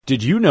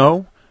Did you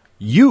know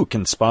you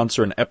can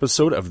sponsor an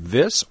episode of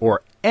this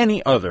or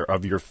any other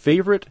of your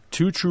favorite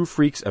Two True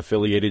Freaks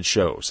affiliated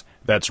shows?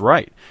 That's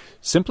right.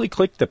 Simply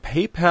click the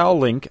PayPal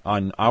link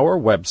on our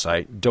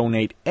website,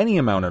 donate any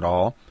amount at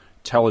all,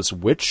 tell us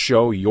which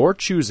show you're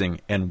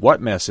choosing and what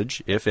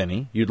message, if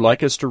any, you'd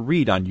like us to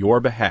read on your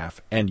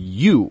behalf, and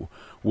you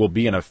will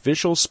be an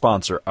official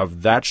sponsor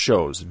of that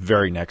show's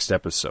very next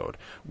episode,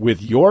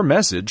 with your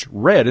message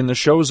read in the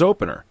show's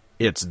opener.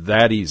 It's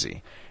that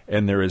easy,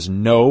 and there is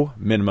no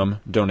minimum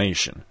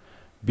donation.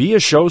 Be a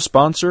show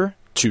sponsor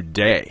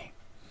today.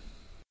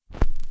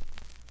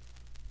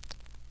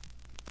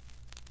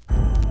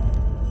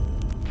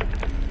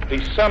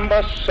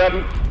 December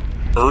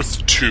 7th,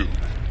 Earth 2.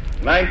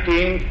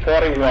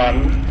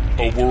 1941.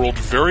 A world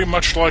very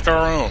much like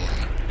our own,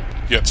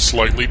 yet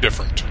slightly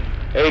different.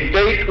 A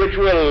date which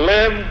will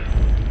live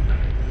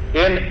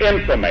in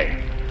infamy.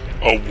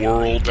 A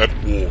world at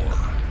war.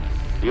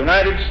 The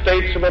United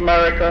States of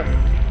America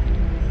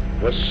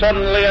was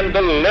suddenly and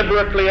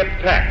deliberately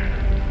attacked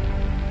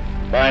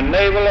by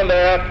naval and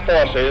air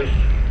forces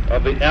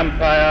of the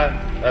Empire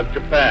of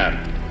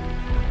Japan.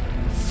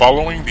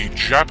 Following the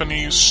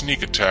Japanese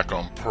sneak attack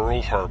on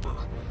Pearl Harbor,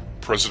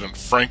 President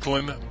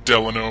Franklin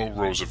Delano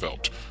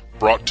Roosevelt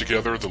brought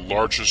together the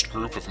largest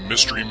group of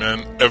mystery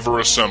men ever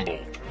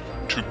assembled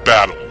to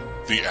battle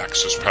the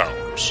Axis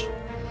powers.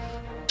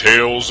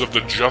 Tales of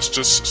the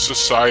Justice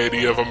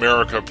Society of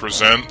America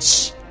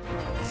presents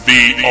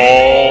the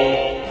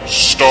All-Star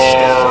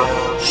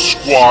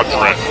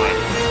Squadron.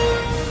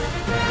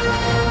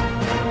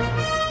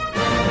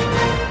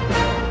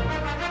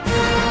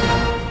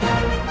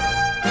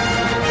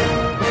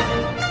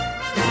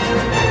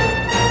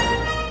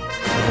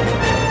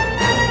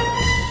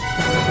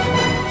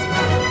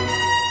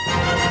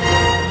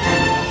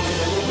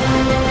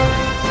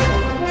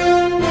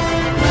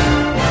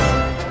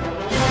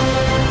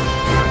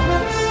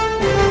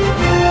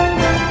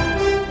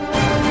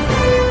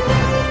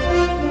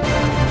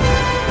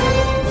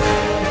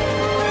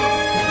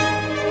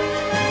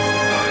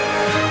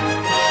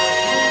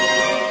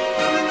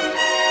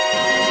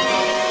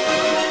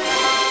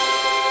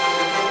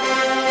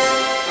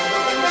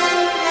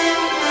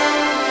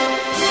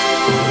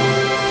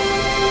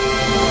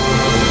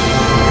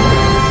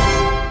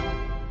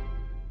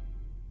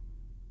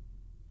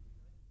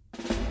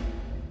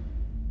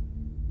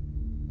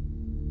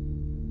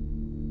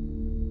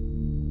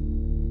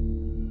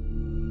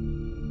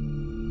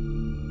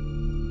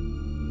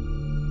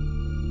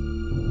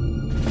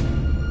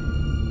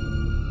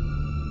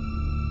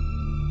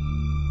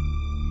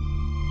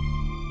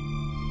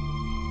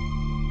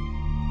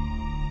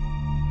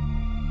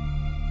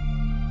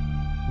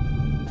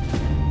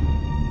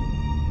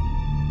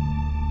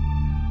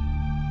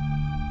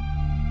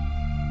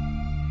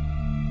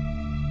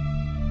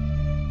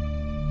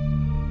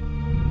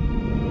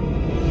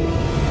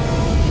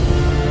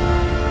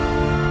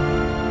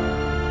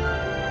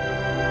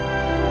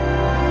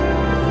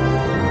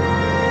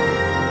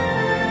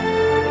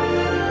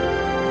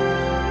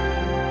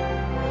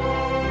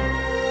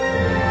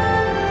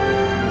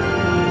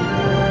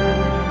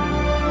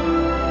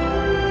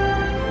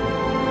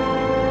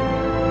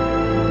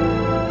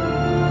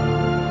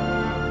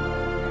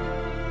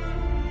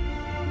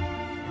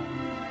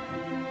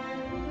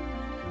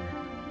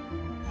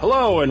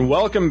 Hello and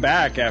welcome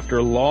back after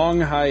a long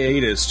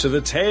hiatus to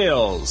the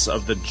Tales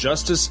of the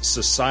Justice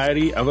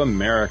Society of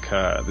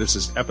America. This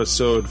is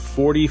episode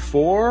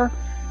 44,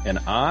 and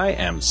I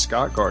am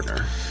Scott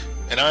Gardner.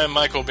 And I am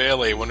Michael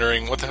Bailey,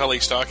 wondering what the hell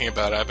he's talking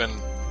about.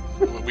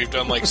 We've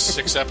done like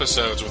 6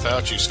 episodes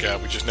without you,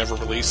 Scott. We just never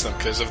released them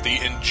because of the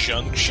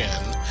injunction.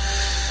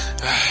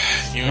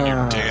 You and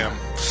your damn...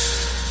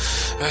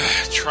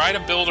 Try to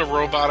build a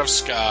robot of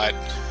Scott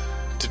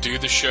to do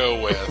the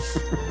show with...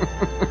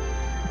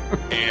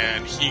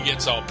 and he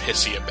gets all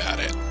pissy about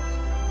it.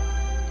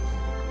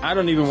 I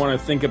don't even want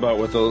to think about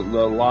what the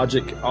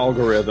logic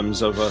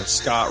algorithms of a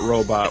Scott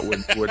robot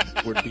would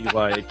be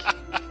like.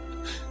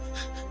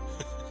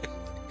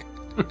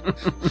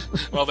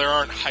 Well, there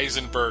aren't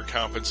Heisenberg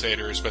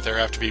compensators, but there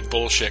have to be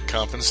bullshit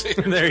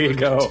compensators. There you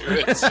go.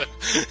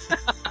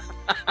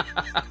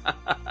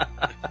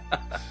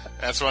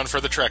 That's one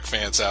for the Trek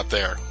fans out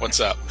there. What's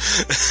up?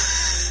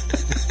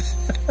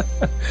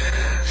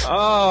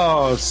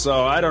 Oh,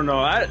 so I don't know.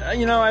 I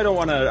don't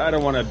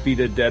want to beat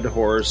a dead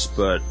horse,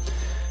 but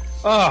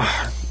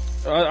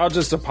I'll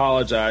just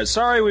apologize.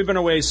 Sorry, we've been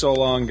away so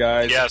long,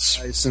 guys. Yes,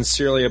 I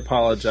sincerely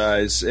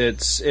apologize.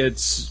 It's.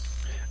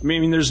 I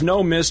mean, there's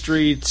no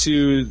mystery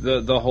to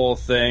the whole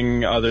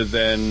thing other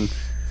than,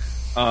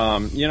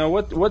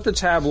 what the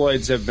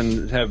tabloids have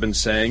been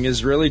saying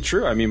is really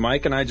true. I mean,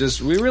 Mike and I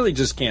we really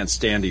just can't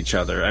stand each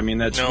other. I mean,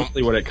 that's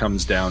really what it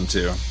comes down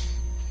to.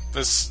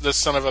 This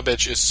son of a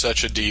bitch is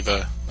such a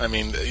diva. I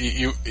mean,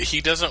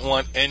 he doesn't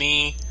want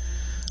any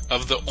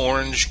of the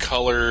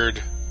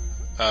orange-colored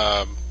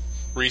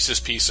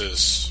Reese's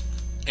Pieces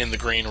in the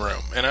green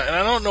room, and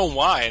I don't know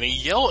why. And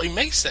he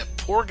makes that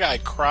poor guy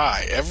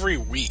cry every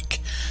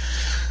week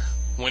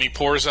when he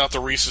pours out the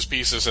Reese's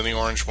Pieces and the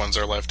orange ones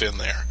are left in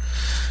there.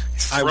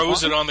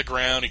 Throws it on the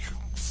ground. He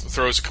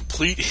throws a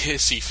complete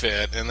hissy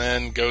fit, and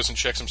then goes and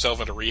checks himself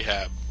into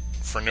rehab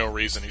for no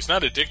reason. He's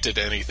not addicted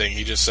to anything.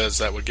 He just says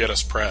that would get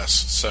us press.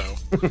 So,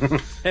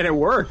 and it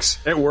works.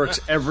 It works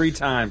every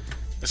time.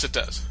 Yes, it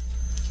does.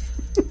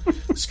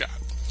 Scott.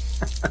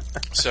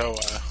 So,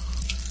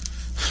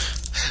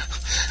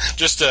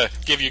 just to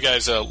give you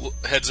guys a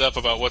heads up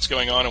about what's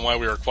going on and why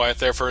we were quiet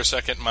there for a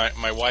second,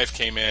 my wife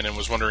came in and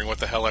was wondering what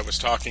the hell I was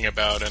talking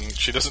about, and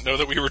she doesn't know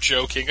that we were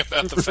joking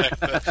about the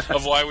fact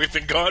of why we've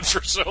been gone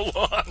for so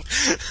long.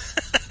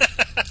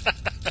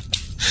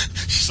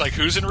 She's like,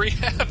 "Who's in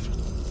rehab?"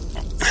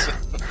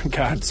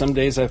 God, some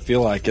days I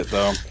feel like it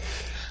though.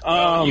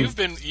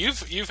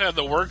 You've had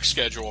the work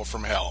schedule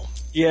from hell.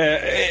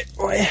 Yeah,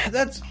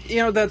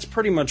 that's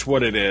pretty much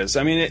what it is.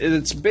 I mean,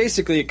 it's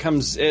basically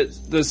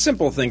the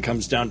simple thing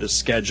comes down to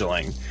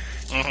scheduling.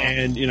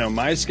 And,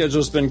 my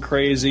schedule's been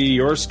crazy.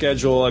 Your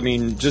schedule, I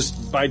mean,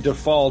 just by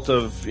default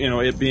of,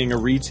 it being a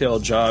retail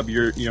job,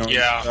 your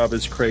job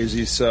is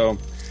crazy. So,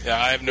 yeah,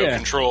 I have no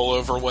control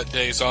over what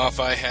days off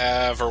I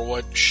have or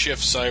what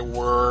shifts I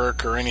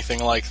work or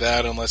anything like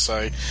that unless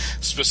I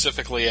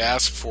specifically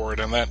ask for it,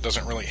 and that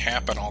doesn't really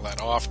happen all that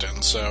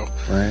often. So,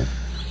 right.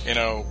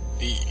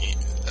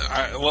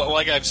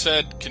 Like I've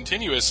said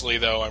continuously,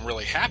 though, I'm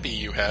really happy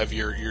you have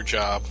your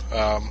job. You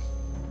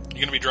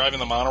going to be driving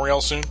the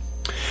monorail soon?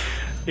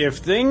 If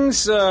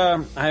things,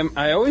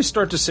 I always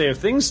start to say, if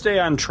things stay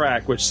on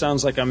track, which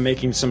sounds like I'm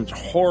making some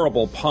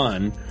horrible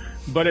pun,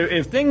 but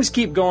if things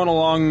keep going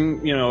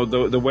along,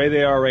 the way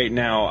they are right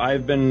now,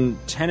 I've been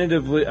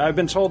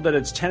told that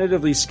it's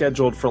tentatively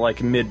scheduled for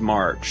like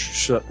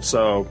mid-March.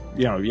 So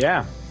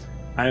yeah.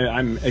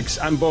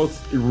 I'm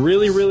both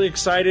really, really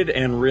excited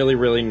and really,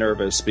 really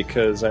nervous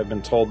because I've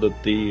been told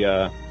that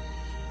the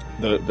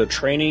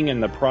training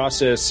and the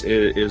process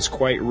is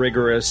quite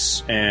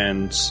rigorous,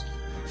 and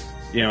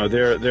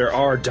there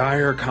are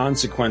dire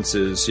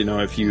consequences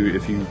if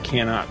you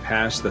cannot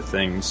pass the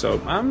thing. So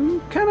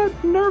I'm kind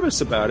of nervous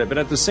about it, but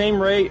at the same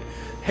rate,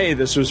 hey,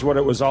 this was what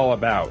it was all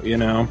about,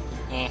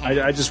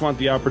 I just want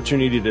the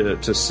opportunity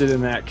to sit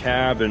in that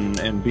cab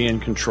and be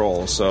in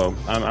control. So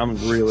I'm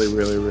really,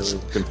 really, really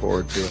looking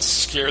forward to it.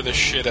 Scare the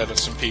shit out of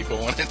some people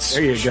when it's...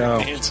 There you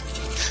go.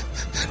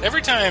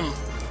 Every time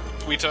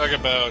we talk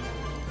about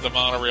the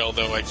monorail,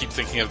 though, I keep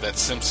thinking of that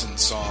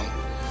Simpsons song.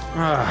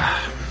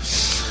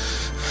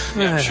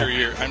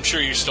 I'm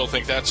sure you still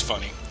think that's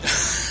funny.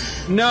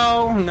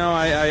 No,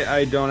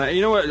 I don't.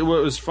 You know what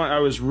was fun? I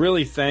was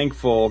really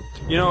thankful.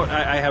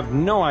 I have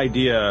no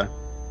idea...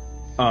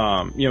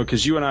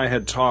 because you and I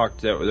had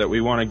talked that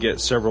we want to get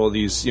several of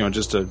these,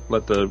 just to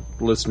let the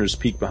listeners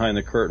peek behind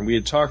the curtain. We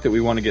had talked that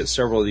we want to get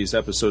several of these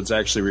episodes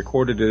actually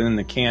recorded and in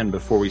the can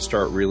before we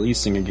start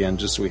releasing again,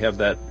 just so we have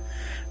that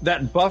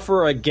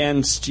buffer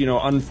against,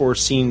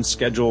 unforeseen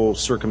schedule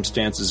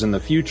circumstances in the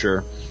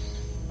future.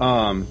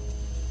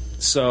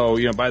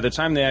 So, by the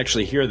time they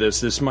actually hear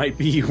this might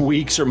be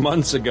weeks or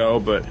months ago,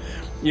 but,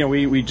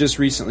 we just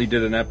recently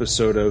did an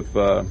episode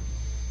of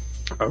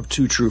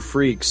Two True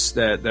Freaks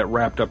that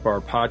wrapped up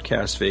our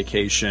podcast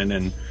vacation,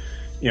 and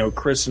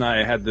Chris and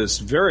I had this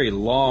very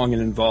long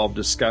and involved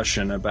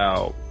discussion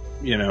about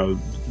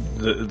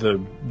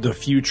the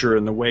future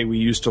and the way we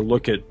used to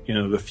look at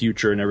the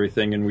future and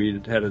everything, and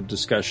we had a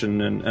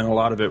discussion and a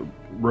lot of it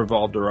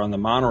revolved around the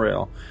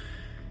monorail.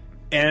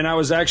 And I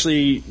was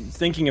actually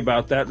thinking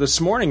about that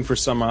this morning for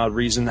some odd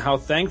reason, how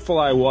thankful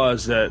I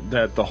was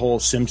that the whole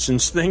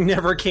Simpsons thing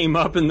never came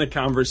up in the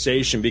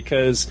conversation,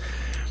 because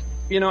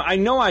I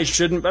know I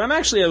shouldn't, but I'm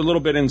actually a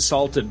little bit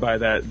insulted by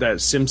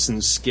that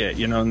Simpsons skit,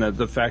 and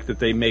the fact that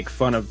they make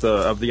fun of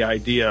the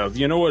idea of,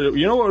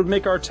 what would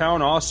make our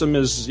town awesome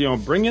is,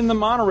 bring in the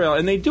monorail,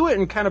 and they do it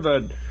in kind of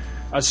a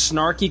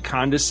snarky,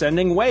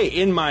 condescending way,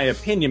 in my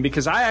opinion,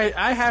 because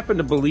I happen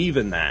to believe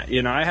in that.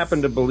 I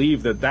happen to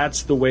believe that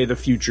that's the way the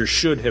future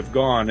should have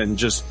gone, and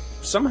just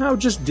somehow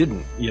just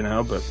didn't.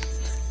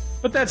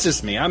 But that's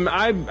just me.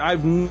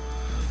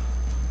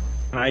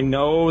 I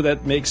know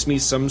that makes me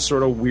some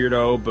sort of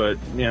weirdo, but,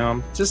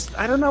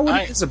 I don't know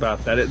what it is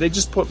about that. They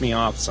just put me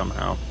off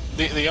somehow.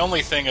 The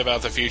only thing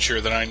about the future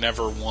that I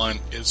never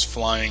want is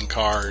flying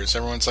cars.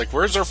 Everyone's like,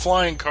 where's our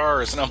flying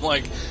cars? And I'm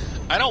like,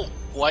 I don't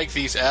like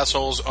these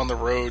assholes on the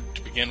road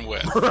to begin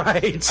with.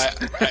 Right.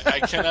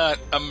 I cannot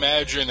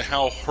imagine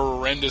how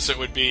horrendous it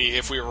would be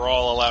if we were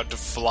all allowed to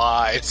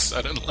fly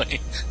suddenly.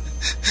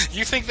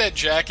 You think that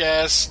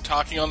jackass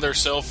talking on their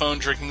cell phone,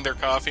 drinking their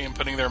coffee, and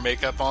putting their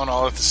makeup on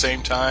all at the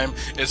same time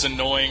is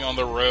annoying on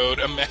the road?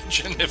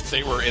 Imagine if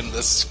they were in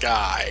the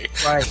sky.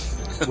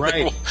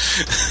 Right.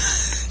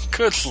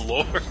 Good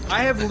Lord.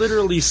 I have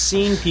literally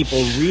seen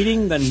people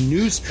reading the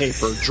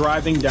newspaper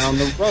driving down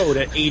the road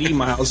at 80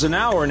 miles an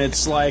hour, and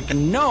it's like,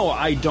 no,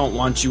 I don't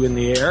want you in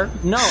the air.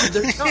 No,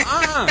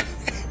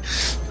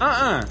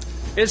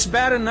 It's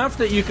bad enough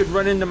that you could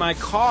run into my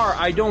car.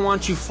 I don't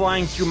want you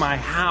flying through my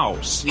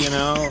house,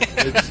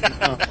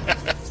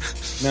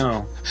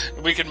 No.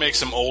 We could make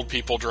some old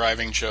people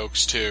driving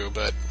jokes, too,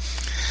 but...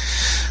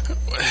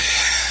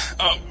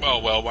 Oh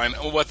well.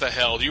 What the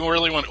hell? Do you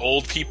really want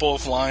old people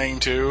flying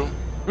too?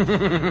 You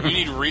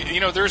need,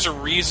 there's a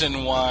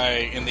reason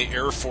why in the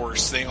Air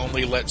Force they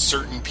only let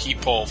certain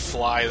people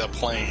fly the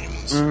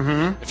planes.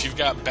 Mm-hmm. If you've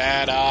got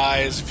bad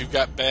eyes, if you've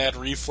got bad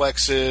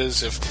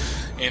reflexes, if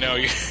you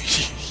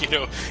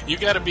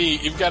got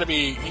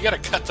to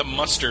cut the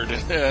mustard,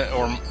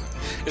 or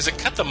is it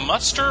cut the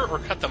muster or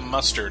cut the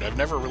mustard? I've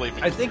never really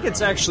been. I think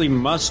it's actually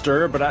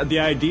muster, but the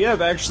idea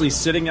of actually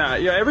sitting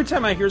on, every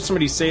time I hear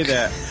somebody say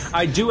that,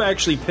 I do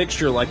actually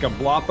picture like a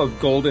blop of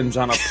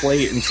Goldens on a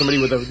plate and somebody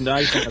with a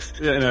knife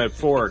and a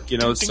fork,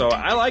 so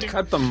I like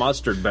cut the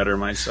mustard better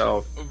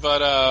myself.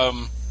 But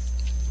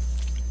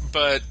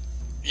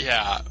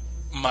yeah,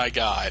 my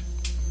God.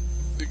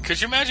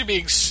 Could you imagine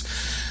being...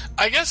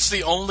 I guess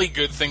the only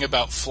good thing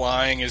about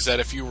flying is that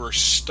if you were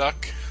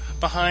stuck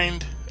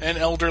behind an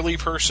elderly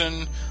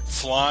person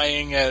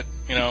flying at,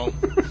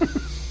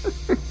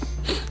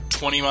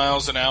 20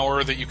 miles an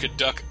hour, that you could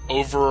duck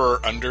over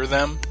or under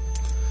them.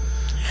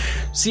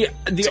 See,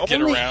 to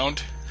get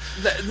around.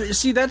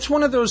 That's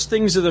one of those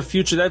things of the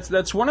future.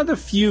 That's one of the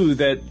few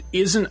that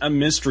isn't a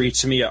mystery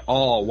to me at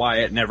all why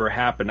it never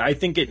happened. I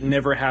think it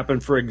never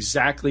happened for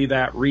exactly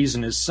that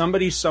reason. Is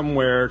somebody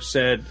somewhere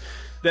said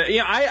that,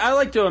 I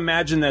like to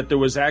imagine that there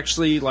was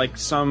actually like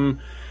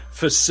some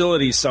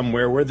facility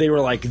somewhere where they were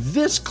like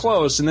this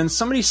close, and then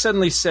somebody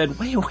suddenly said,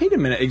 wait a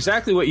minute,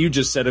 exactly what you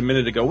just said a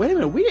minute ago. Wait a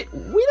minute, we don't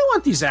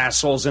want these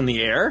assholes in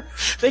the air.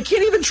 They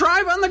can't even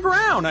drive on the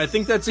ground. I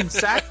think that's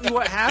exactly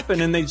what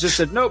happened, and they just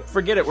said, nope,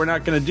 forget it, we're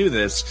not going to do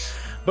this.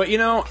 But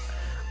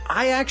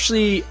I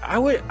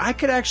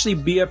could actually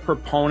be a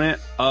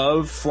proponent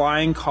of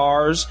flying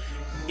cars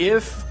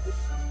if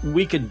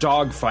we could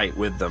dogfight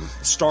with them,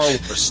 Star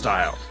Wars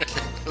style.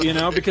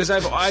 Because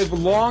I've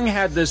long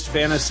had this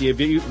fantasy of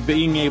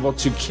being able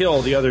to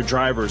kill the other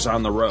drivers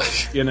on the road,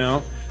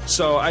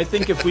 So I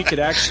think if we could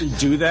actually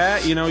do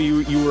that,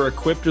 you were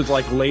equipped with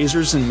like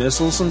lasers and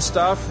missiles and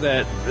stuff,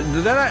 that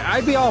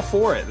I'd be all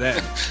for it.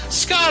 That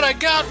Scott, I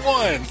got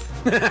one.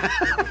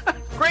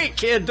 Great,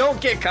 kid, don't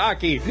get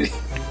cocky.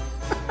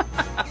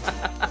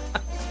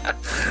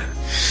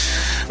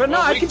 But no,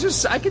 I could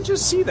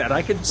just see that.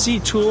 I could see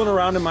tooling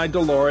around in my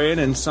DeLorean,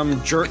 and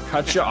some jerk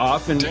cuts you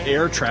off in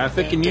air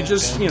traffic, and you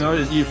just,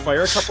 you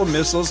fire a couple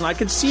missiles, and I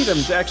could see them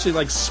actually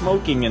like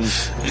smoking and,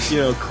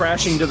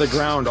 crashing to the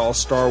ground, all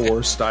Star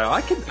Wars style.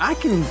 I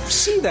can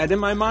see that in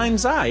my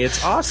mind's eye.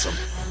 It's awesome.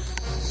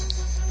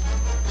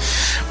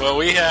 Well,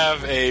 we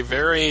have a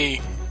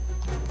very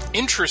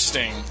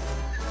interesting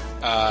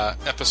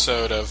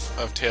episode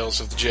of Tales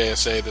of the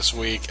JSA this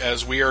week,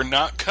 as we are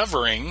not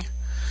covering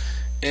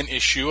an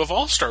issue of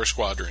All-Star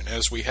Squadron,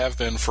 as we have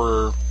been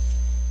for,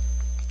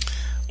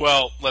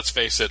 well, let's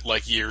face it,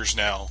 like years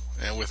now,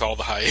 and with all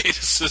the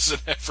hiatuses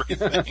and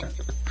everything.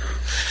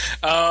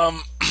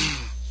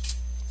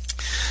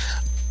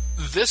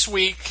 This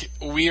week,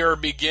 we are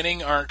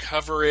beginning our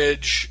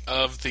coverage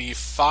of the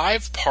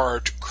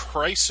 5-part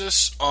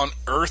Crisis on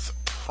Earth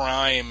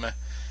Prime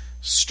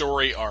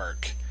story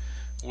arc,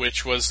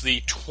 which was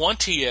the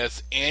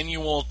 20th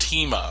annual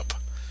team-up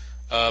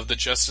of the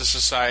Justice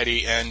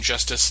Society and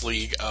Justice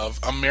League of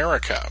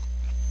America.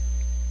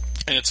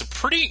 And it's a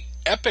pretty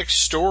epic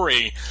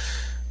story,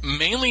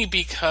 mainly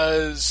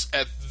because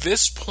at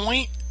this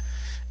point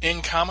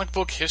in comic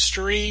book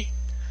history,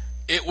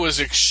 it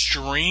was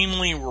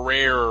extremely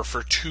rare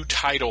for two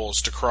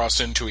titles to cross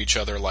into each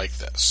other like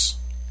this.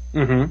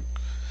 Mm-hmm.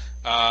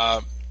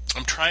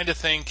 I'm trying to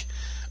think.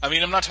 I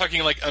mean, I'm not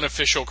talking like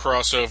unofficial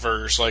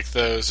crossovers like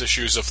those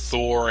issues of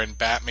Thor and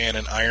Batman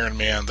and Iron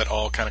Man that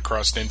all kind of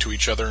crossed into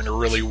each other in a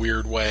really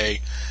weird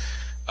way,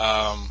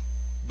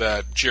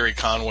 that Jerry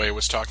Conway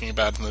was talking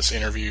about in this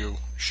interview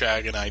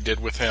Shag and I did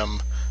with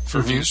him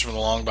for Views from the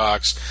Long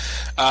Box.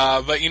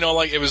 But,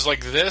 like it was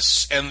like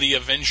this and the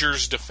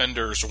Avengers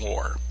Defenders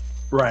War.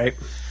 Right.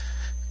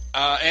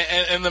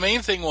 And the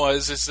main thing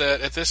is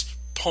that at this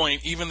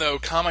point, even though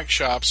comic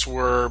shops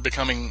were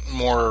becoming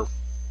more...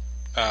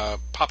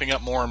 popping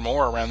up more and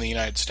more around the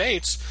United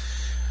States,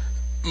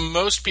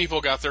 most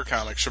people got their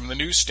comics from the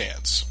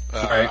newsstands.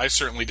 Right. I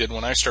certainly did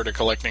when I started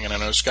collecting, and I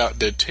know Scott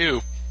did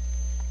too.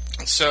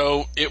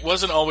 So it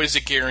wasn't always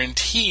a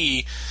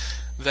guarantee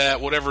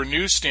that whatever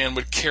newsstand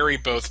would carry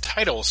both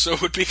titles. So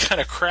it would be kind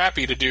of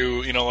crappy to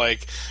do,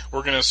 like,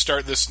 we're going to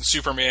start this in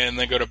Superman and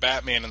then go to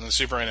Batman and then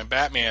Superman and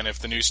Batman if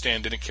the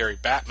newsstand didn't carry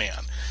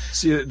Batman.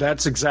 See,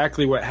 that's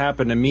exactly what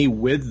happened to me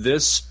with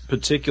this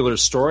particular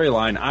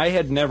storyline. I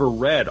had never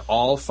read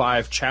all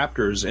 5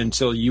 chapters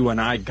until you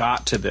and I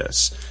got to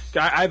this.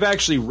 I've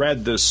actually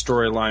read this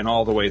storyline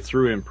all the way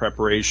through in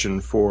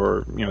preparation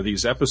for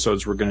these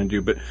episodes we're going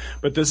to do,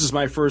 but this is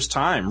my first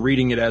time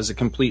reading it as a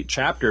complete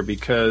chapter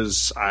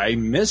because I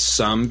missed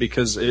some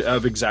because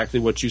of exactly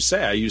what you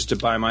say. I used to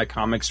buy my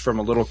comics from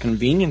a little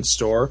convenience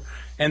store,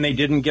 and they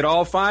didn't get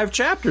all 5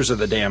 chapters of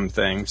the damn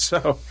thing.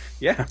 So,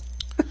 yeah.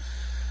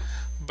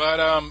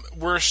 But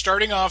we're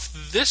starting off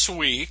this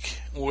week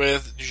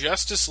with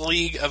Justice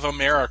League of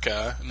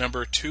America,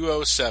 number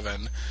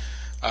 207,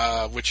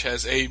 which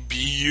has a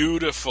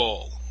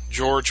beautiful,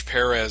 George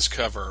Perez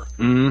cover.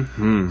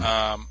 Mm-hmm.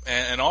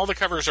 And all the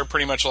covers are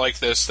pretty much like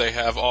this. They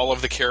have all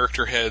of the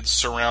character heads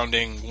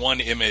surrounding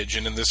one image,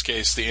 and in this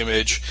case, the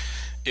image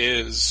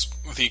is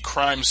the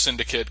crime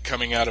syndicate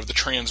coming out of the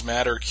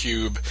Transmatter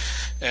Cube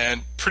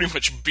and pretty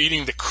much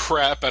beating the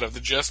crap out of the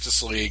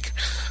Justice League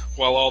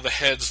while all the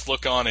heads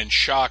look on in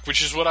shock,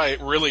 which is what I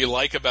really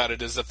like about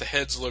it, is that the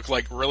heads look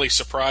like really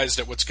surprised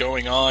at what's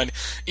going on.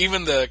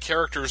 Even the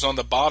characters on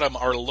the bottom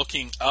are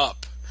looking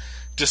up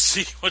to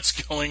see what's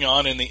going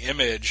on in the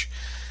image.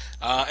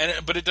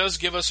 But it does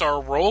give us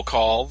our roll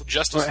call.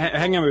 Justice League.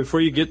 Hang on,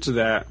 before you get to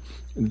that.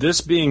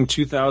 This being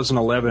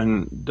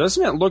 2011,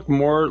 doesn't it look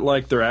more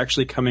like they're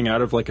actually coming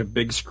out of like a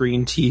big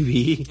screen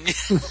TV?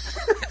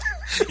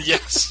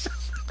 Yes.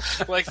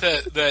 Like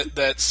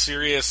that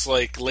serious,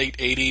 like, late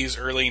 80s,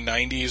 early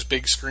 90s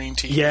big screen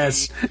TV.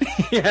 Yes.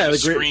 Yeah, the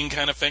screen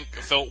kind of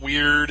felt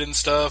weird and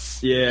stuff.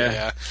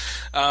 Yeah.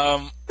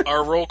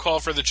 Our roll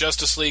call for the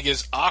Justice League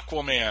is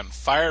Aquaman,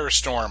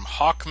 Firestorm,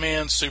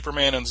 Hawkman,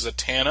 Superman, and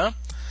Zatanna.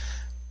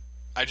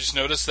 I just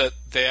noticed that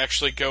they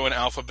actually go in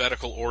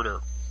alphabetical order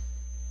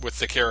with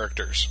the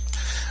characters.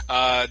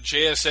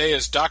 JSA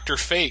is Dr.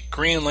 Fate,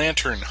 Green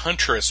Lantern,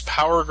 Huntress,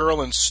 Power Girl,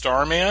 and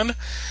Starman.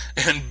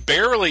 And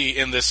barely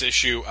in this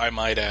issue, I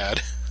might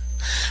add,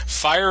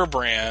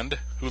 Firebrand,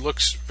 who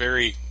looks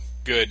very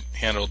good,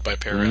 handled by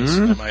Perez,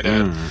 I might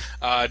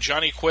add.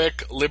 Johnny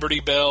Quick, Liberty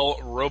Bell,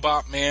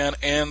 Robot Man,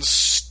 and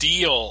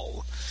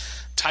Steel.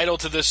 Title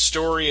to this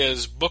story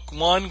is Book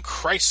 1,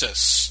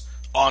 Crisis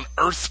on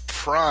Earth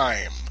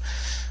Prime.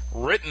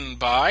 Written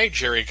by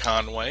Jerry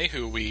Conway,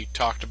 who we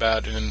talked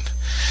about in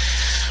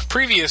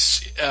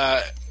previous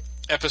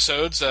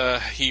episodes.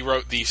 He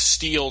wrote the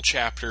Steel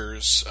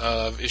chapters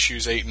of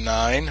issues 8 and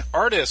 9.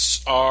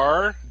 Artists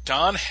are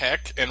Don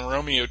Heck and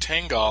Romeo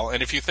Tanghal.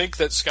 And if you think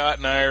that Scott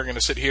and I are going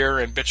to sit here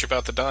and bitch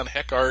about the Don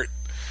Heck art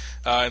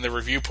in the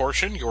review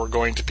portion, you're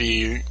going to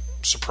be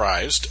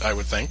surprised, I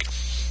would think.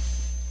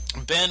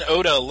 Ben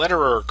Oda,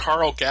 letterer.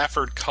 Carl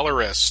Gafford,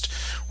 colorist.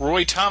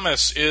 Roy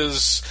Thomas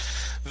is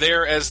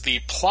there as the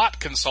plot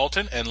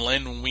consultant, and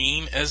Len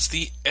Wein as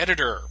the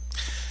editor.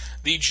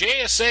 The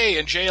JSA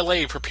and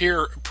JLA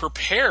prepare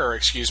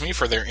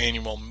for their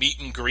annual meet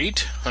and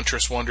greet.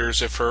 Huntress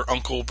wonders if her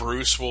Uncle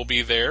Bruce will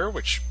be there,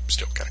 which is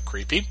still kind of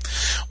creepy.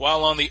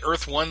 While on the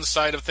Earth 1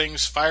 side of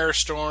things,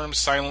 Firestorm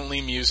silently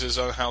muses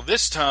on how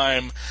this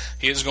time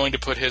he is going to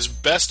put his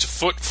best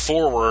foot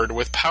forward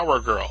with Power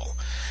Girl.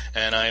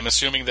 And I am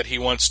assuming that he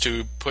wants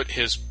to put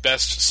his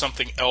best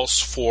something else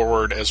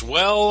forward as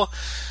well.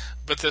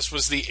 But this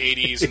was the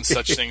 80s, and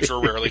such things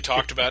were rarely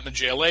talked about in a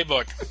JLA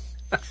book.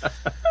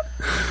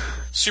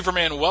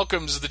 Superman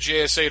welcomes the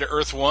JSA to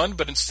Earth 1,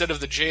 but instead of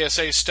the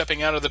JSA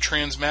stepping out of the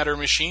Transmatter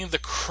machine, the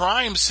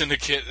Crime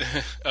Syndicate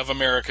of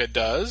America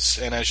does.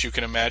 And as you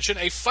can imagine,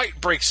 a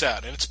fight breaks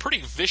out, and it's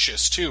pretty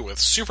vicious, too, with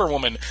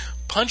Superwoman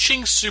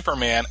punching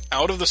Superman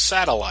out of the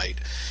satellite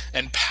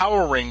and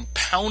pounding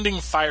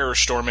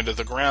Firestorm into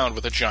the ground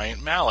with a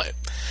giant mallet.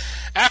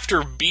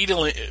 After beating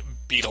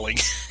the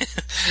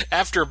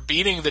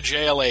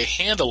JLA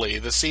handily,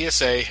 the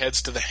CSA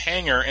heads to the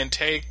hangar and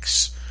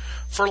takes,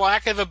 for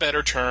lack of a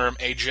better term,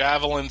 a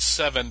Javelin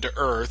 7 to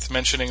Earth,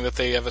 mentioning that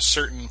they have a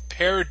certain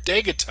Per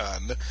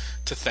Degaton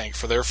to thank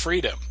for their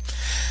freedom.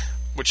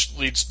 Which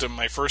leads to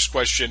my first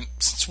question.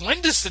 Since when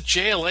does the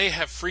JLA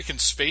have freaking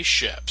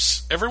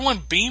spaceships?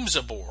 Everyone beams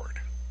aboard.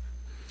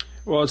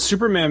 Well,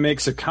 Superman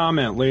makes a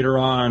comment later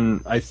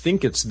on, I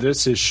think it's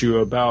this issue,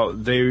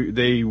 about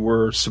they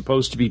were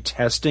supposed to be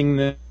testing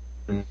the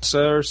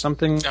or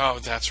something. Oh,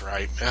 that's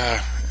right.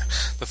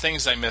 The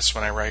things I miss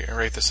when I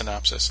write the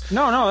synopsis.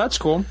 No, that's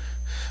cool.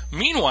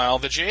 Meanwhile,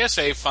 the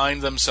JSA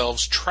find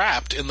themselves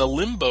trapped in the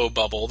limbo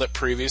bubble that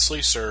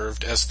previously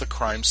served as the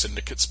Crime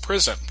Syndicate's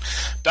prison.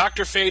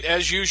 Dr. Fate,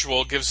 as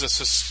usual, gives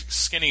us a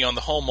skinny on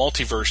the whole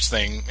multiverse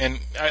thing, and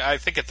I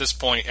think at this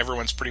point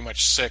everyone's pretty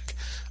much sick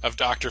of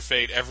Dr.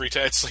 Fate every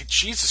time. It's like,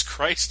 Jesus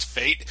Christ,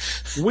 Fate.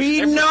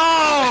 We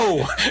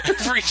know!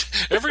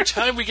 Every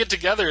time we get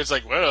together, it's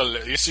like,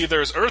 well, you see,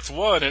 there's Earth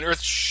 1 and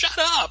Earth... Shut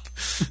up!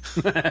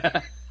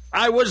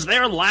 I was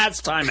there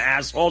last time,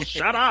 asshole.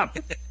 Shut up!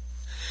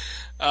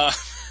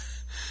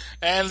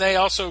 And he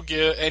also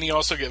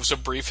gives a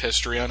brief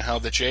history on how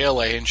the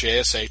JLA and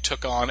JSA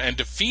took on and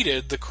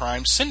defeated the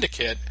Crime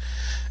Syndicate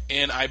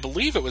in, I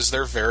believe it was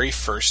their very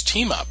first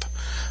team-up.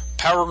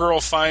 Power Girl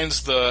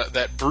finds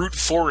that brute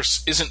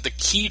force isn't the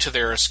key to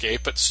their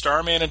escape, but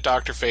Starman and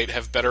Dr. Fate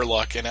have better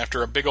luck, and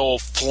after a big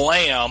old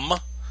flam,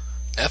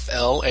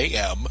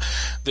 F-L-A-M,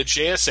 the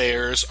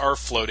JSAers are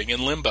floating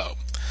in limbo.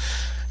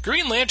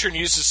 Green Lantern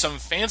uses some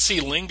fancy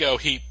lingo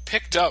he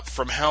picked up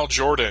from Hal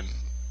Jordan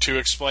to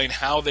explain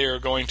how they are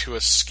going to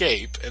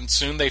escape, and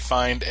soon they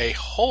find a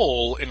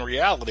hole in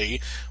reality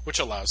which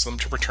allows them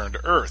to return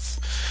to Earth.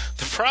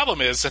 The problem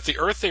is that the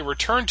Earth they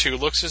return to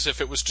looks as if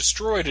it was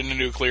destroyed in a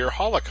nuclear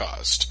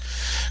holocaust.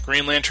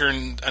 Green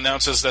Lantern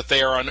announces that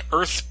they are on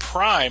Earth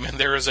Prime, and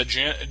there is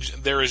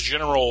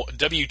general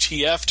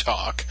WTF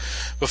talk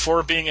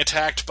before being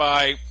attacked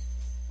by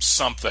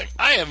something.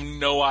 I have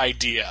no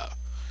idea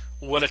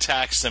what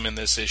attacks them in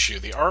this issue.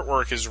 The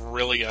artwork is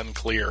really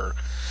unclear.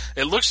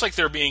 It looks like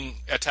they're being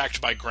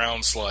attacked by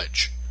ground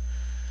sludge.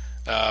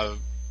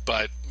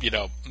 But,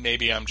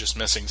 maybe I'm just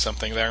missing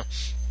something there.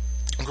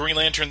 Green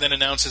Lantern then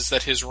announces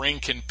that his ring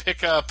can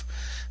pick up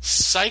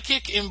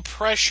psychic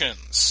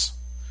impressions.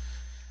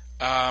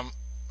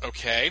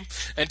 Okay.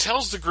 And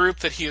tells the group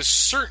that he is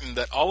certain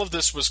that all of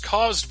this was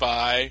caused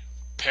by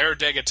Per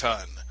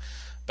Degaton.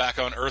 Back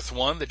on Earth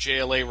 1, the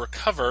JLA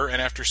recover,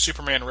 and after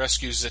Superman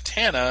rescues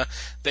Zatanna,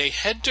 they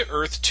head to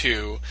Earth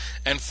 2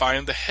 and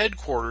find the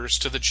headquarters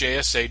to the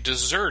JSA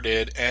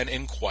deserted and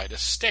in quite a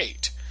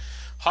state.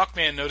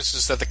 Hawkman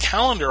notices that the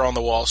calendar on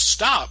the wall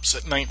stops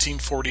at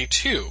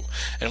 1942,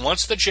 and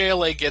once the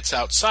JLA gets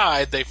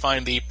outside, they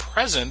find the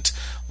present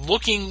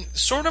looking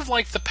sort of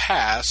like the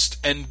past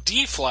and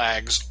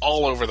D-flags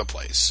all over the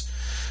place.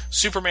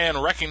 Superman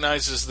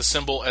recognizes the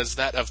symbol as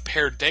that of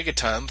Per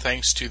Degaton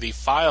thanks to the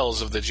files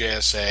of the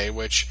JSA,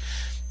 which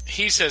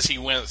he says he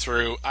went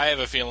through. I have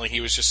a feeling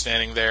he was just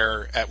standing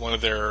there at one of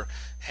their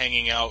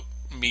hanging out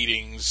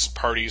meetings,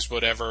 parties,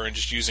 whatever, and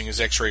just using his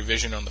X-ray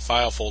vision on the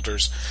file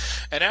folders.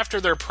 And after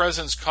their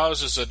presence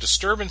causes a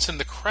disturbance in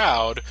the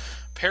crowd,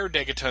 Per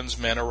Degaton's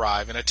men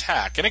arrive and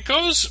attack. And it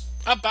goes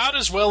about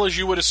as well as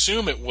you would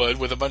assume it would,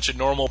 with a bunch of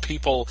normal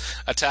people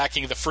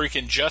attacking the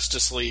freaking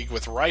Justice League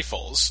with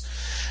rifles.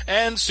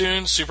 And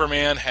soon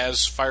Superman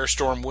has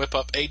Firestorm whip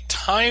up a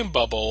time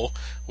bubble,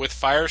 with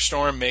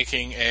Firestorm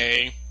making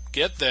a,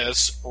 get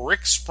this,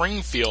 Rick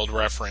Springfield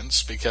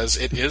reference, because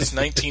it is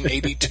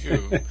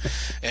 1982,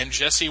 and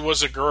Jesse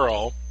was a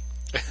girl,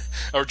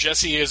 or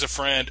Jesse is a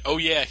friend. Oh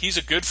yeah, he's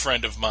a good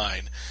friend of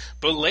mine.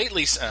 But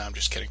lately, I'm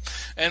just kidding.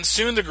 And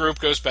soon the group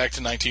goes back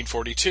to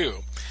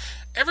 1942.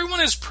 Everyone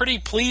is pretty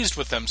pleased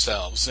with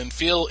themselves and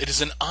feel it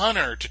is an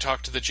honor to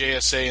talk to the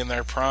JSA in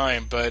their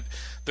prime, but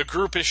the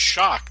group is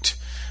shocked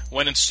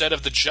when instead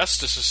of the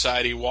Justice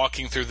Society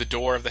walking through the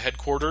door of the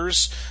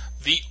headquarters,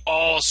 the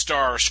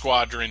All-Star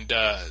Squadron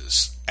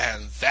does.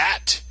 And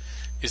that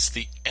is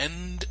the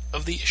end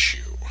of the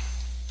issue.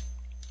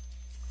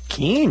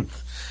 Keen.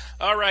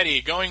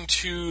 Alrighty, going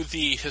to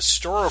the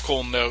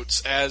historical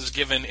notes as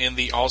given in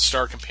the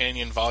All-Star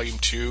Companion Volume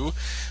 2,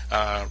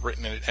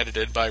 written and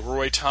edited by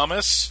Roy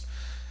Thomas.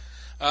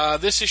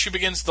 This issue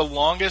begins the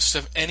longest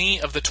of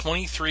any of the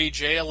 23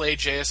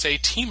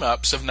 JLA-JSA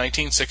team-ups of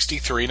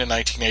 1963 to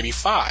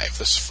 1985.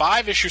 This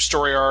 5-issue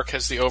story arc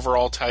has the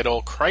overall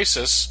title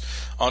Crisis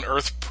on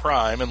Earth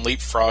Prime and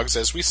leapfrogs,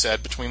 as we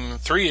said, between the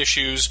 3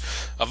 issues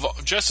of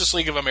Justice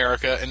League of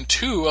America and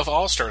 2 of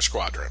All-Star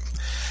Squadron.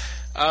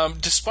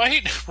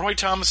 Despite Roy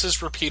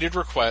Thomas's repeated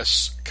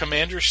requests,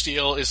 Commander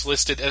Steel is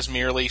listed as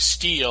merely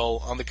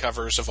Steel on the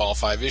covers of all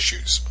 5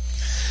 issues.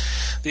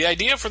 The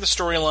idea for the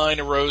storyline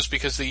arose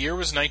because the year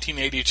was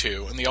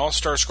 1982 and the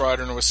All-Star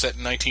Squadron was set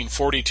in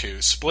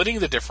 1942. Splitting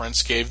the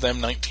difference gave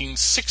them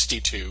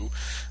 1962,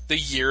 the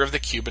year of the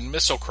Cuban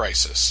Missile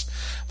Crisis.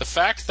 The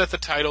fact that the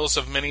titles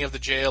of many of the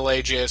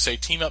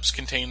JLA-JSA team-ups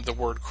contained the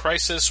word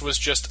crisis was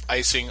just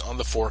icing on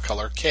the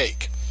 4-color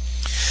cake.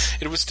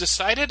 It was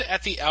decided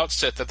at the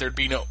outset that there'd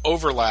be no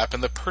overlap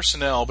in the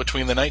personnel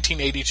between the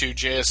 1982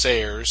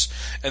 JSAers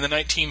and the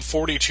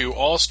 1942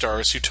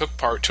 All-Stars who took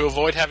part to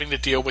avoid having to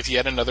deal with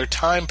yet another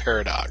time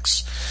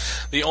paradox.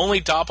 The only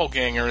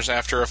doppelgangers,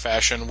 after a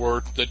fashion,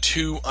 were the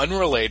 2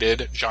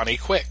 unrelated Johnny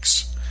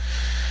Quicks.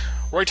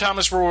 Roy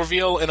Thomas will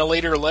reveal in a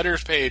later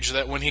letters page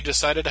that when he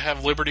decided to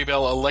have Liberty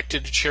Bell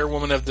elected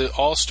chairwoman of the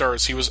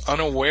All-Stars, he was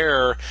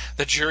unaware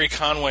that Jerry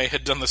Conway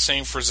had done the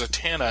same for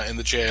Zatanna in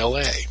the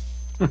JLA.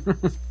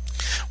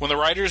 When the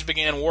writers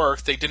began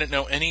work, they didn't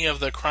know any of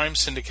the Crime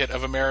Syndicate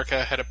of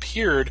America had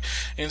appeared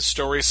in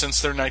stories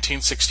since their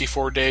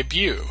 1964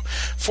 debut.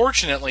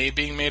 Fortunately,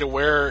 being made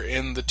aware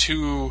in the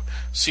 2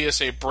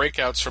 CSA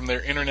breakouts from their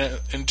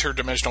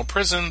interdimensional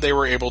prison, they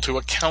were able to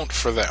account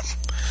for them.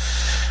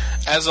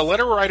 As a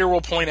letter writer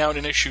will point out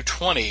in issue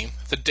 20,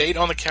 the date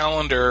on the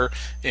calendar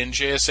in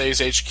JSA's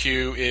HQ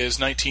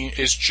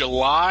is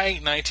July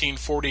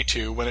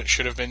 1942, when it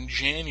should have been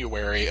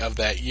January of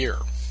that year.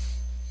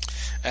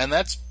 And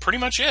that's pretty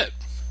much it.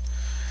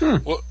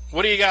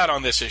 What do you got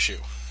on this issue?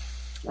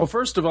 Well,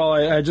 first of all,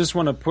 I just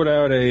want to put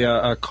out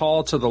a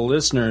call to the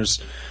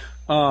listeners.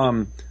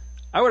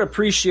 I would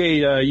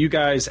appreciate you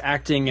guys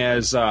acting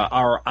as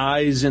our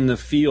eyes in the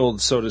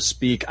field, so to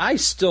speak. I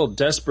still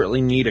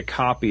desperately need a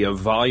copy of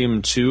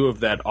Volume 2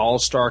 of that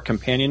All-Star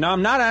Companion. Now,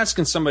 I'm not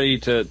asking somebody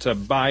to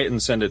buy it and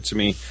send it to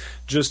me.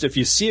 Just if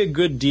you see a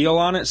good deal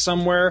on it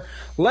somewhere,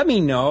 let me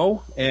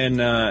know.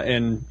 And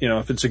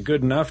if it's a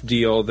good enough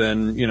deal,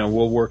 then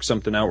we'll work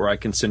something out where I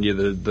can send you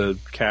the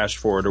cash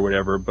for it or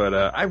whatever. But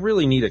I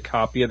really need a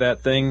copy of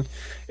that thing.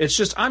 It's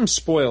just I'm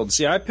spoiled.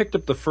 See, I picked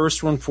up the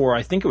first one for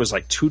I think it was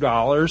like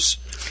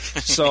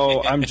 $2,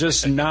 so I'm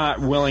just not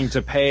willing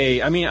to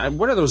pay. I mean,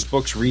 what are those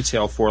books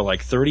retail for?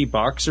 Like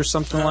 $30 or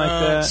something like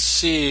that? Let's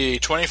see,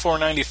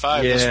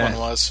 $24.95. Yeah. This one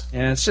was.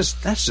 Yeah,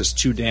 that's just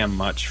too damn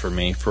much for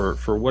me for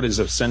what is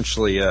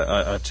essentially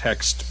a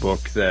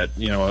textbook that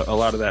a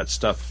lot of that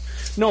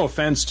stuff no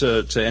offense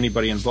to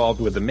anybody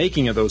involved with the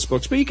making of those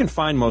books, but you can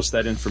find most of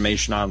that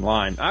information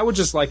online. I would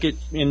just like it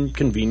in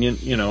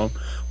convenient,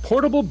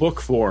 portable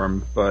book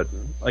form, but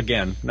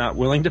again, not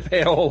willing to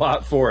pay a whole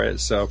lot for it.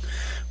 So,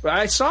 but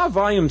I saw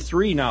Volume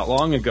 3 not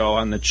long ago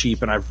on the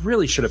cheap, and I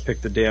really should have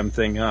picked the damn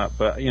thing up,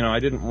 but I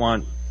didn't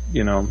want,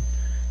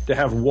 to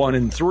have 1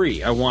 and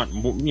 3. I want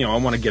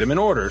to get them in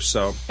order.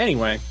 So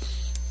anyway,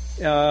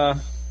 I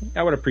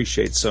would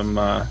appreciate some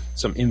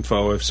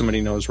info if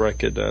somebody knows where I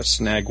could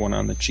snag one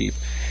on the cheap.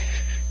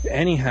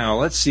 Anyhow,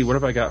 let's see, what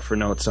have I got for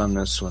notes on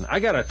this one?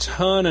 I got a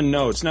ton of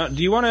notes. Now,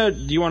 do you want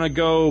to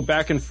go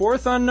back and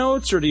forth on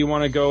notes, or do you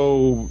want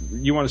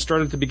to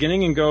start at the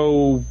beginning and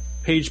go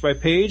page by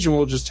page and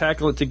we'll just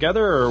tackle it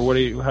together, or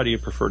how do you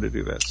prefer to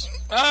do this?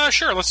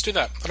 Sure, let's do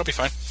that. That'll be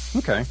fine.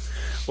 Okay.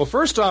 Well,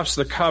 first off's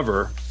the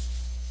cover,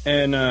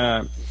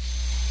 and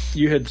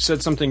you had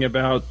said something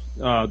about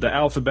the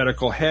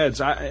alphabetical heads.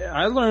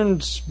 I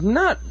learned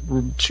not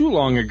too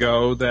long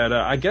ago that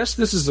I guess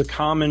this is a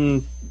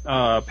common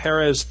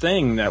Perez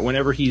thing, that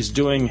whenever he's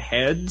doing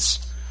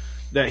heads,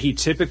 that he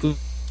typically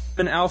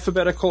in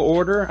alphabetical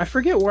order. I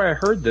forget where I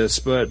heard this,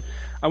 but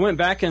I went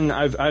back and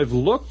I've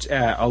looked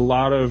at a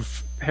lot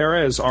of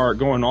Perez art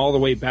going all the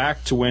way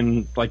back to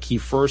when he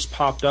first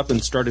popped up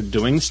and started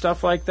doing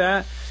stuff like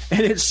that,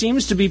 and it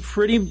seems to be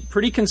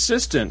pretty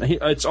consistent.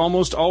 It's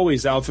almost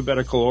always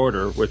alphabetical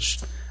order, which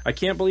I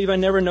can't believe I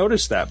never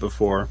noticed that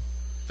before.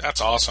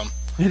 That's awesome.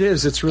 It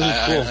is. It's really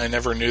cool. I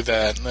never knew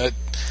that.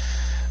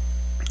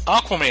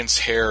 Aquaman's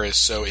hair is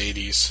so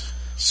 80s.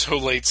 So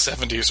late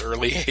 70s,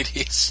 early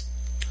 80s.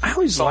 I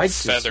always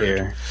liked his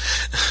hair.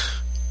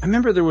 I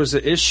remember there was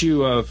an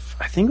issue of,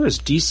 I think it was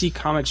DC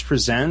Comics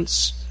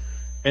Presents,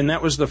 and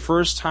that was the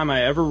first time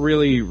I ever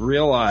really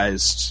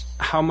realized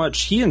how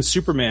much he and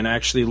Superman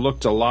actually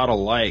looked a lot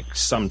alike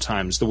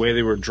sometimes, the way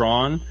they were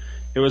drawn.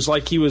 It was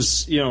like he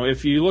was,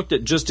 if you looked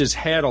at just his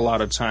head a lot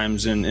of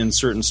times in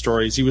certain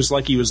stories, he was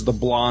like he was the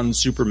blonde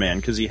Superman,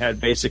 because he had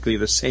basically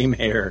the same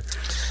hair.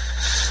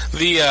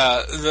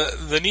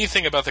 The neat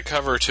thing about the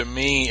cover to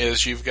me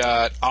is you've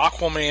got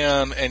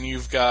Aquaman and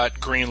you've got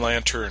Green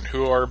Lantern,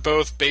 who are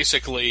both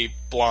basically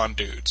blonde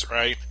dudes,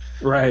 right?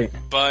 Right.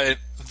 But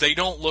they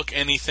don't look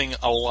anything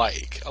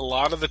alike. A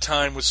lot of the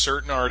time with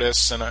certain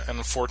artists, and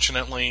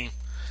unfortunately,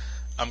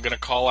 I'm going to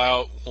call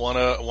out one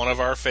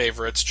of our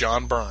favorites,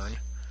 John Byrne.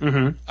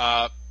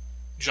 Mm-hmm.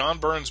 John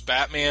Byrne's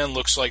Batman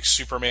looks like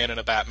Superman in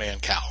a Batman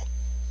cowl.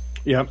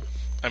 Yep.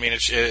 I mean,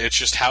 it's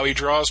just how he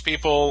draws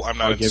people. I'm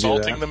not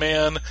insulting the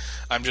man.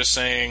 I'm just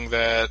saying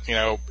that,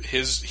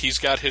 he's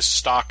got his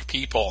stock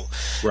people.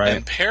 Right.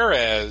 And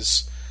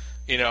Perez,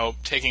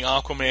 taking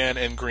Aquaman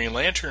and Green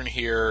Lantern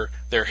here,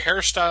 their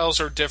hairstyles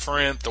are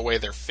different. The way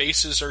their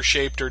faces are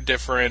shaped are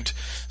different.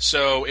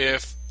 So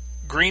if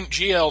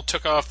GL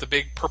took off the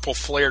big purple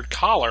flared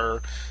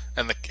collar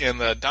and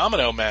the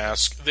domino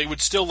mask, they would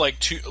still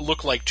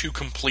look like two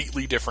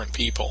completely different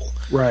people.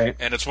 Right.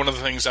 And it's one of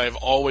the things I've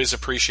always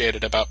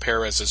appreciated about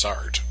Perez's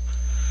art.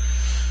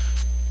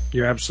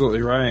 You're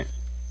absolutely right.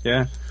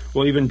 Yeah.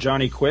 Well, even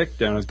Johnny Quick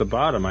down at the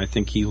bottom, I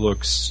think he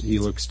looks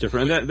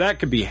different. And that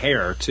could be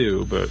hair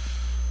too, but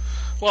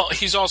well,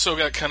 he's also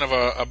got kind of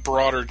a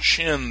broader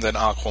chin than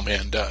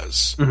Aquaman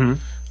does. Mm-hmm.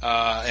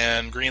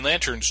 And Green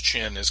Lantern's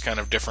chin is kind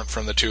of different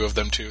from the two of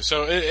them too.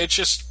 So it's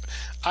just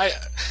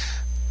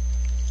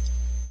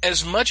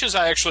as much as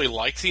I actually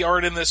like the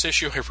art in this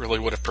issue, I really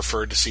would have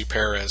preferred to see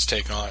Perez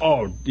take on.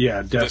 Oh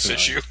yeah, definitely. This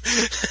issue.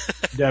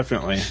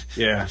 Definitely,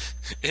 yeah.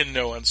 In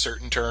no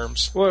uncertain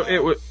terms. Well,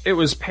 it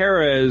was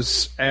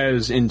Perez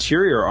as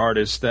interior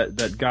artist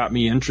that got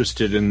me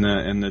interested in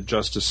the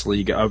Justice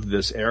League of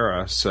this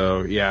era.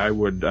 So yeah, I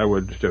would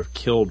have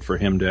killed for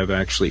him to have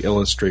actually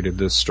illustrated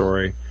this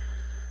story,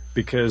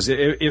 because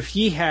if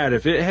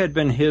it had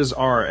been his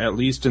art, at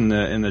least in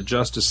the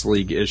Justice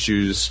League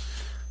issues.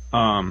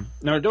 Now,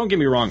 don't get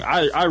me wrong.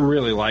 I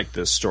really like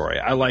this story.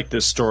 I like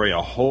this story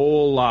a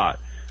whole lot.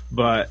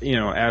 But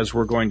as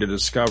we're going to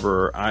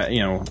discover,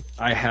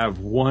 I have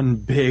one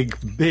big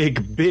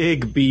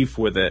beef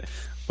with it.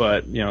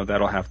 But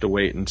that'll have to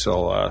wait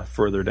until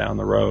further down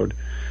the road.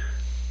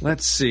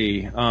 Let's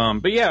see.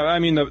 But yeah, I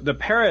mean the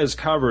Perez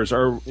covers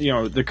are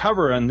the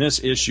cover on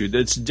this issue.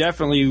 That's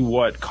definitely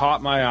what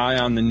caught my eye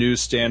on the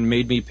newsstand,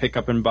 made me pick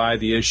up and buy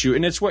the issue,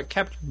 and it's what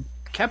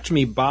kept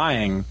me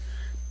buying.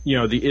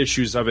 The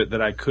issues of it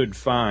that I could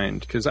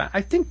find, because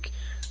I think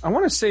I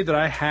want to say that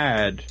I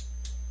had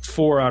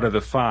 4 out of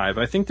the 5.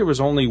 I think there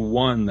was only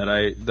one that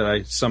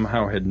I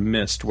somehow had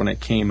missed when it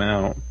came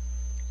out.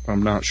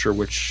 I'm not sure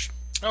which.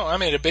 Oh, I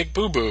made a big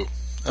boo-boo.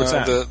 What's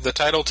that? The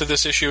title to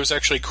this issue is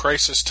actually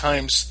Crisis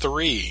Times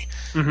 3,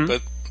 mm-hmm.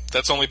 but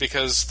that's only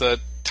because the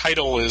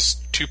title is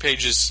 2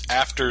 pages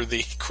after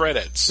the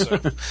credits. So.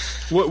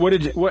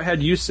 What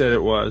had you said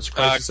it was?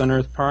 Crisis on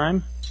Earth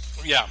Prime?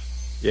 Yeah.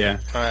 Yeah,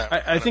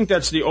 I think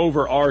that's the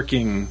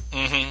overarching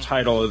mm-hmm.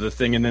 title of the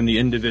thing, and then the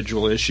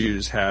individual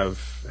issues have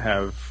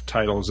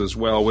titles as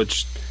well,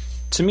 which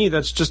to me,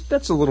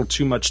 that's a little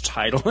too much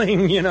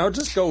titling.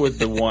 Just go with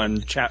the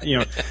one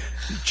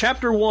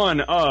chapter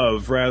one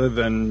of rather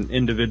than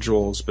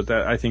individuals. But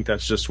I think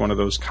that's just one of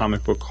those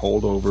comic book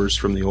holdovers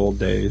from the old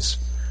days,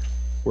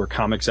 where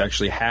comics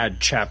actually had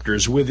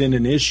chapters within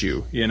an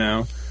issue.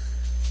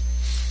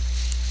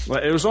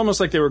 It was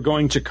almost like they were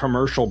going to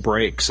commercial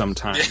break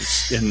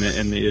sometimes in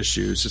the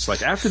issues. It's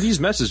like, after these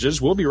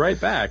messages, we'll be right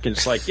back. And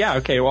it's like, yeah,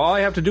 okay, well, all I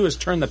have to do is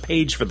turn the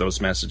page for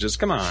those messages.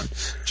 Come on.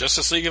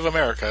 Justice League of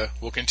America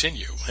will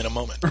continue in a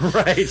moment.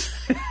 Right.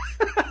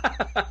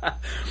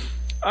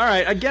 All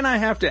right, again, I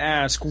have to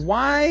ask,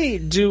 why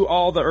do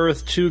all the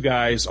Earth 2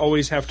 guys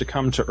always have to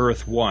come to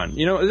Earth 1?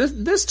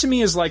 This to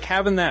me is like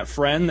having that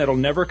friend that'll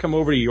never come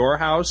over to your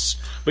house,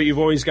 but you've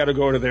always got to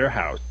go to their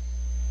house.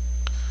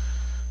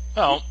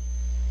 Well,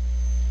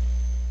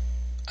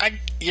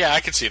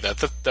 I could see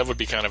that. That would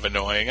be kind of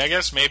annoying. I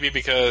guess maybe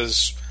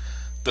because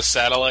the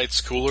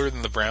satellite's cooler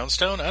than the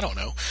brownstone? I don't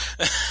know.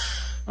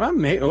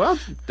 Well,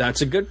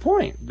 that's a good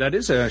point. That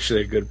is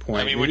actually a good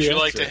point. I mean, would you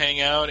like to hang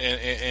out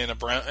in a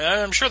brown...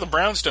 I'm sure the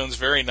brownstone's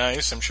very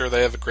nice. I'm sure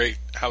they have a great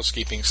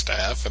housekeeping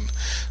staff, and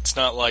it's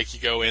not like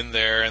you go in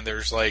there and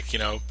there's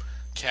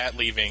cat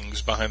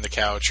leavings behind the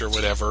couch or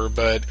whatever,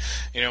 but,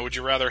 would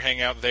you rather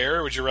hang out there,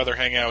 or would you rather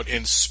hang out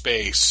in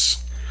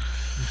space?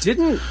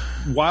 Didn't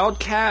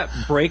Wildcat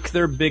break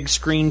their big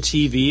screen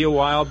TV a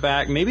while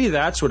back? Maybe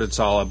that's what it's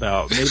all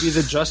about. Maybe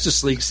the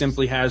Justice League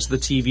simply has the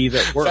TV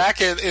that works.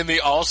 Back in the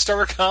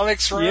All-Star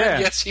Comics run? Yeah.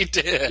 Yes, he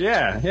did.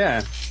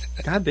 Yeah.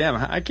 God damn,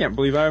 I can't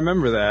believe I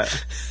remember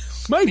that.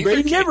 My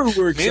brain never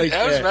works like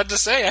that. I was about to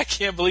say, I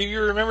can't believe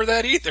you remember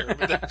that either.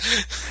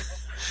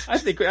 I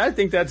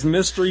think that's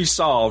mystery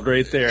solved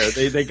right there.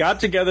 They got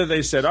together.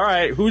 They said, "All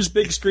right, whose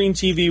big screen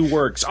TV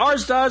works?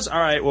 Ours does. All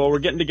right, well, we're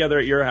getting together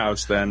at your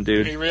house then,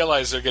 dude." You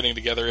realize they're getting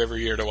together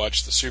every year to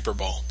watch the Super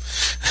Bowl.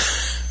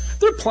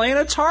 They're playing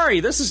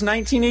Atari. This is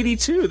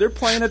 1982. They're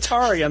playing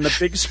Atari on the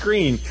big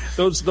screen.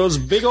 Those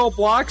big old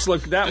blocks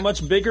look that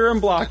much bigger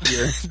and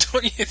blockier.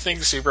 Don't you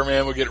think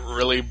Superman would get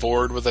really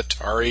bored with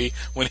Atari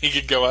when he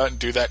could go out and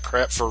do that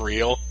crap for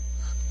real?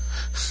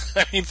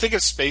 I mean, think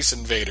of Space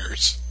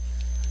Invaders.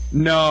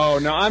 No,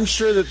 I'm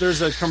sure that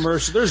there's a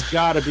commercial. There's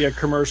got to be a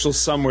commercial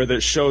somewhere that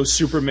shows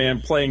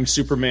Superman playing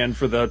Superman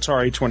for the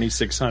Atari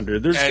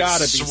 2600. There's got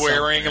to be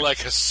swearing somewhere.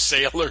 like a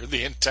sailor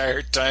the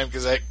entire time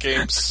because that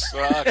game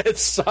sucked. It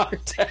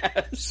sucked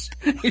ass.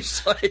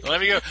 He's like,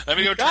 let me go.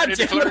 God turn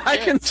into damn Clark it! I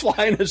can Kent.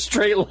 fly in a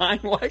straight line.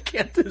 Why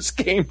can't this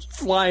game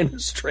fly in a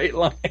straight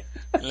line?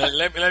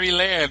 let me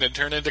land and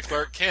turn into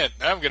Clark Kent.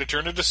 I'm going to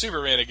turn into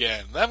Superman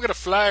again. I'm going to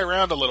fly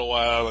around a little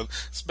while, and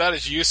it's about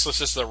as useless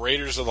as the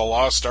Raiders of the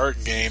Lost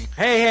Ark game.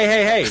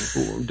 Hey.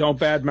 Don't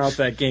badmouth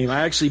that game.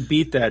 I actually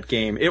beat that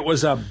game. It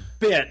was a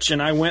bitch,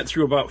 and I went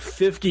through about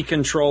 50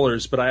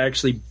 controllers, but I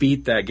actually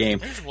beat that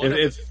game.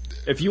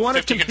 If you want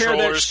to compare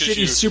that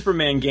shitty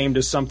Superman game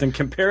to something,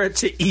 compare it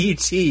to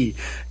E.T.,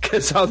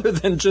 because other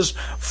than just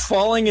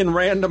falling in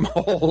random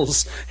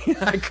holes,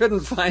 I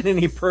couldn't find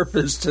any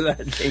purpose to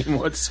that game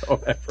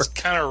whatsoever. It's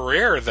kind of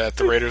rare that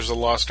the Raiders of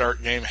the Lost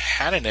Ark game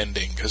had an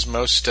ending, because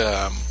most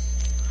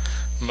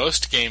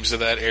games of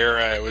that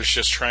era, it was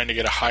just trying to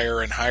get a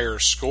higher and higher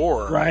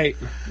score. Right.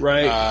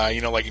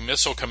 Like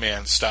Missile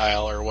Command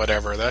style or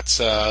whatever. That's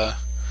kind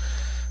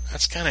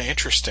of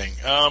interesting.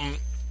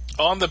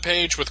 On the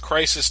page with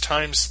Crisis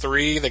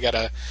X3, they got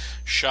a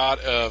shot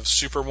of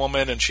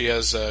Superwoman, and she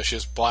has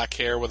black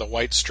hair with a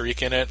white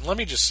streak in it. Let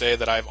me just say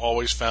that I've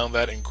always found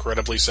that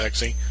incredibly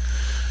sexy.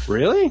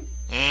 Really?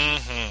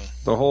 Mm-hmm.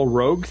 The whole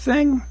Rogue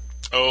thing?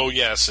 Oh,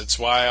 yes. It's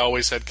why I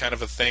always had kind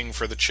of a thing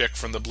for the chick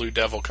from the Blue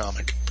Devil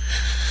comic.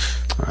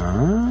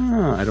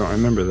 Ah, I don't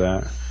remember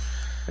that.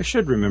 I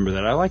should remember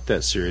that. I like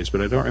that series,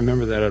 but I don't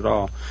remember that at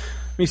all.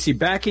 Let me see.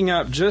 Backing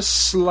up just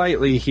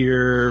slightly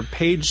here,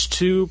 page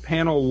 2,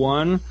 panel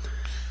 1.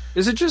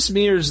 Is it just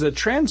me, or does the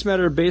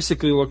transmitter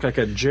basically look like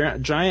a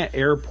giant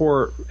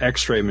airport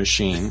X-ray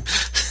machine?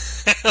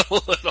 A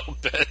little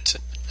bit.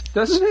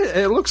 Doesn't it?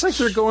 It looks like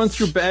they're going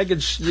through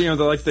baggage,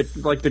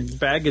 the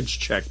baggage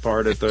check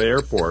part at the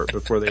airport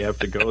before they have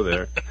to go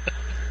there.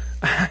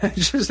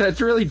 That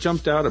really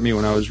jumped out at me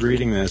when I was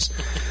reading this.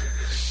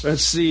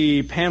 Let's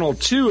see, panel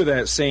 2 of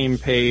that same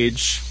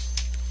page.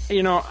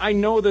 I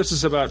know this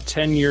is about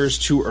 10 years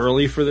too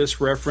early for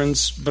this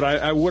reference, but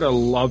I would have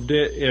loved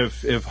it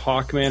if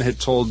Hawkman had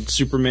told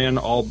Superman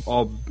all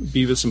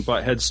Beavis and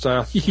Butthead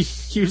style,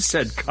 you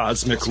said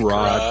Cosmic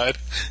Rod.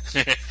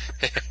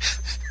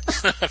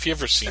 Have you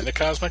ever seen the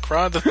Cosmic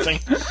Rod? The thing.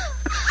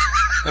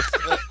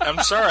 I'm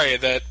sorry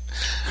that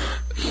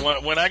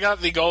when I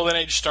got the Golden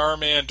Age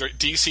Starman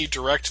DC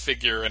Direct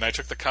figure and I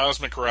took the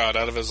Cosmic Rod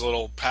out of his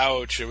little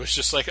pouch, it was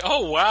just like,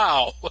 oh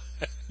wow.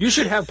 You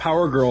should have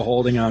Power Girl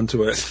holding on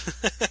to it.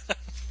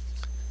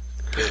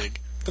 Big.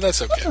 But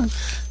that's okay.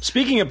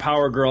 Speaking of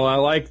Power Girl, I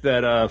like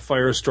that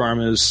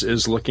Firestorm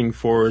is looking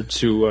forward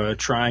to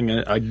trying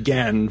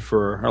again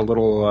for a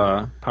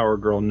little Power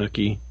Girl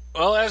nookie.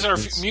 Well, as our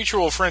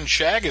mutual friend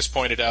Shag has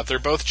pointed out, they're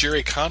both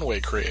Jerry Conway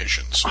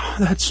creations. Oh,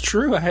 that's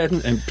true. I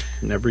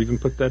never even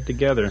put that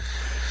together.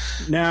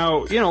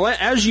 Now,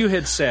 as you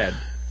had said,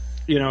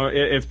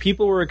 if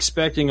people were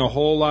expecting a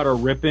whole lot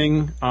of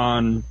ripping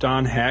on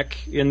Don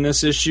Heck in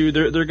this issue,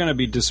 they're going to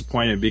be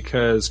disappointed,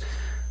 because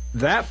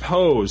that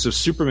pose of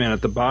Superman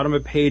at the bottom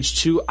of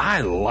page 2,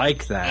 I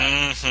like that.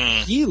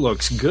 Mm-hmm. He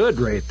looks good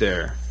right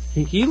there.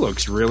 He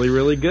looks really,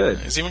 really good.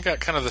 He's even got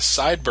kind of the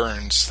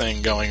sideburns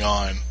thing going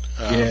on.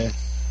 Yeah.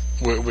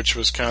 Which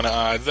was kind of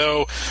odd.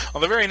 Though,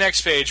 on the very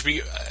next page,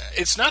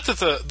 it's not that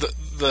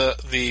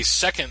the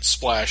second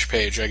splash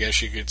page, I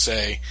guess you could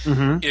say,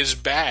 is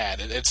bad.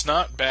 It's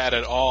not bad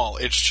at all.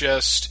 It's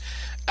just,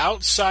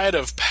 outside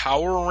of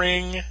Power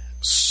Ring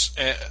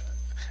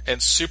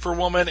and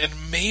Superwoman and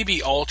maybe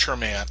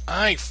Ultraman,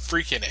 I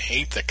freaking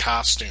hate the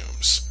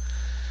costumes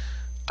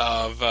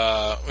of...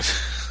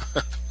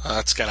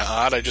 that's kind of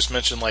odd. I just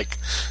mentioned, like...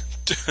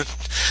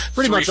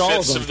 pretty much all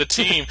of them. of the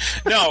team.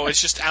 No, it's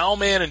just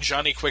Owlman and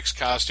Johnny Quick's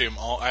costume.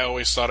 I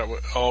always thought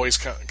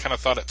kind of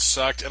thought it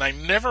sucked, and I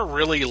never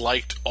really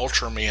liked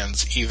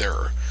Ultraman's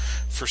either,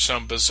 for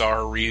some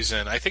bizarre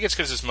reason. I think it's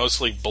because it's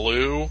mostly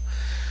blue,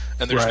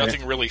 and there's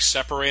nothing really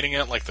separating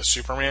it, like the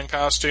Superman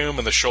costume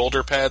and the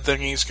shoulder pad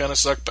thingies kind of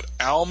suck. But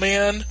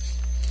Owlman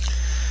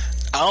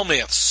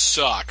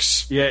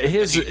sucks. Yeah,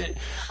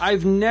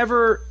 I've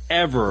never,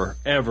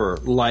 ever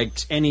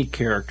liked any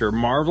character,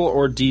 Marvel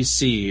or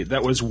DC,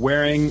 that was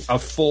wearing a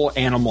full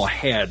animal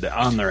head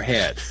on their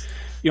head.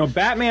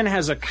 Batman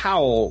has a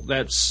cowl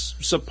that's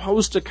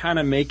supposed to kind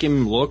of make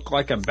him look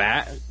like a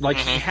bat, like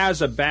he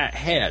has a bat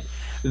head.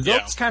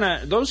 Those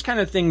kind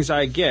of things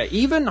I get.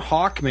 Even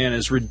Hawkman,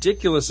 as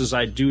ridiculous as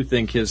I do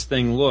think his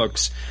thing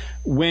looks,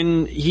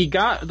 when he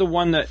got the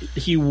one that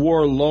he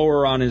wore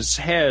lower on his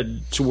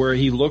head to where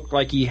he looked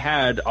like he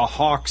had a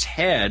hawk's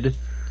head,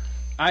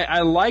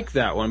 I like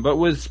that one. But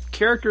with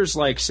characters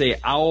like, say,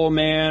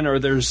 Owlman, or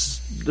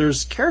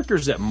there's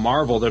characters at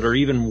Marvel that are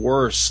even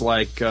worse,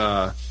 like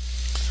what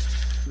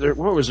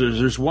was there?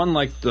 There's one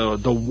like the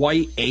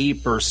White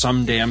Ape or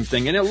some damn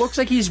thing, and it looks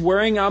like he's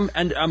wearing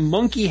a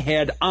monkey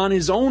head on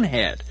his own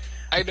head.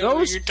 I know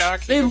what you're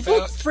talking they about. They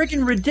look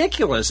freaking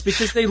ridiculous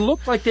because they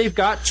look like they've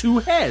got two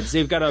heads.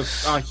 They've got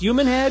a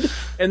human head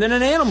and then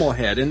an animal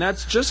head, and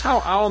that's just how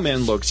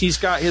Owlman looks. He's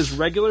got his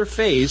regular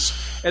face,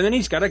 and then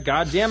he's got a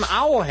goddamn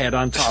owl head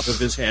on top of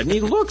his head, and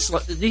he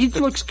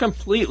looks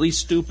completely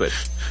stupid.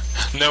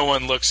 No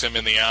one looks him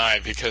in the eye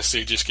because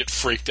they just get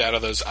freaked out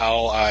of those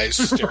owl eyes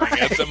staring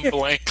at them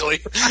blankly.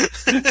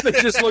 They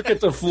just look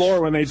at the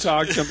floor when they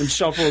talk to him and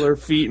shuffle their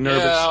feet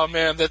nervous. Yeah, oh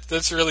man,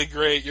 that's really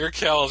great. Your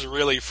Cal is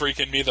really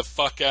freaking me the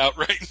fuck out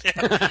right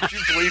now. Could you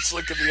please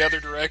look in the other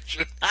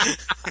direction?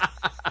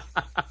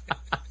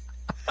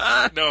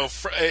 No,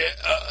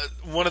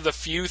 one of the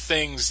few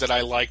things that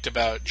I liked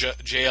about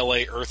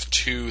JLA Earth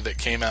 2 that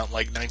came out in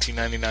like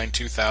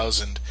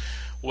 1999-2000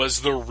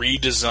 was the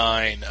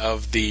redesign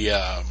of the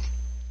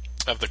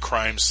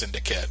Crime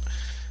Syndicate,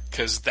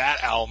 because that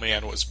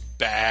Owlman was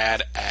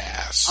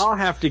badass. I'll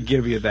have to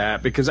give you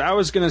that, because I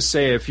was going to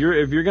say if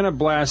you're going to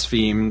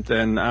blaspheme,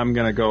 then I'm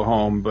going to go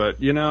home. But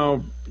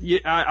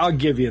I'll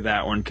give you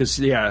that one, because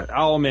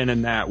Owlman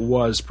in that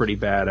was pretty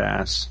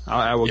badass.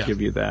 I will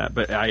give you that.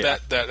 But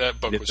that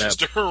book was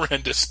just a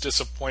horrendous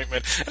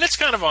disappointment, and it's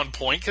kind of on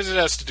point because it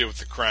has to do with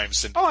the Crime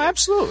Syndicate. Oh,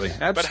 absolutely.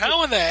 But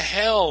how in the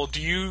hell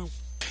do you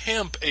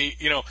pimp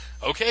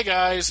okay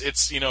guys,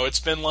 it's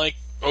been like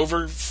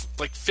over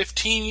like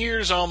 15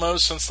 years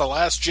almost since the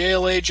last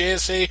JLA,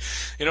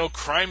 JSA,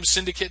 Crime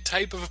Syndicate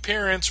type of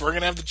appearance. We're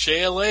going to have the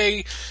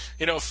JLA,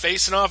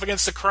 facing off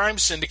against the Crime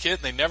Syndicate,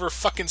 and they never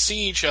fucking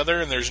see each other,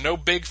 and there's no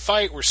big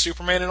fight where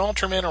Superman and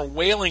Ultraman are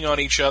wailing on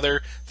each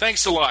other.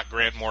 Thanks a lot,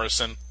 Grant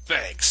Morrison.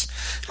 Thanks.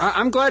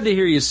 I'm glad to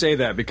hear you say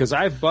that, because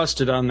I've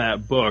busted on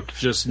that book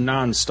just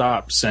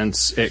nonstop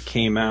since it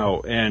came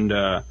out, and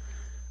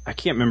I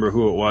can't remember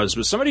who it was,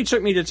 but somebody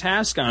took me to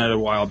task on it a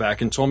while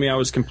back and told me I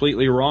was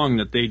completely wrong,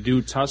 that they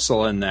do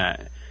tussle in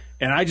that.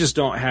 And I just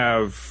don't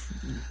have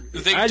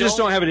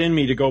it in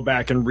me to go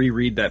back and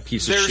reread that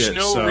piece of shit.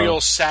 There's no real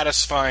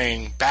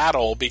satisfying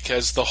battle,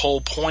 because the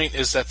whole point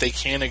is that they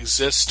can't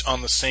exist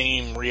on the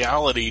same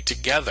reality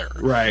together.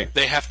 Right.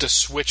 They have to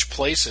switch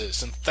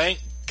places. And thank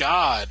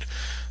God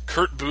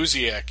Kurt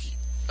Busiek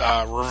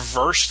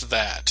reversed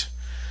that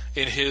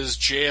in his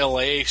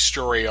JLA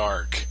story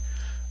arc.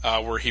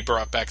 Where he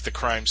brought back the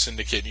Crime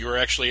Syndicate. You were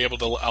actually able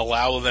to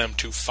allow them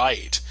to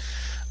fight.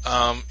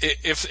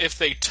 If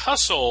they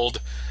tussled,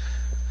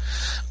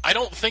 I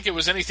don't think it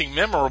was anything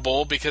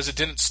memorable because it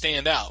didn't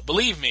stand out.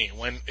 Believe me,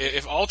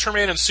 if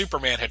Ultraman and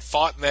Superman had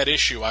fought in that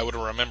issue, I would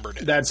have remembered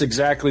it. That's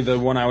exactly the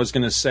one I was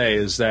going to say,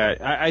 is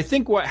that I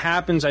think what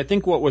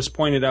was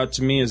pointed out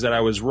to me is that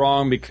I was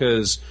wrong,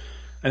 because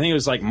I think it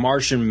was like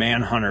Martian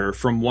Manhunter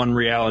from one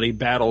reality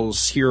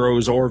battles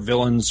heroes or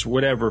villains,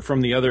 whatever, from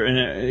the other.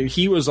 And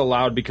he was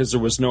allowed because there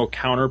was no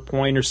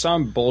counterpoint or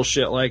some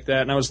bullshit like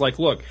that. And I was like,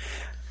 look,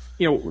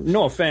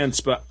 no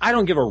offense, but I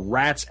don't give a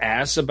rat's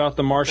ass about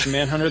the Martian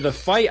Manhunter. The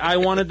fight I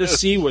wanted to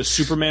see was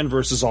Superman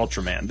versus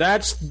Ultraman.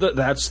 That's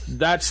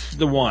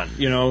the one.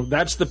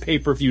 That's the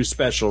pay-per-view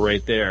special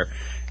right there.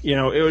 You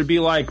know, it would be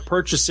like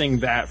purchasing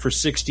that for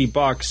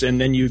 $60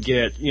 and then you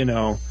get, you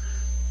know,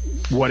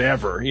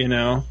 whatever, you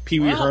know, Pee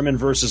Wee Herman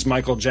versus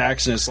Michael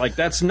Jackson. It's like,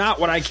 that's not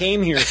what I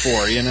came here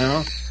for, you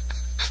know?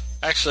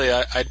 Actually,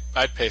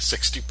 I'd pay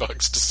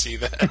 $60 to see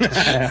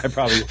that. I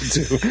probably would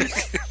too.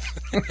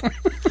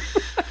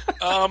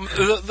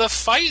 The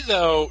fight,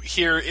 though,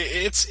 here,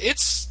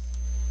 it's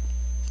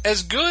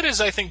as good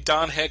as I think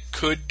Don Heck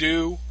could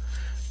do.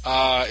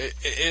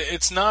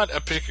 It's not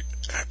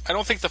I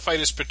don't think the fight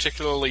is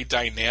particularly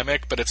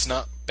dynamic, but it's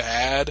not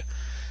bad.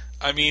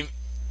 I mean,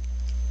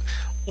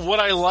 what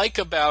I like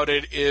about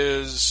it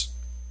is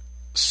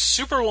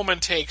Superwoman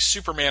takes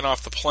Superman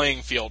off the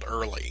playing field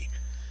early,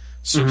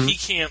 so he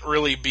can't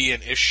really be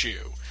an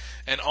issue.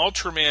 And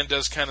Ultraman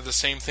does kind of the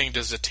same thing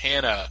to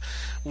Zatanna,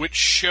 which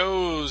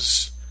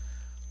shows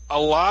a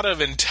lot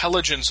of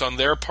intelligence on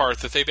their part,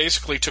 that they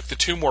basically took the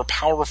two more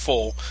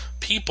powerful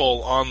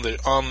people on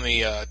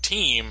the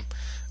team,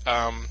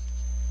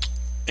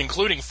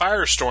 including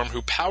Firestorm,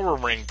 who Power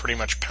Ring pretty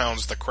much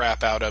pounds the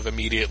crap out of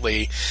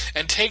immediately,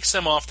 and takes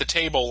them off the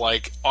table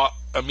like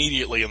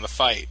immediately in the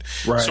fight.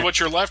 Right. So what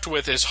you're left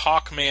with is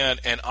Hawkman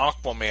and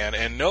Aquaman,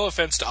 and no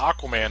offense to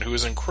Aquaman,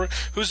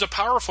 who's a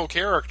powerful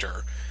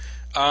character.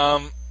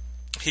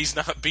 He's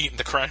not beating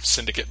the crime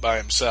syndicate by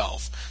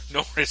himself,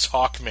 nor is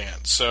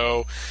Hawkman.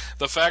 So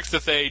the fact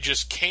that they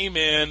just came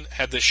in,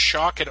 had this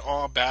shock and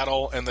awe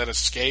battle, and then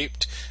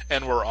escaped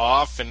and were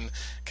off, and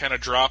kind of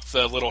dropped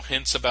the little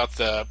hints about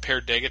the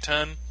paired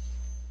Degaton,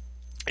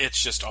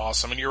 it's just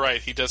awesome. And you're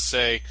right, he does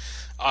say,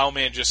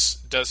 Owlman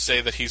just does say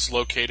that he's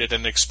located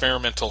an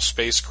experimental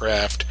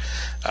spacecraft.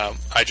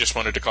 I just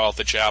wanted to call it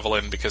the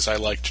Javelin because I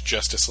liked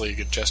Justice League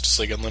and Justice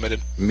League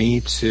Unlimited. Me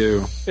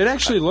too. It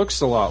actually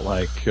looks a lot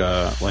like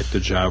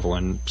the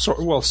Javelin. Sort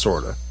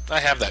of.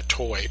 I have that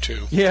toy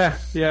too. Yeah.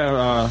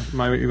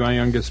 My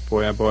youngest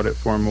boy, I bought it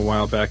for him a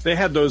while back. They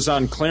had those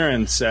on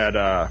clearance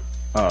at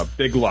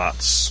Big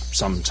Lots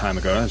some time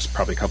ago. It's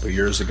probably a couple of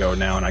years ago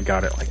now, and I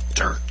got it like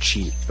dirt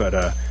cheap.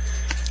 But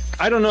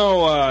I don't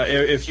know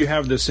if you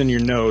have this in your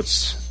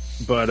notes,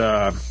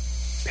 but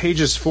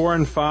pages 4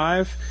 and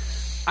 5,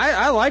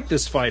 I like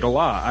this fight a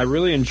lot. I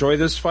really enjoy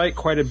this fight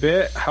quite a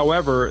bit.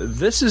 However,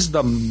 this is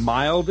the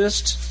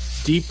mildest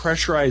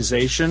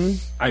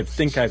depressurization I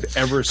think I've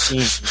ever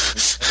seen.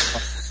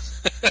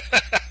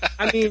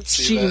 I mean,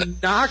 she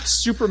knocked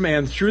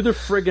Superman through the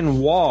friggin'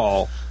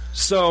 wall.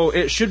 So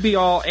it should be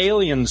all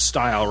Alien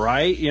style,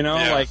 right? You know,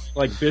 yeah.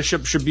 like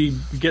Bishop should be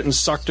getting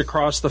sucked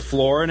across the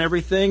floor and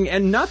everything,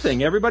 and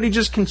nothing. Everybody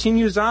just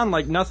continues on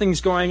like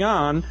nothing's going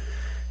on.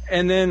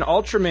 And then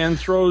Ultraman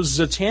throws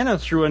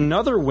Zatanna through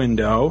another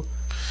window,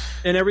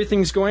 and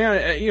everything's going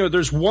on. You know,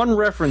 there's one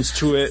reference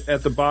to it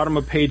at the bottom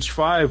of page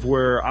 5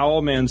 where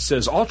Owlman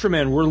says,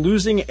 "Ultraman, we're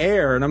losing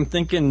air." And I'm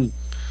thinking,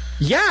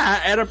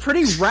 yeah, at a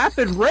pretty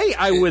rapid rate,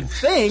 I would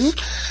think,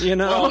 you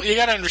know. Well, you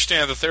got to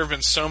understand that there have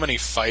been so many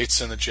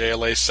fights in the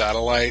JLA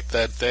satellite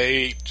that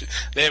they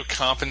have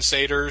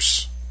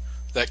compensators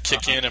that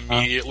kick in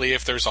immediately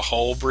if there's a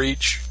hull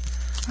breach.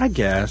 I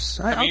guess.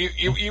 I mean,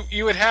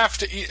 you would have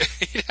to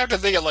you'd have to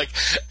think of, like,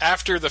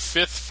 after the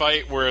 5th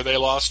fight where they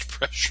lost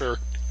pressure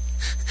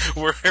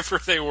wherever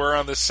they were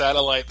on the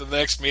satellite, the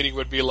next meeting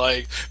would be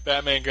like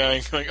Batman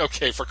going,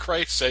 okay, for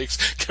Christ's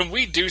sakes, can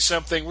we do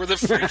something? We're the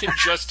freaking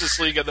Justice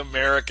League of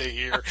America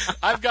here.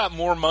 I've got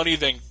more money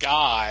than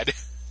God.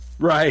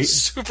 Right.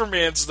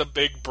 Superman's the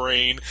big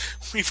brain.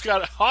 We've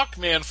got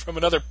Hawkman from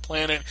another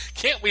planet.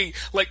 Can't we,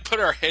 like, put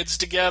our heads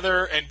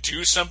together and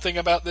do something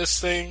about this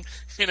thing?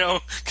 You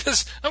know,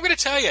 because I'm going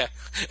to tell you,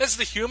 as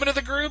the human of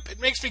the group, it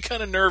makes me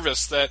kind of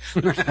nervous that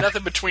there's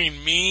nothing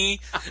between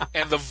me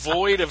and the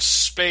void of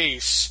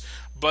space,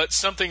 but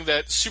something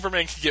that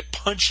Superman can get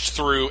punched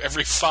through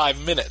every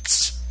 5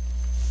 minutes.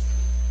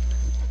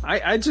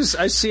 I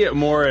see it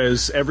more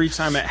as every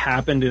time it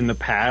happened in the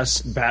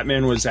past,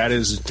 Batman was at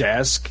his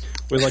desk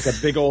with like a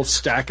big old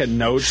stack of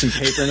notes and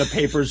paper, and the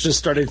papers just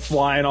started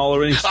flying all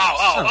over.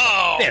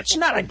 Oh! Bitch,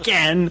 not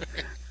again!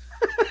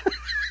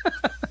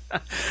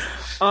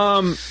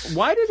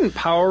 Why didn't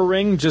Power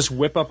Ring just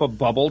whip up a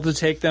bubble to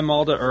take them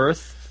all to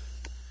Earth?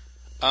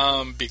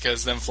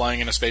 Because them flying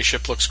in a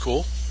spaceship looks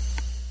cool.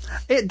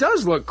 It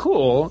does look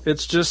cool.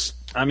 It's just,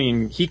 I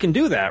mean, he can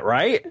do that,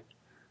 right?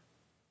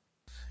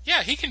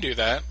 Yeah, he can do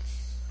that.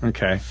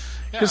 Okay.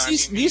 Because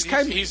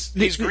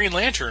he's Green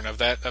Lantern of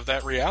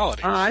that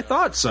reality. I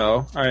thought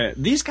so. All right,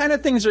 these kind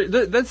of things are.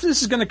 This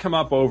is going to come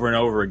up over and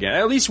over again.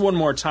 At least one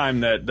more time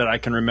that I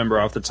can remember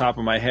off the top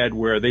of my head,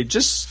 where they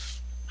just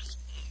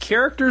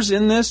characters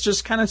in this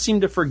just kind of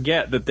seem to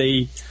forget that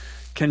they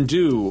can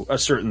do a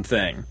certain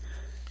thing,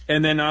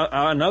 and then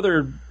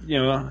other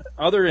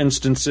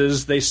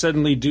instances they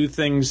suddenly do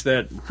things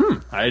that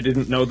I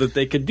didn't know that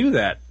they could do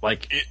that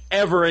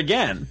ever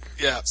again.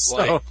 Yeah,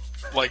 so.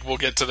 Like we'll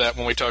get to that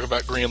when we talk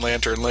about Green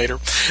Lantern later.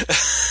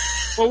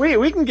 Well,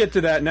 we can get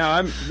to that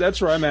now. That's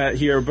where I'm at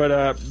here.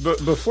 But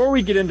before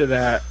we get into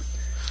that,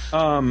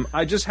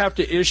 I just have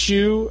to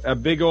issue a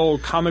big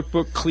old comic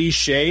book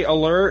cliche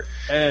alert,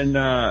 and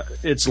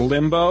it's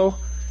Limbo.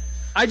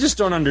 I just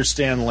don't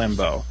understand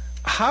Limbo.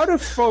 how do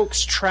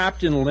folks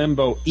trapped in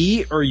limbo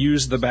eat or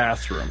use the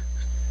bathroom?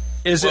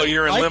 Well,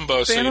 you're in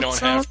limbo, so you don't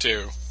have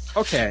to.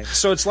 Okay,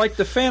 so it's like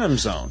the Phantom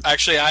Zone.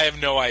 Actually, I have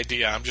no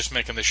idea. I'm just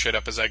making this shit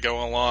up as I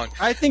go along.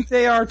 I think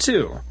they are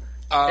too.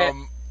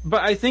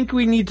 But I think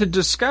we need to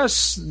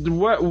discuss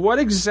what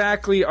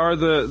exactly are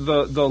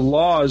the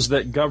laws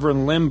that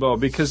govern limbo,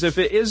 because if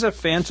it is a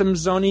Phantom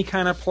Zone-y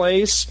kind of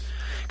place,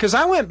 because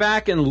I went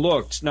back and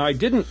looked. Now, I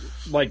didn't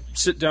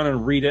sit down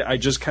and read it. I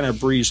just kind of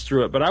breezed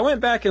through it. But I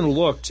went back and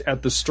looked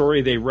at the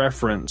story they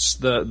reference,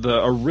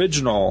 the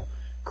original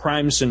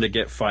crime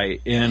syndicate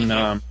fight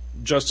in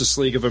Justice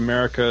League of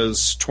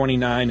America's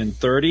 29 and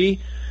 30.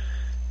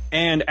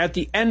 And at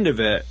the end of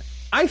it,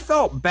 I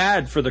felt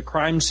bad for the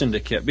crime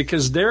syndicate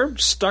because they're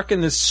stuck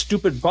in this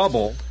stupid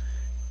bubble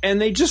and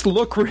they just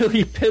look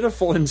really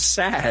pitiful and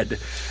sad.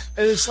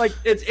 And it's like,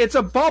 it's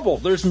a bubble.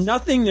 There's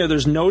nothing there.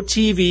 There's no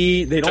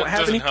TV. They don't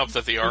have any... It doesn't help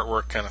that the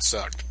artwork kind of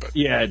sucked. But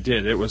yeah, it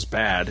did. It was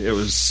bad. It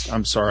was...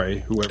 I'm sorry,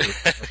 whoever...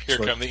 Here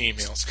come the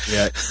emails.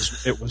 Yeah,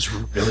 it was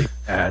really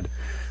bad.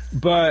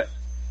 But,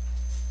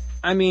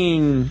 I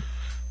mean...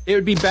 It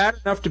would be bad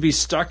enough to be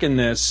stuck in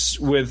this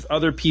with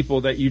other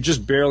people that you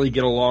just barely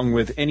get along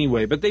with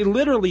anyway, but they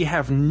literally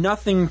have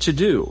nothing to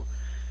do.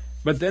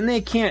 But then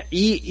they can't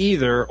eat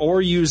either or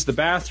use the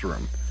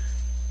bathroom.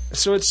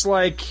 So it's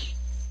like,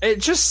 it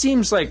just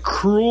seems like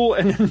cruel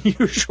and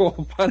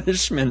unusual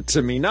punishment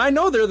to me. Now, I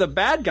know they're the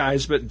bad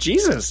guys, but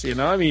Jesus,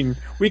 I mean,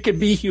 we could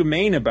be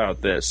humane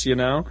about this,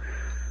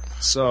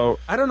 So,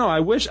 I don't know. I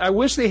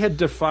wish they had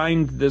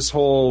defined this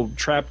whole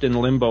trapped in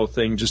limbo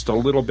thing just a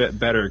little bit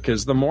better,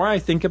 because the more I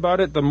think about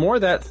it, the more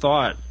that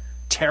thought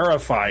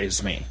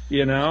terrifies me.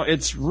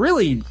 It's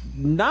really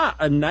not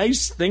a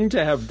nice thing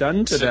to have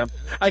done to them.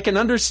 I can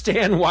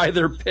understand why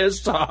they're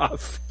pissed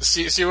off.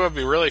 See, what would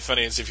be really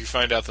funny is if you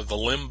find out that the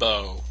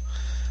limbo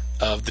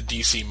of the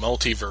DC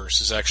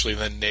multiverse is actually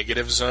the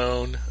negative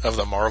zone of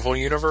the Marvel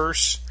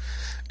universe.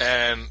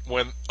 And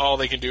when all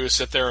they can do is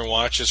sit there and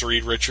watch as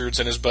Reed Richards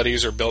and his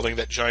buddies are building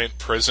that giant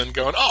prison,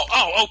 going,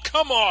 oh,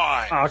 come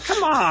on! Oh,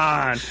 come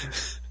on!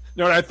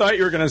 No, what I thought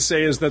you were going to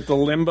say is that the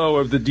limbo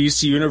of the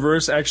DC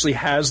universe actually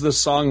has the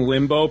song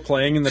Limbo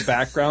playing in the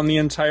background the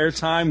entire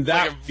time.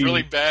 That like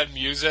really bad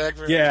music.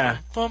 Yeah.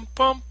 Bum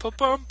bum bum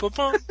bum bum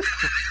bum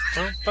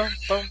bum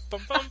bum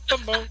bum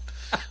bum bum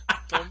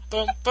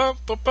bum bum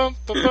bum bum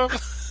bum.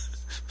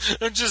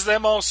 And just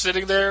them all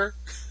sitting there.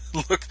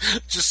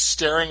 Just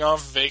staring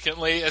off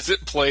vacantly as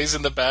it plays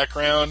in the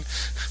background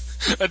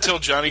until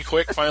Johnny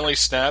Quick finally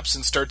snaps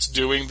and starts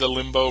doing the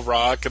limbo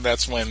rock, and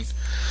that's when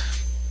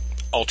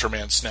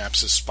Ultraman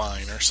snaps his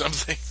spine or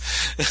something.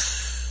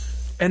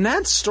 And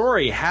that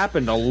story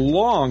happened a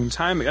long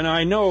time ago. And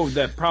I know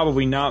that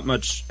probably not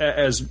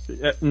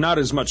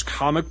as much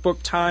comic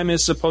book time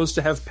is supposed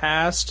to have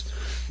passed,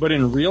 but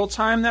in real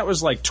time, that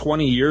was like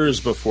 20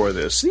 years before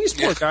this. These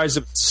poor guys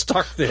have been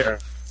stuck there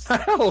a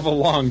hell of a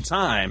long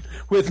time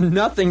with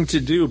nothing to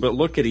do but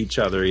look at each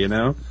other,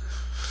 And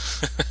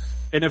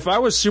if I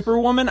was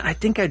Superwoman, I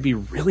think I'd be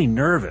really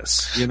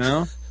nervous,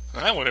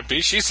 I wouldn't be.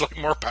 She's like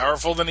more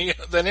powerful than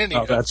any.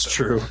 Oh, that's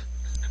true.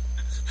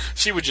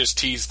 She would just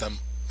tease them,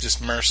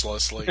 just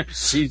mercilessly.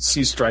 She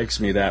strikes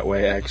me that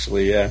way,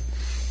 actually. Yeah,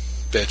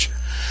 bitch.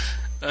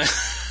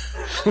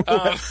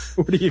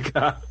 What do you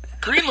got?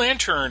 Green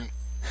Lantern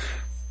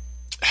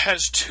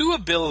has two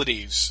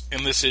abilities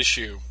in this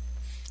issue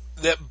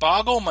that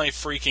boggle my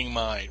freaking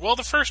mind. Well,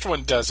 the first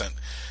one doesn't,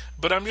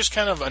 but I'm just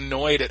kind of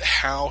annoyed at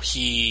how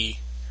he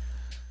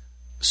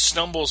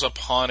stumbles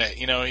upon it.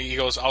 He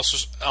goes,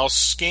 I'll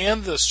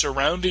scan the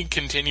surrounding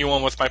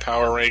continuum with my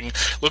power ring,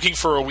 looking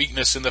for a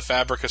weakness in the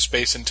fabric of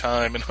space and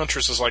time. And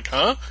Huntress is like,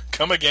 huh?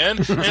 Come again?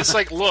 And it's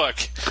like, look,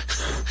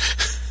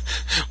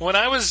 when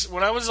I was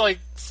like,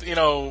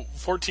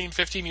 14,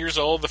 15 years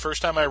old, the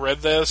first time I read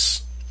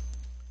this,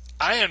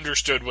 I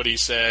understood what he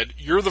said.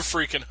 You're the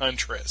freaking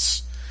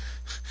Huntress.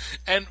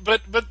 And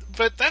but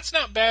that's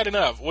not bad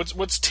enough.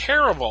 What's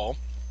terrible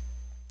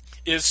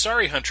is,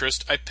 sorry, Huntress,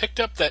 I picked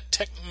up that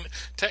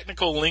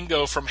technical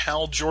lingo from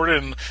Hal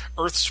Jordan,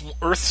 Earth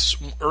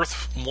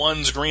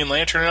 1's Green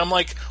Lantern, and I'm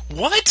like,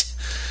 what?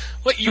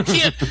 What, you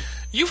can't...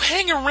 you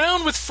hang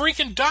around with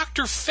freaking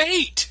Dr.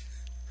 Fate!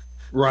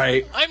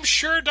 Right. I'm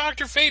sure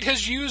Dr. Fate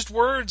has used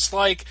words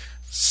like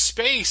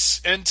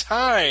space and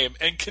time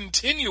and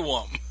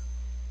continuum.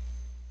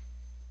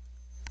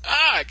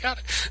 I got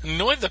it.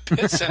 Annoyed the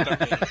piss out of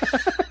me.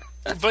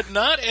 But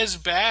not as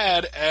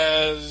bad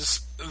as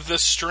the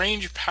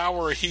strange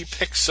power he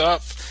picks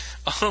up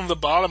on the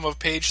bottom of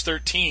page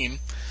 13.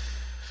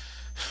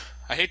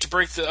 I hate to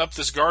break up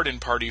this garden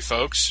party,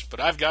 folks,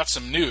 but I've got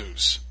some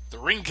news. The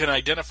ring can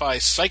identify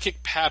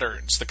psychic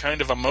patterns, the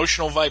kind of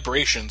emotional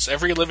vibrations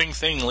every living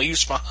thing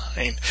leaves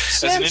behind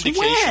as an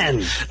indication.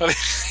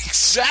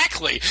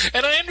 Exactly.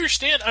 And I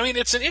understand. I mean,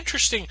 it's an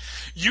interesting...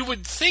 You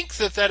would think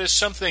that is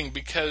something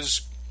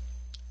because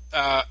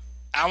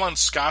Alan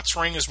Scott's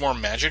ring is more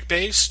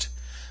magic-based,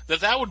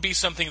 that would be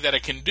something that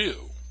it can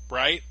do.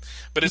 right?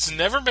 But it's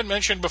never been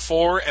mentioned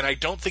before, and I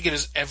don't think it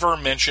is ever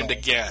mentioned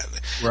again.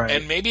 Right.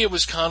 And maybe it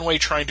was Conway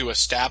trying to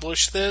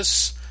establish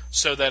this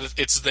so that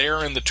it's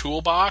there in the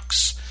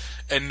toolbox,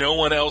 and no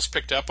one else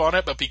picked up on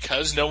it, but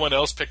because no one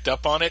else picked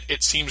up on it,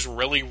 it seems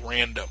really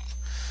random.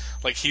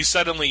 Like, he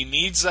suddenly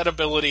needs that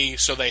ability,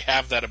 so they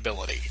have that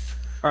ability.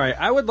 All right,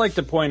 I would like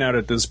to point out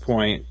at this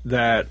point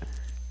that,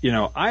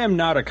 I am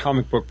not a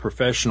comic book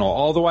professional,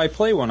 although I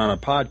play one on a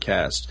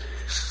podcast.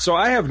 So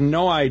I have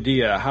no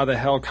idea how the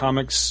hell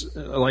comics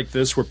like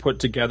this were put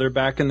together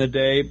back in the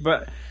day,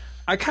 but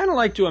I kind of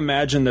like to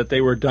imagine that they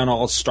were done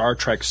all Star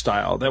Trek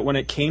style, that when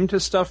it came to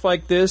stuff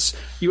like this,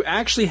 you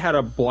actually had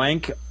a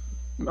blank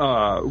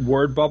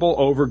word bubble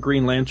over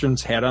Green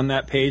Lantern's head on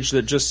that page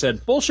that just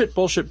said bullshit,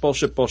 bullshit,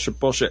 bullshit, bullshit,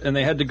 bullshit, and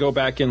they had to go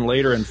back in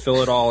later and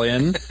fill it all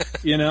in.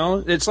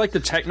 It's like the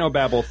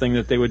technobabble thing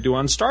that they would do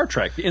on Star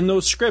Trek. In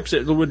those scripts,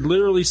 it would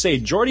literally say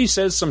Geordi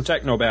says some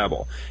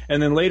technobabble,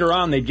 and then later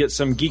on they'd get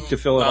some geek to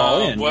fill it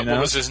all in. What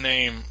was his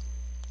name?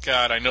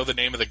 God, I know the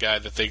name of the guy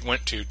that they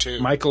went to too.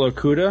 Michael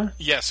Okuda?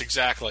 Yes,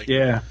 exactly.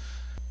 Yeah.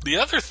 The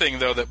other thing,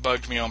 though, that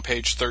bugged me on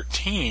page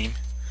 13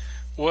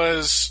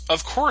 was,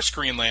 of course,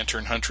 Green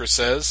Lantern Huntress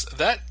says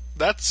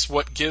that's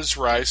what gives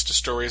rise to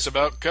stories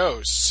about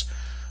ghosts.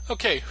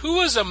 Okay, who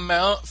is a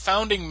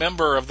founding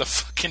member of the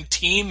fucking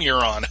team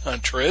you're on,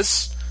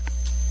 Huntress?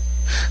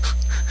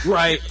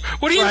 Right.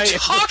 What are you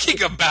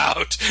talking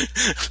about?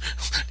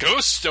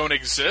 Ghosts don't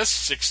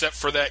exist except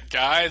for that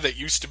guy that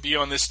used to be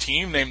on this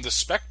team named the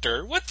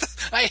Spectre.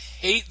 I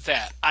hate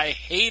that. I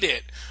hate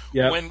it.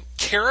 Yep. When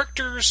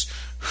characters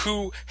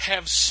who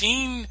have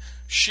seen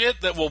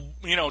shit that will,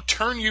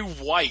 turn you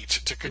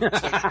white, to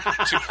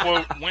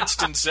quote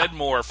Winston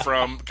Zeddemore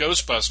from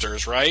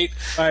Ghostbusters, right?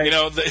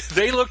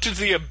 They looked at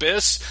the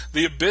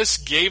abyss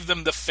gave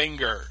them the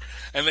finger,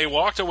 and they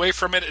walked away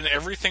from it, and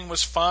everything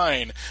was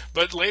fine.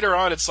 But later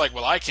on, it's like,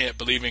 well, I can't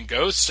believe in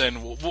ghosts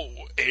and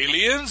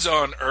aliens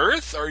on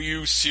Earth? Are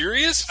you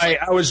serious?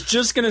 I was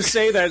just going to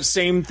say that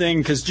same thing,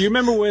 because do you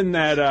remember when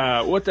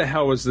that, what the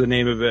hell was the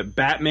name of it?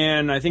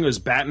 Batman, I think it was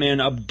Batman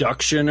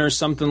Abduction or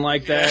something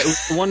like that. It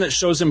was the one that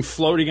shows him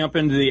floating up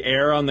into the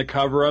air on the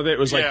cover of it. It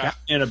was like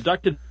Batman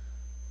abducted,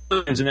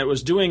 and it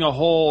was doing a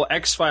whole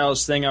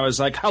X-Files thing. I was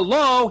like,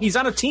 hello, he's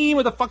on a team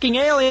with a fucking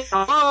alien.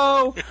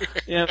 Hello.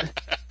 Yeah.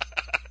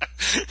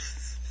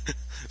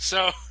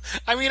 So,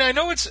 I mean, I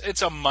know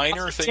it's a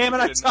minor thing. Damn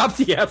it, I dropped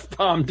the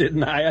F-bomb,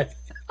 didn't I?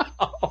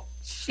 Oh,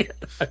 shit.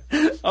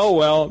 Oh,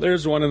 well,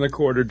 there's one in the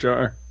quarter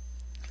jar.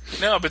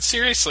 No, but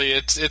seriously,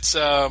 it's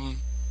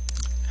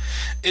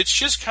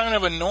just kind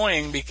of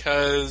annoying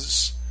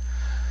because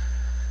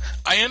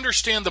I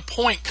understand the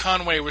point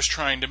Conway was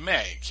trying to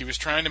make. He was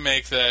trying to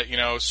make that,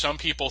 some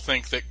people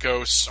think that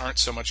ghosts aren't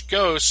so much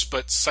ghosts,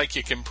 but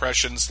psychic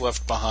impressions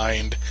left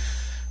behind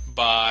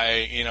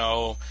by,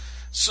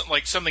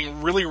 like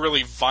something really,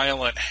 really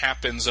violent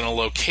happens in a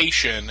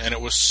location, and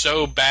it was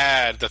so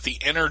bad that the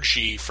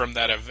energy from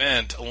that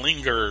event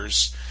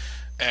lingers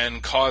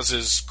and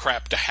causes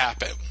crap to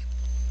happen.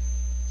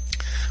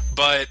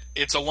 But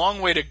it's a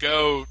long way to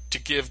go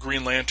to give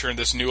Green Lantern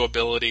this new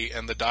ability,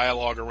 and the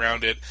dialogue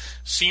around it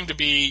seemed to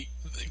be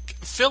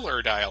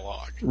filler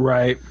dialogue.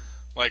 Right.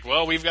 Like,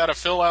 well, we've got to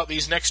fill out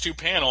these next two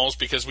panels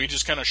because we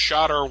just kind of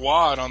shot our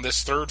wad on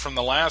this third from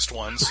the last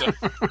one, so...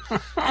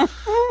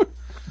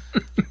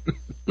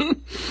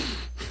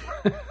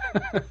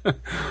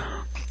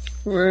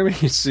 Let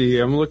me see.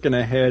 I'm looking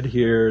ahead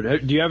here.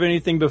 Do you have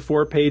anything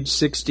before page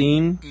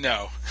 16?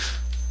 No.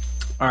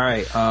 All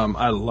right.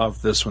 I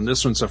love this one.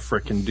 This one's a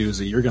frickin'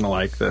 doozy. You're going to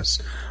like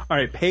this. All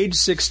right. Page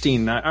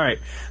 16. All right.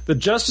 The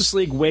Justice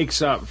League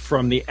wakes up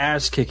from the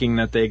ass-kicking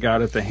that they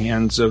got at the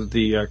hands of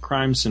the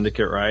crime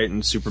syndicate, right?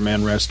 And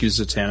Superman rescues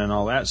Zatanna and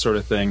all that sort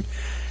of thing.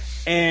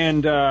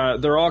 And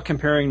they're all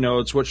comparing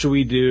notes. What should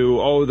we do?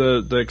 Oh,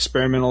 the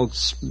experimental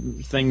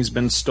thing's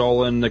been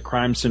stolen. The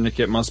crime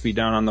syndicate must be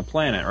down on the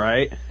planet,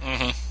 right?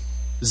 Mm-hmm.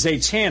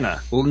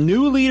 Zatanna,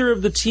 new leader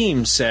of the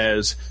team,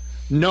 says,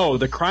 no,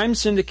 the crime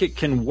syndicate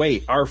can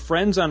wait. Our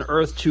friends on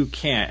Earth 2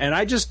 can't. And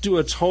I just do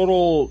a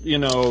total,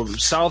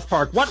 South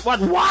Park, what?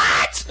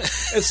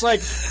 It's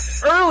like,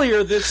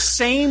 earlier this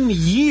same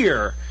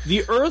year,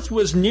 the Earth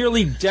was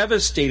nearly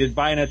devastated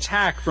by an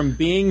attack from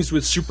beings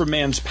with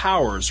Superman's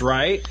powers,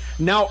 right?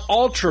 Now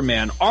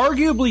Ultraman,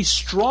 arguably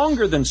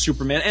stronger than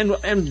Superman,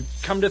 and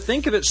come to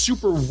think of it,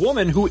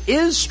 Superwoman, who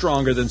is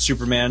stronger than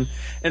Superman,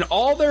 and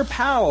all their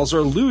pals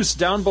are loose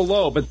down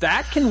below, but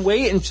that can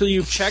wait until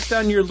you've checked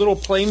on your little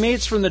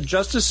playmates from the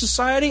Justice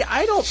Society?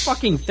 I don't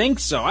fucking think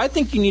so. I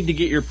think you need to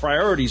get your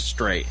priorities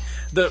straight.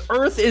 The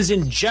Earth is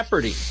in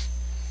jeopardy.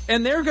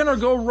 And they're going to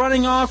go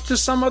running off to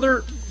some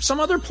other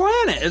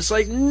planet. It's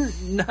like,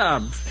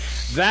 nah.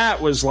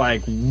 That was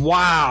like,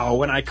 wow,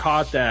 when I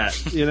caught that,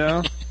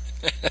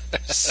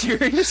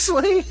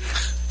 Seriously?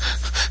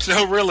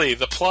 No, really,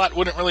 the plot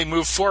wouldn't really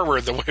move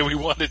forward the way we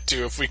want it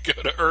to if we go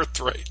to Earth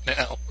right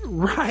now.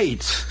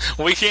 Right.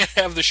 We can't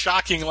have the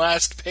shocking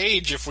last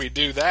page if we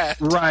do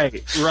that.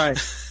 Right.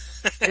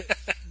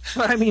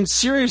 But I mean,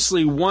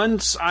 seriously,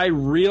 once I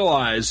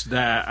realized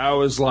that, I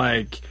was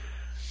like...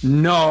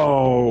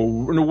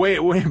 No, wait,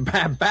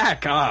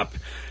 back up.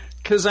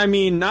 Because, I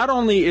mean, not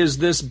only is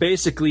this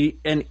basically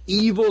an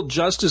evil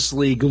Justice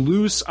League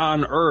loose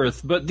on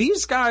Earth, but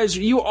these guys,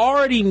 you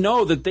already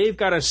know that they've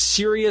got a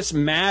serious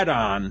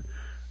mad-on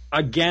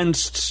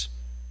against,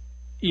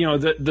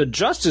 the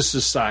Justice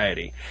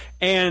Society.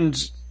 And,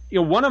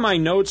 one of my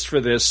notes for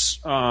this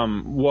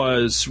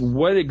was,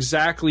 what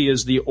exactly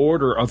is the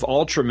order of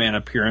Ultraman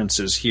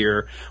appearances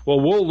here? Well,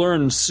 we'll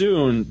learn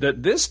soon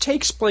that this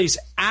takes place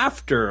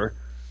after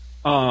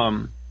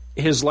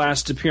his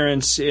last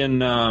appearance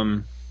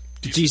in...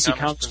 DC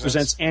Comics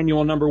Presents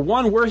Annual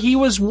 #1, where he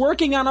was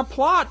working on a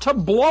plot to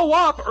blow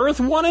up Earth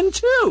 1 and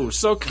 2.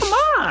 So come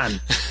on.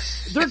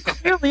 They're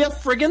clearly a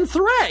friggin'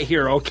 threat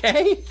here,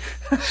 okay?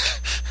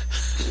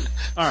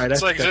 All right.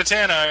 It's like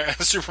Zatanna,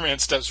 Superman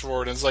steps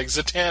forward and is like,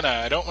 Zatanna,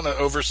 I don't want to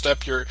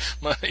overstep your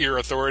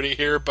authority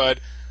here, but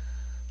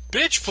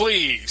bitch,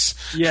 please.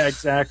 Yeah,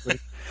 exactly.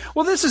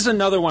 Well, this is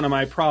another one of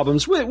my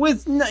problems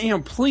with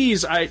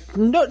please,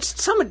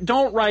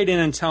 don't write in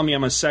and tell me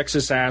I'm a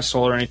sexist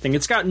asshole or anything.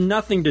 It's got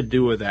nothing to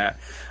do with that.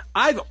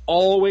 I've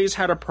always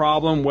had a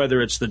problem,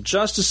 whether it's the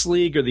Justice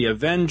League or the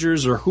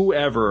Avengers or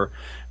whoever,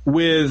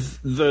 with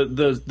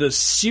the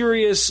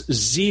serious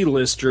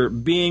Z-lister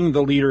being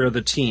the leader of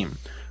the team.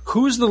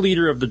 Who's the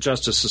leader of the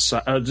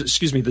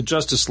the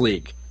Justice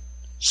League?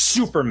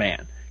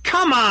 Superman.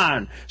 Come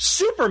on!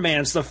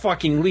 Superman's the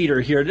fucking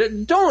leader here.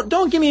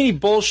 Don't give me any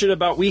bullshit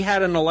about we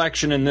had an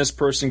election and this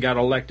person got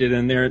elected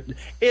in there.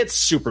 It's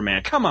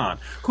Superman. Come on.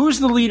 Who's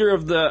the leader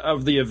of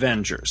the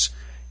Avengers?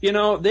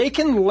 They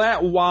can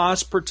let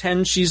Wasp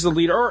pretend she's the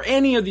leader, or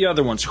any of the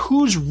other ones.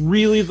 Who's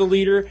really the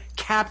leader?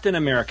 Captain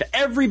America.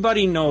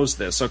 Everybody knows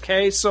this,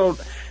 okay? So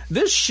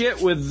this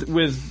shit with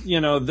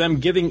them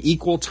giving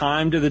equal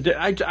time to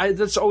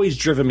that's always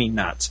driven me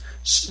nuts.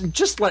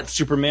 Just let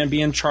Superman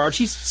be in charge.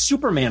 He's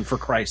Superman, for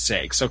Christ's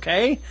sakes,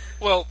 okay?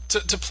 Well,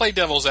 to play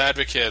devil's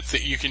advocate,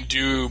 that you can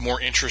do more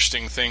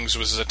interesting things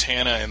with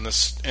Zatanna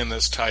in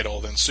this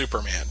title than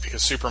Superman,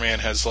 because Superman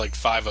has like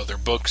 5 other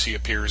books he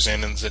appears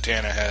in, and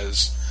Zatanna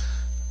has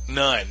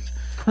none.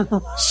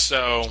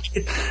 So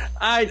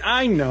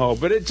I know,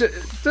 but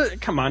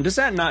come on, does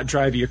that not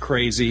drive you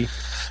crazy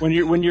when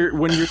you're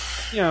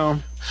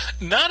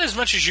not as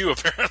much as you,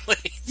 apparently.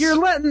 You're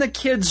letting the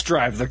kids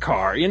drive the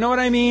car, you know what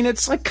I mean?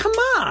 It's like, come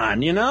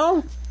on, I don't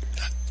know.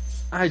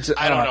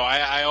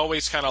 I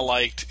always kind of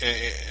liked,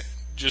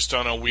 just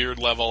on a weird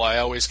level, I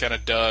always kind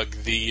of dug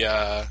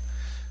the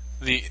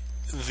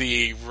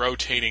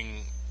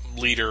rotating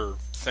leader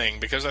thing,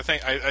 because I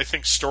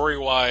think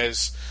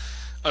story-wise,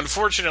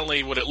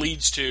 unfortunately, what it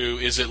leads to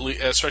is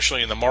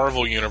especially in the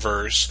Marvel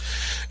universe,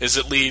 is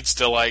it leads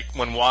to, like,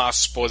 when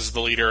Wasp was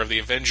the leader of the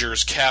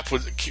Avengers, Cap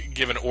would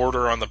give an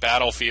order on the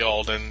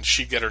battlefield and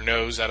she'd get her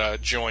nose at a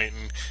joint,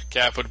 and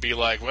Cap would be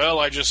like, well,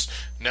 I just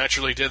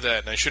naturally did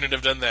that and I shouldn't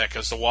have done that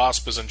because the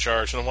Wasp is in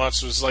charge. And the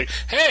Wasp was like,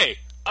 hey,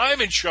 I'm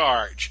in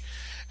charge.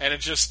 And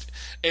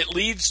it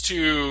leads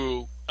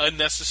to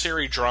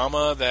unnecessary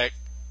drama that,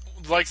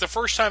 like, the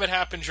first time it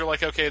happens, you're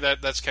like, okay,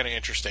 that's kind of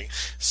interesting.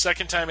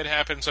 Second time it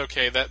happens,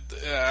 okay,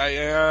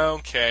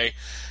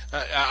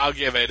 I'll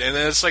give it. And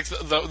then it's like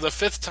the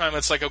fifth time,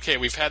 it's like, okay,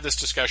 we've had this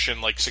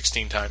discussion like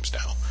 16 times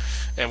now,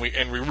 and we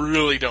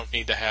really don't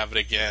need to have it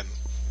again.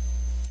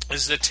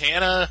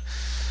 Zatanna,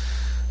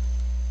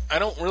 I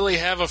don't really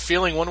have a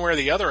feeling one way or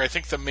the other. I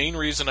think the main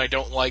reason I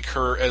don't like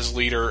her as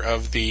leader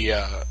of the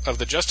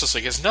Justice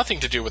League has nothing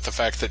to do with the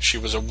fact that she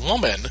was a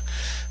woman,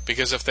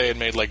 because if they had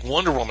made like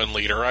Wonder Woman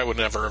leader, I would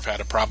never have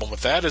had a problem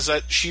with that, is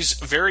that she's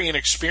very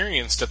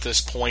inexperienced at this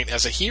point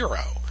as a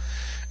hero.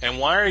 And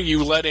why are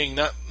you letting,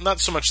 not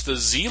so much the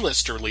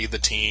Z-lister lead the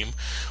team,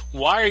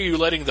 why are you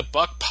letting the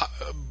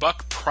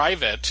Buck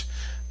Private,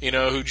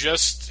 who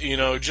just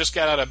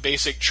got out of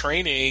basic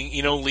training,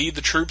 lead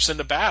the troops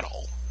into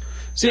battle?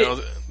 See,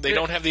 they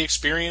don't have the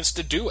experience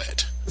to do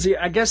it. See,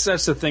 I guess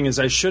that's the thing, is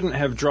I shouldn't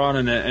have drawn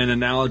an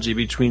analogy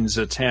between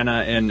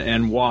Zatanna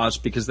and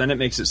Wasp, because then it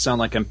makes it sound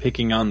like I'm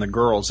picking on the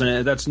girls,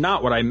 and that's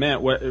not what I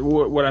meant.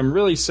 What I'm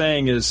really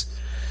saying is,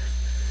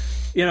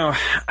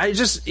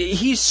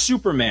 he's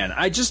Superman.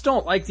 I just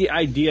don't like the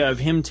idea of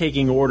him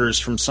taking orders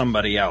from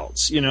somebody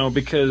else,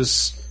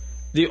 because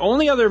the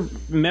only other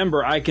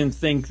member I can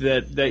think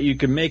that you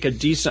could make a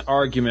decent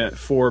argument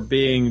for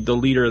being the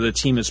leader of the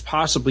team is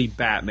possibly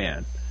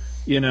Batman.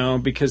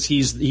 Because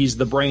he's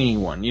the brainy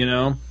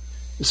one,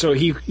 so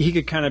he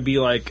could kind of be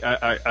like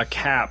a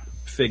Cap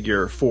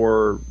figure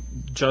for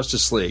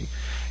Justice League,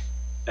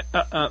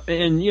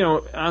 and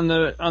on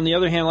the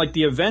other hand, like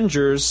the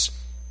Avengers,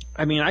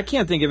 I mean, I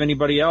can't think of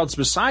anybody else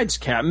besides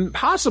Cap,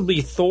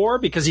 possibly Thor,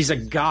 because he's a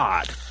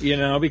god,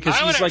 because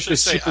I would he's like the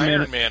say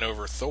Superman. Iron Man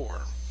over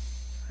Thor.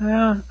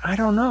 I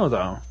don't know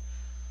though.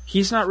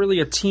 He's not really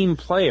a team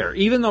player,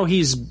 even though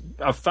he's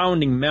a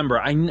founding member.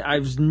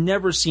 I've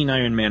never seen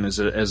Iron Man as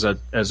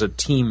a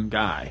team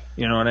guy.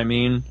 You know what I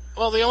mean?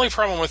 Well, the only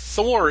problem with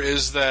Thor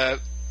is that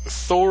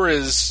Thor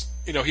is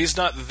he's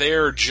not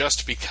there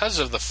just because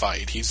of the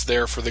fight. He's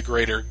there for the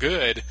greater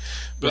good.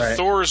 But Right.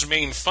 Thor's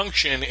main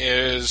function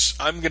is,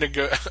 I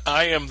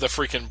am the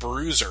freaking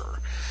bruiser.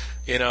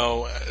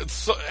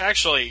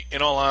 Actually,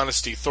 in all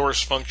honesty,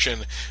 Thor's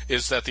function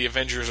is that the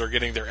Avengers are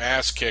getting their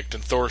ass kicked,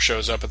 and Thor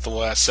shows up at the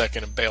last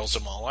second and bails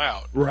them all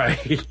out.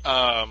 Right.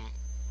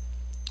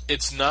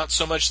 It's not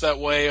so much that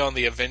way on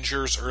the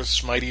Avengers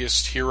Earth's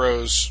Mightiest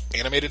Heroes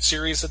animated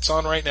series that's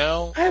on right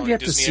now. I have on yet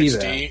to Disney see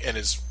XD, and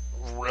is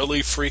really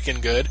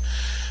freaking good.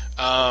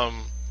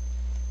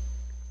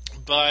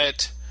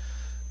 But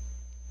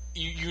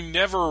you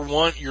never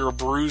want your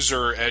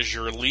bruiser as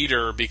your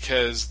leader,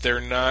 because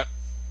their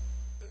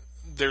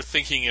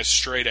thinking is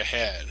straight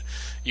ahead.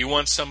 You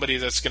want somebody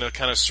that's going to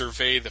kind of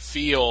survey the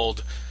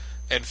field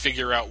and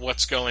figure out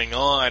what's going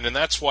on, and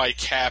that's why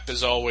Cap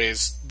is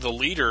always the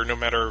leader, no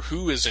matter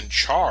who is in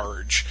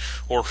charge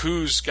or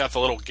who's got the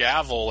little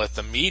gavel at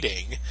the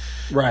meeting.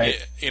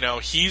 Right.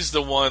 He's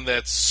the one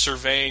that's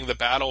surveying the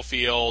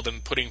battlefield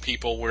and putting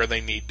people where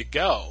they need to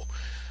go.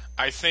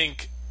 I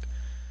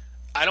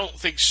don't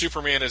think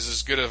Superman is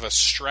as good of a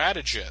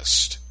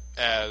strategist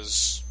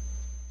as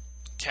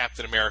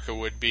Captain America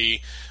would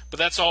be, but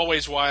that's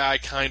always why I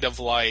kind of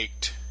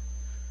liked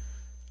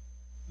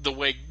the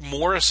way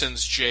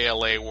Morrison's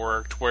JLA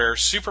worked, where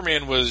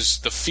Superman was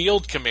the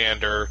field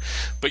commander,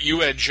 but you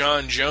had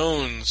John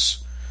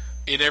Jones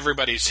in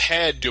everybody's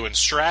head doing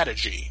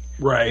strategy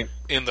Right.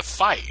 in the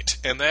fight,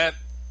 and that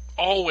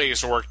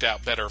always worked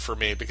out better for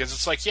me, because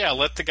it's like, yeah,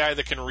 let the guy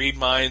that can read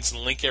minds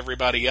and link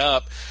everybody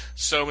up,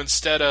 so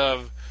instead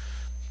of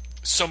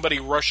somebody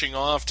rushing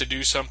off to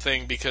do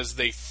something because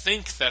they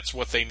think that's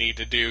what they need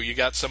to do, you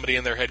got somebody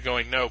in their head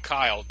going, no,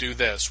 Kyle, do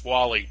this,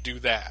 Wally, do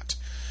that.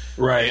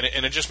 Right.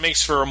 And it just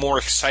makes for a more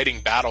exciting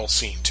battle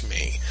scene to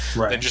me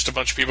Right. than just a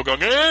bunch of people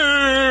going,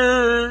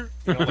 "Arr!"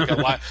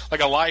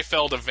 like a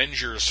Liefeld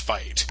Avengers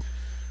fight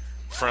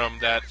from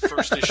that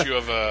first issue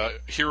of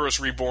Heroes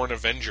Reborn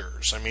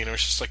Avengers. I mean, it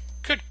was just like,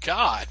 good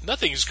God,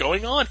 nothing's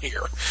going on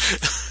here.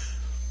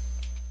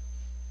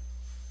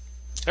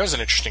 That was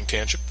an interesting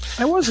tangent.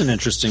 That was an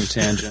interesting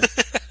tangent.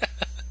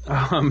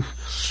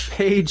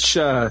 Page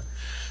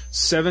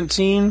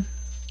 17.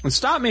 And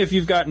stop me if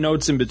you've got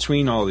notes in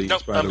between all these.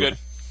 Nope, by I'm the good. way.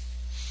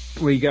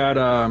 We got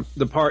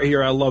the part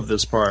here. I love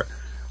this part.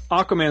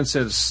 Aquaman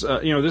says,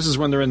 this is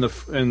when they're in the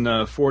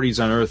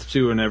 40s on Earth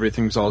too, and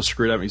everything's all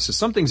screwed up. He says,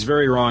 something's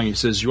very wrong. He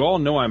says, you all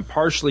know I'm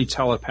partially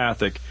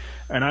telepathic,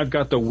 and I've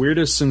got the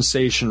weirdest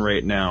sensation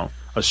right now.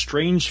 A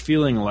strange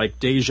feeling like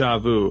deja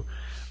vu.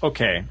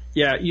 Okay,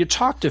 yeah, you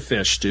talk to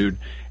fish, dude.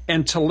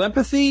 And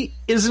telepathy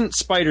isn't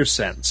spider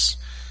sense.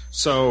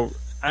 So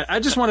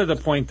I just wanted to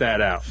point that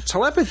out.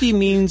 Telepathy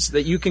means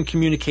that you can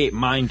communicate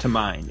mind to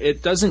mind.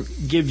 It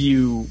doesn't give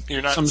you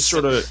You're not some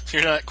sort of...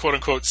 You're not, quote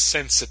unquote,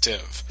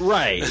 sensitive.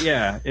 Right,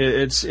 yeah.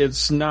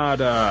 It's not,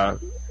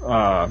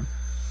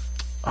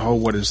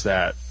 what is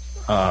that?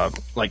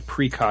 Like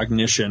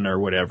precognition or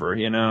whatever,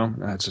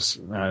 That's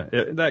just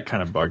that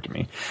kind of bugged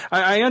me.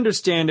 I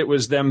understand it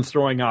was them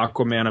throwing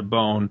Aquaman a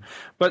bone,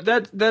 but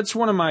that's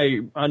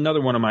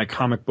another one of my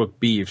comic book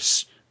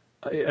beefs,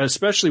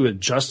 especially with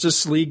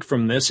Justice League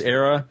from this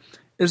era,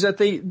 is that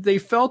they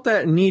felt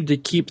that need to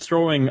keep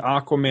throwing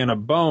Aquaman a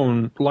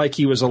bone like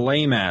he was a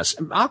lame ass.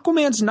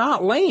 Aquaman's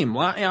not lame.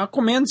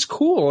 Aquaman's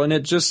cool, and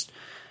it just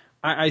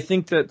I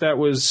think that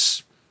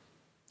was.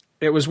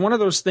 It was one of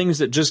those things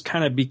that just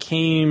kind of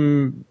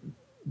became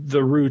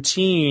the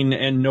routine,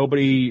 and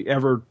nobody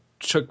ever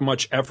took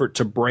much effort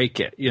to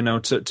break it,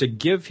 to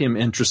give him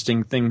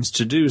interesting things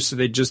to do. So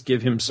they just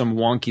give him some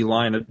wonky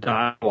line of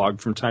dialogue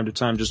from time to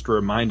time just to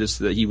remind us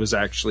that he was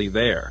actually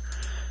there.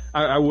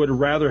 I would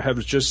rather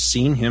have just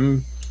seen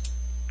him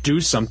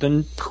do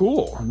something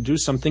cool, do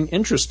something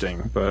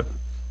interesting. But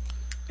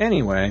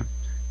anyway,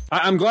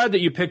 I'm glad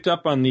that you picked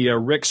up on the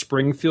Rick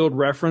Springfield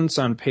reference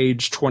on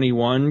page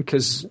 21,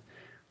 because...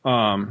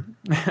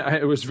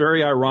 it was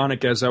very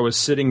ironic as I was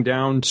sitting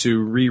down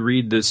to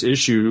reread this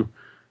issue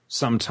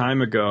some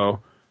time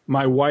ago.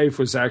 My wife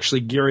was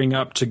actually gearing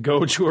up to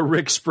go to a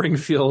Rick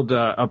Springfield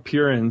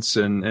appearance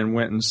and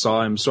went and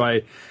saw him. So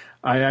I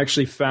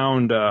actually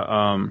found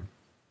a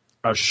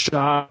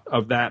shot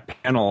of that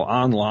panel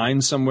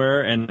online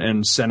somewhere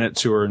and sent it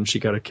to her, and she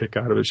got a kick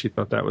out of it. She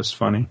thought that was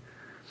funny.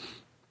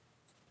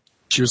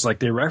 She was like,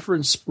 they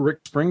referenced Rick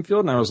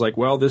Springfield? And I was like,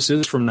 well, this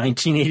is from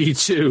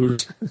 1982.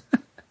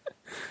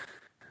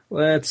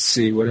 Let's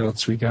see what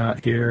else we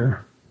got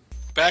here.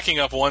 Backing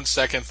up 1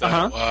 second,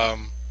 though,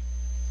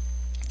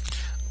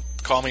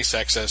 call me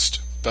sexist,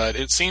 but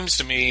it seems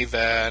to me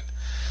that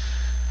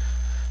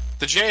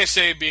the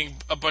JSA being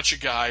a bunch of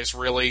guys,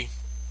 really,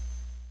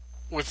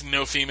 with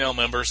no female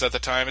members at the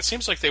time, it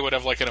seems like they would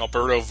have like an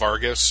Alberto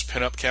Vargas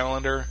pinup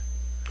calendar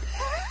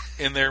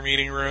in their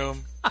meeting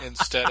room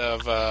instead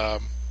of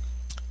the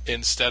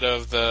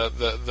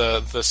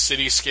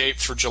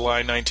cityscapes for July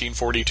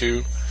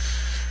 1942.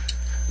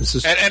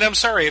 And I'm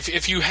sorry,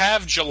 if you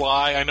have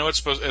July, I know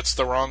it's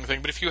the wrong thing,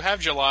 but if you have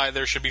July,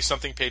 there should be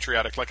something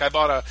patriotic. Like I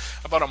bought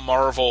a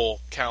Marvel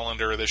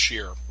calendar this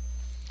year,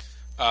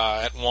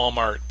 at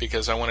Walmart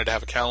because I wanted to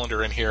have a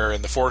calendar in here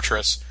in the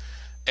Fortress.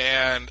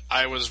 And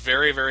I was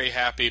very, very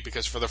happy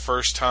because for the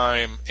first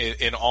time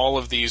in all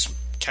of these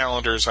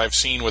calendars I've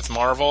seen with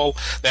Marvel,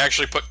 they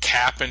actually put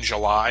Cap in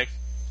July.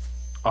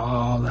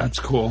 Oh, that's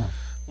cool.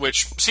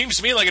 Which seems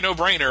to me like a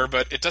no-brainer,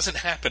 but it doesn't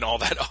happen all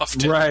that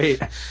often.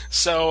 Right.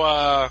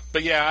 So,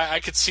 but yeah, I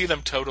could see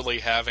them totally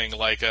having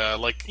like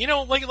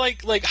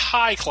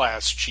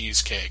high-class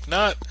cheesecake,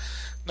 not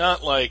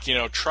like,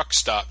 truck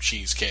stop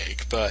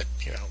cheesecake, but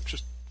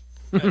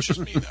that's just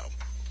me though.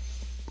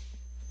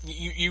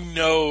 You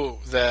know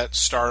that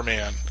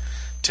Starman,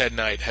 Ted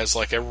Knight, has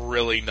like a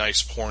really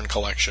nice porn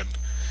collection.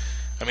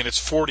 I mean, it's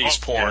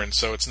 40s porn,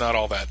 so it's not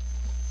all that,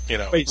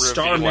 Wait,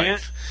 Starman?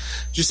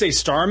 Did you say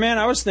Starman?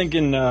 I was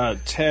thinking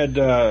Ted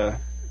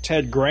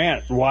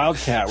Grant,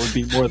 Wildcat, would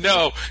be more.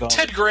 No,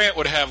 Ted Grant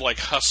would have like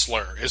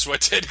Hustler, is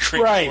what Ted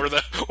Grant, right.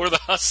 or the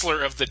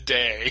Hustler of the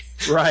day.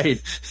 Right.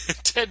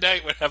 Ted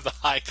Knight would have the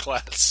high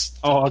class.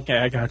 Oh, okay,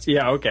 I got you.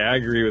 Yeah, okay, I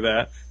agree with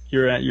that.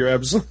 You're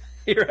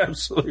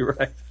absolutely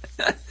right.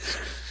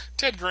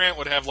 Ted Grant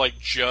would have like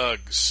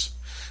jugs.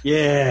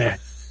 Yeah.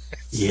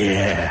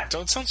 Yeah.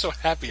 Don't sound so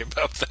happy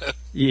about that.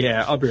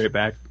 Yeah, I'll be right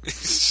back.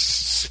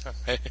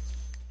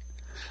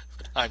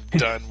 I'm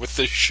done with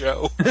this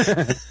show.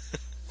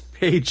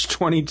 Page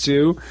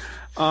 22.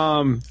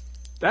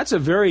 That's a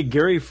very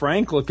Gary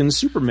Frank looking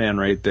Superman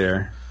right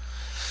there.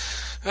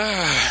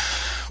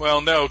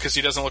 Well, no, because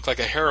he doesn't look like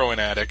a heroin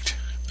addict.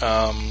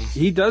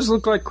 He does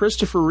look like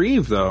Christopher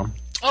Reeve, though.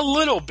 A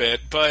little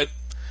bit, but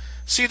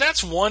see,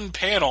 that's one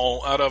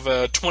panel out of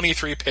a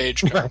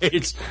 23-page comic.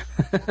 Right.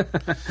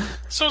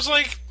 So it's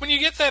like, when you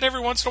get that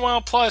every once in a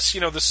while, plus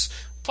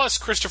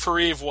Christopher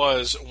Reeve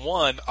was,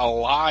 one,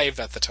 alive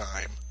at the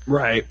time.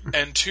 Right.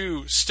 And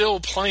two, still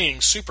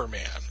playing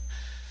Superman.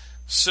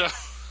 So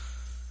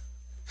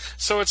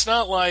it's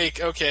not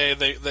like, okay,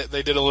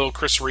 they did a little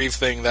Chris Reeve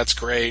thing, that's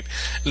great.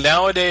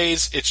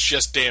 Nowadays, it's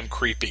just damn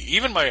creepy.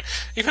 Even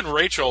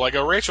Rachel,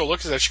 Rachel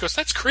looks at that, she goes,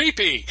 that's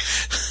creepy.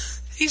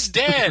 He's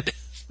dead.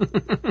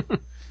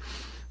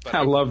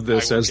 I love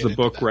this as the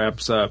book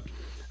wraps up.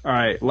 All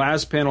right,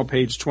 last panel,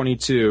 page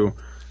 22.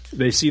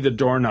 They see the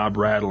doorknob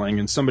rattling,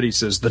 and somebody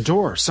says, the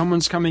door,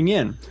 someone's coming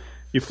in.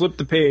 You flip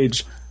the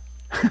page,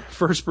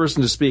 first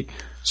person to speak,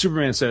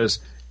 Superman says,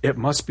 it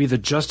must be the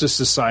Justice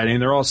Society,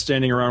 and they're all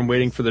standing around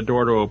waiting for the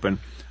door to open.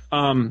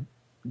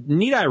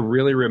 Need I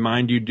really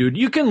remind you, dude,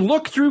 you can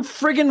look through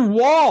friggin'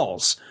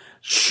 walls.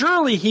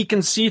 Surely he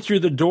can see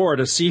through the door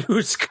to see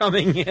who's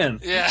coming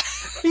in. Yeah.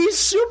 He's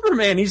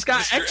Superman. He's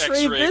got Mr.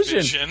 X-ray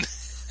vision.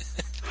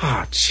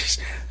 Oh, jeez.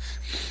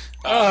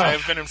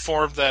 I've been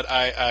informed that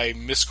I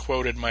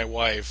misquoted my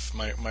wife.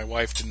 My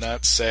wife did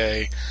not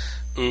say,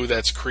 ooh,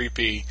 that's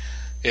creepy.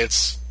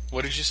 It's,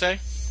 what did you say?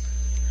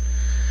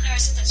 No, I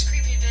said that's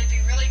creepy, but it'd be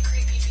really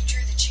creepy if he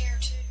drew the chair,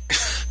 too.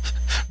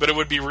 But it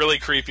would be really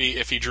creepy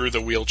if he drew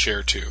the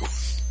wheelchair, too.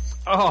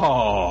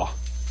 Oh.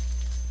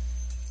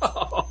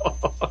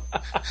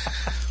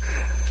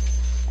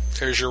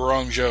 There's your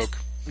wrong joke.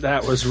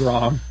 That was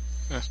wrong.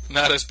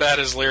 Not as bad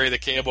as Larry the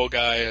Cable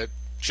Guy at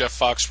Jeff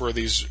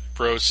Foxworthy's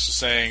roast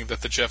saying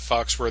that the Jeff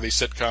Foxworthy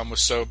sitcom was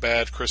so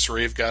bad Chris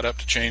Reeve got up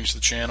to change the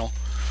channel.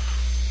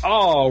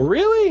 Oh,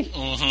 really?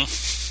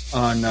 Mm-hmm.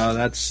 Oh, no,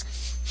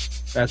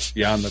 that's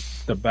beyond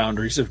the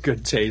boundaries of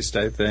good taste,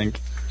 I think.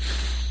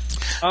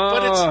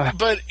 But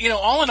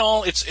all in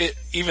all,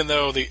 even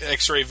though the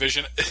X-ray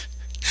vision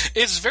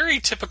is very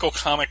typical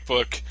comic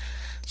book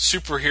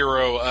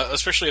superhero,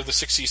 especially of the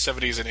 60s,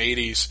 70s, and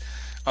 80s.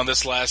 On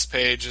this last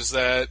page, is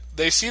that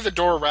they see the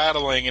door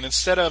rattling, and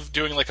instead of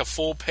doing like a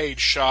full page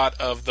shot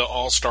of the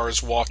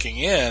All-Stars walking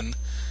in,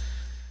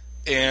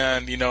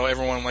 and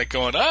everyone like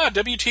going,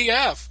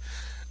 WTF,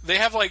 they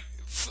have like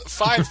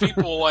 5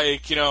 people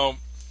like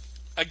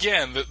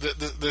again,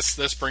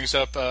 this brings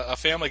up a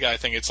Family Guy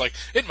thing. It's like,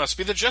 it must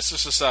be the Justice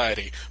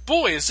Society.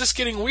 Boy, is this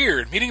getting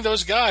weird, meeting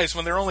those guys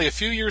when they're only a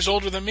few years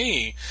older than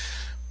me.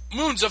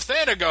 Moons of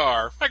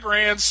Thanagar. My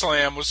Grand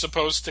Slam was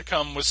supposed to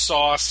come with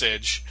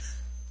sausage.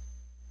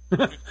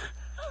 All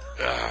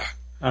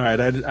right,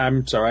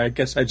 I'm sorry. I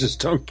guess I just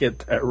don't get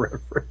that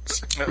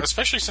reference.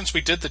 Especially since we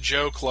did the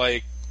joke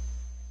like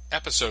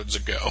episodes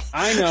ago.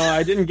 I know.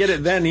 I didn't get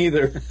it then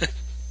either.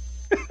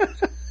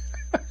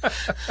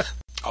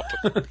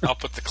 I'll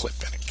put the clip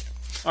in again.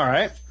 All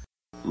right.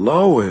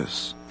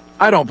 Lois.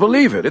 I don't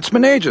believe it. It's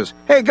Menages.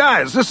 Hey,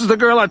 guys, this is the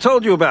girl I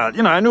told you about.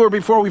 I knew her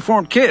before we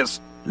formed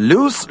KISS.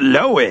 Luce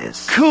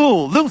Lois.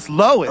 Cool, Luce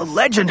Lois. The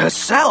legend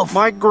herself.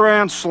 My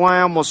Grand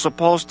Slam was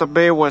supposed to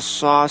be with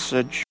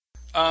sausage.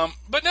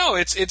 But no,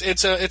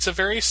 it's a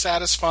very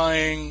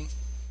satisfying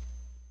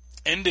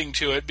ending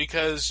to it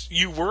because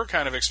you were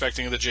kind of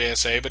expecting the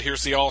JSA, but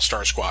here's the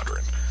All-Star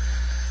Squadron.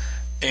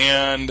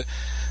 And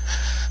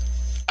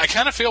I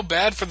kind of feel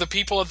bad for the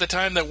people at the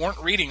time that weren't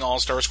reading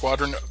All-Star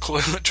Squadron,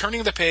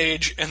 turning the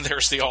page, and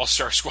there's the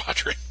All-Star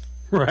Squadron.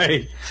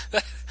 Right.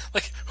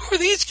 Like, who are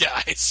these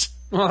guys?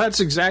 Well, that's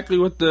exactly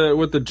what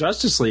the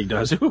Justice League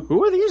does.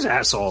 Who are these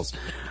assholes?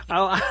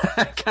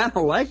 I kind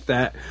of like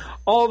that.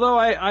 Although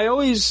I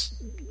always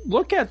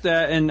look at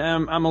that, and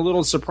I'm a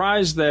little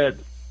surprised that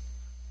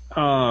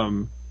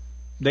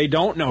they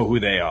don't know who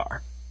they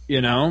are.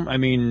 I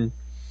mean,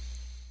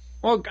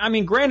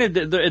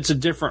 granted, it's a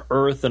different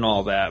Earth and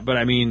all that, but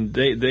I mean,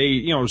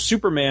 they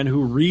Superman,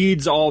 who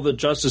reads all the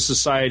Justice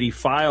Society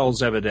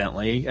files,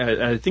 evidently,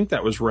 I think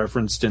that was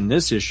referenced in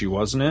this issue,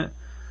 wasn't it?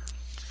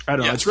 I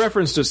don't know. It's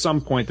referenced at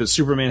some point that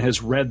Superman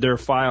has read their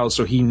files,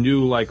 so he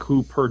knew like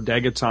who Per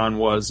Degaton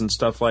was and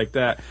stuff like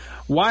that.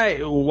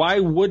 Why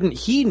wouldn't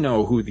he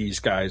know who these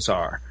guys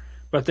are?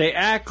 But they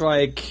act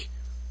like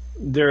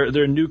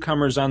they're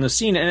newcomers on the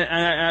scene,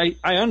 and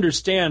I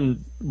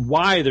understand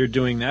why they're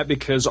doing that,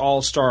 because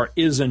All-Star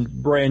is a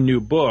brand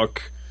new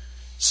book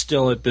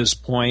still at this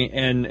point,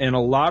 and a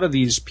lot of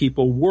these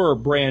people were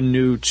brand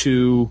new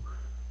to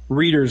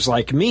readers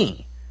like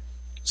me.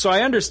 So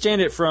I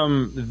understand it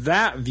from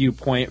that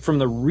viewpoint, from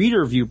the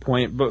reader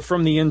viewpoint, but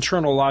from the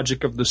internal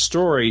logic of the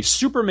story,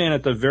 Superman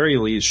at the very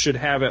least should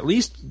have at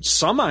least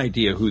some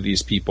idea who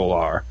these people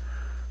are.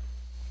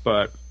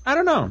 But I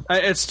don't know.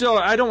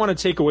 I don't want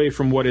to take away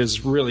from what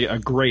is really a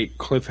great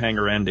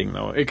cliffhanger ending,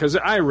 though, because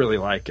I really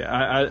like it.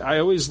 I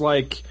always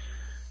like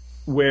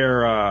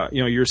where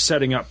you're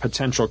setting up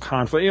potential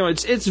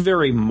conflict. It's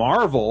very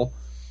Marvel.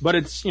 But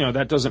it's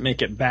that doesn't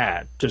make it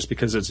bad just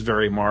because it's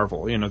very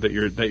Marvel. That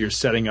you're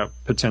setting up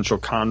potential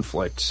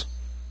conflict,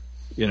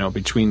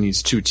 between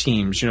these two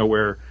teams.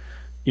 Where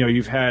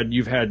you've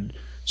had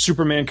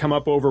Superman come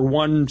up over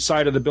one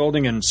side of the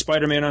building and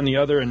Spider-Man on the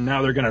other, and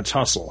now they're going to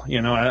tussle.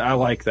 I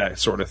like that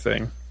sort of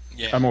thing.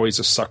 Yeah. I'm always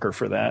a sucker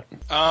for that.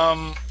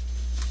 The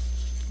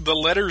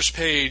letters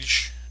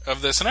page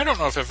of this, and I don't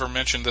know if I've ever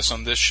mentioned this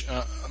on this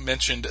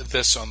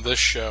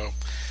show,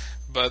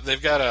 but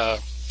they've got a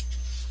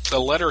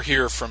letter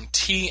here from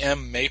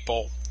T.M.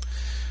 Maple,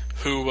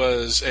 who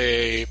was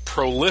a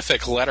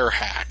prolific letter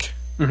hack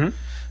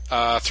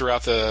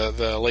throughout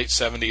the late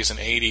 70s and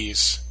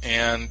 80s.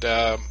 And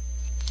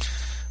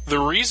the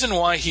reason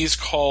why he's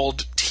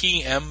called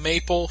T.M.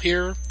 Maple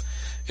here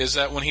is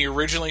that when he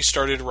originally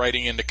started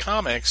writing into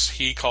comics,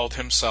 he called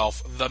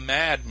himself the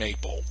Mad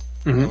Maple.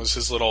 That was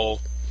his little,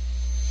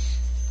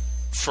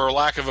 for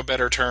lack of a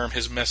better term,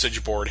 his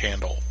message board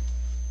handle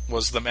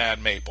was the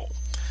Mad Maple.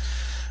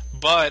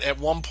 But at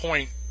one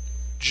point,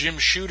 Jim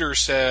Shooter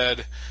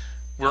said,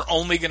 we're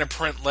only going to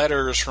print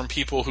letters from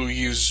people who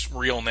use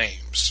real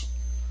names.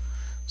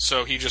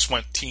 So he just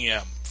went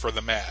TM for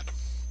the Mad.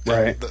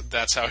 Right.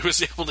 That's how he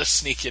was able to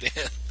sneak it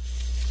in.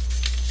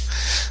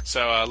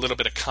 So a little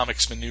bit of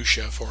comics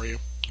minutia for you.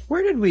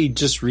 Where did we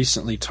just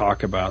recently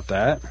talk about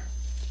that?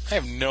 I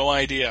have no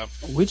idea.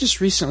 We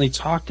just recently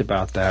talked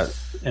about that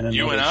in another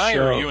You and I,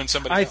 show. or you and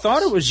somebody else? I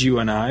thought it was you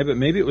and I, but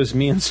maybe it was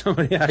me and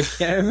somebody. I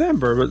can't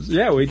remember. But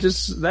yeah, we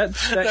just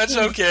That's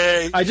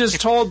okay. I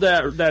just told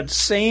that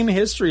same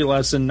history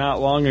lesson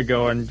not long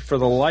ago, and for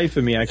the life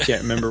of me, I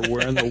can't remember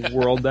where in the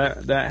world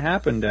that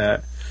happened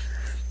at.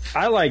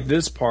 I like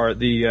this part,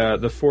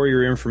 the for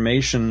your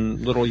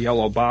information little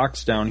yellow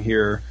box down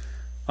here.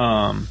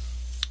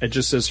 It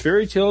just says,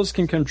 fairy tales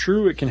can come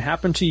true, it can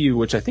happen to you,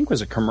 which I think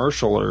was a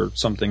commercial or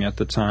something at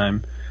the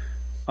time.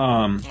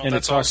 And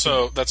that's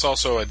also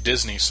a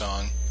Disney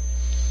song.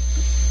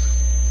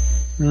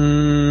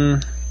 I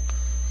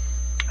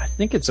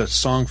think it's a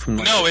song from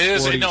the No, it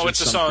is. 40s No,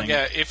 it's a something. song,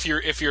 yeah, if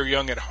you're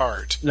young at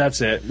heart. That's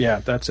it.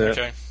 Yeah, that's it.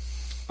 Okay.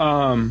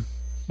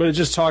 But it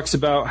just talks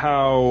about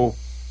how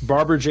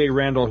Barbara J.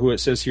 Randall, who it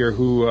says here,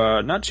 who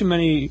not too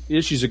many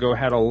issues ago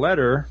had a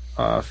letter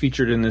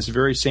featured in this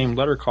very same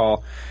letter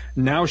call.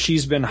 Now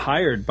she's been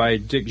hired by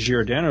Dick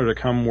Giordano to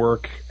come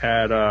work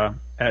at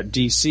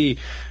DC.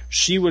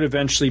 She would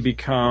eventually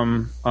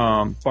become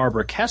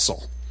Barbara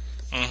Kessel.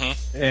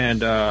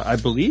 And I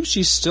believe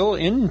she's still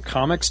in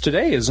comics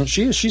today, isn't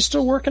she? Is she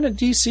still working at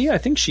DC? I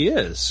think she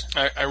is.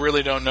 I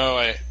really don't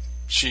know.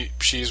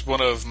 She's one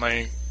of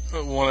my...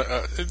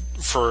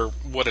 for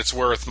what it's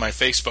worth, my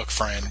Facebook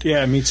friend.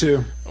 Yeah, me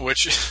too.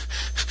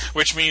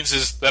 Which means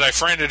is that I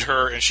friended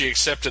her and she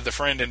accepted the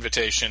friend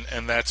invitation,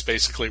 and that's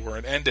basically where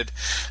it ended.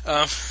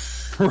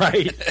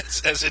 Right.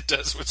 As it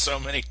does with so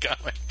many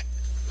comics.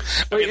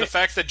 I mean, the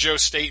fact that Joe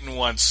Staten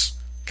once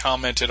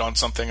commented on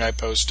something I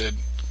posted,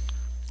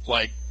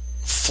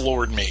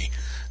 floored me.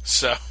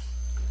 So,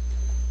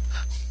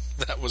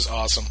 that was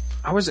awesome.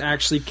 I was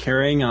actually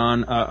carrying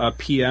on a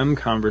PM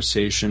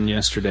conversation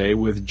yesterday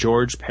with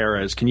George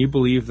Perez. Can you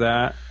believe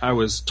that? I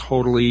was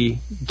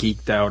totally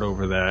geeked out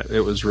over that.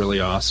 It was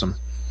really awesome.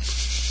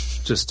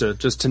 Just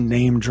to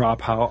name drop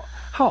how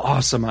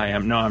awesome I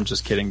am. No, I'm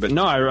just kidding. But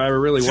no, I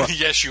really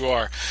was. Yes, you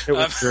are. It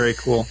was very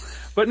cool.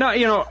 But no,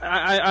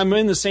 I'm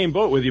in the same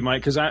boat with you,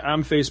 Mike, because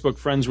I'm Facebook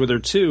friends with her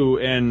too,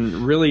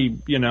 and really,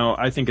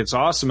 I think it's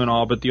awesome and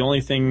all. But the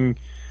only thing,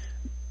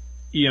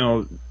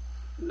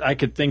 I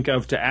could think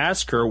of to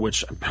ask her,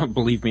 which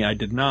believe me, I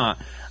did not.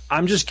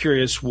 I'm just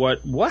curious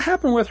what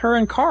happened with her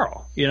and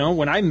Carl.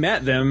 When I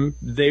met them,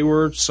 they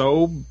were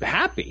so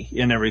happy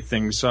and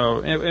everything. So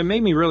it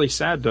made me really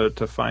sad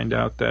to find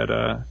out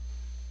that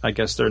I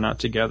guess they're not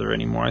together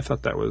anymore. I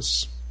thought that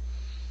was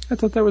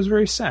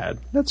very sad.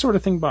 That sort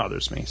of thing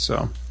bothers me.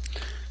 So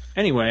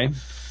Anyway.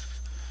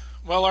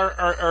 Well,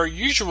 our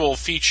usual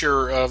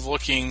feature of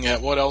looking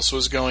at what else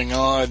was going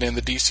on in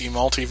the DC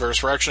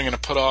multiverse, we're actually going to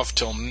put off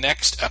till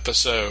next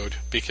episode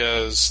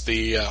because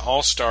the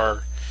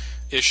All-Star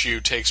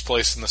issue takes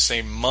place in the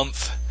same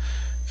month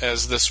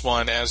as this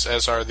one,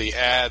 as are the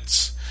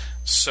ads.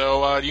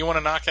 So do you want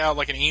to knock out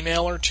like an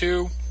email or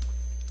two?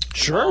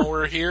 Sure. While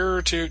we're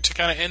here to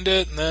kind of end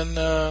it and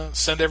then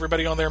send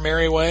everybody on their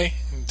merry way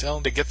and tell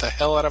them to get the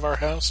hell out of our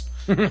house?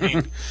 I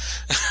mean...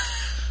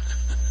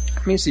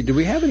 Let me see. Do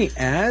we have any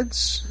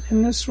ads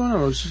in this one?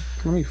 Or I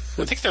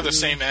think they're the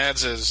same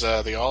ads as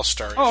the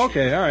All-Star issue. Oh,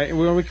 okay. All right.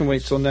 Well, we can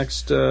wait till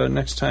next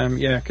time.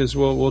 Yeah, because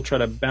we'll try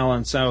to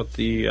balance them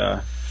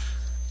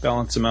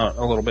out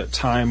a little bit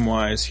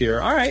time-wise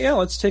here. All right. Yeah,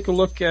 let's take a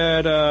look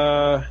at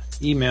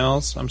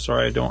emails. I'm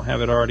sorry I don't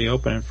have it already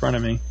open in front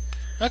of me.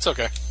 That's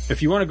okay.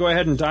 If you want to go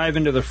ahead and dive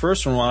into the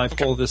first one while I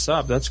pull this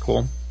up, that's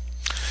cool.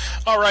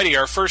 Alrighty,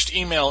 our first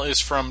email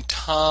is from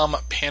Tom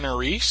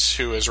Panarese,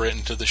 who has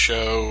written to the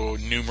show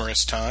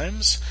numerous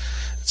times.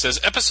 It says,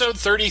 Episode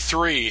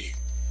 33,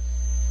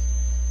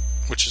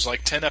 which is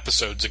like 10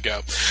 episodes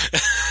ago.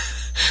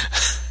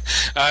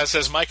 It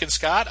says, Mike and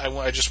Scott,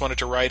 I just wanted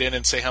to write in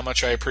and say how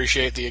much I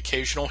appreciate the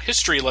occasional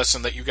history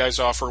lesson that you guys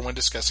offer when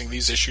discussing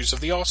these issues of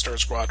the All-Star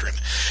Squadron.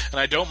 And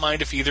I don't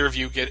mind if either of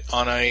you get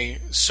on a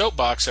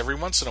soapbox every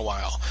once in a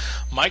while.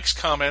 Mike's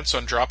comments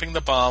on dropping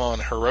the bomb on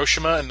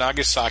Hiroshima and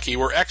Nagasaki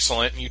were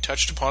excellent, and you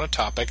touched upon a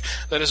topic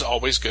that is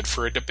always good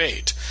for a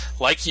debate.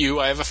 Like you,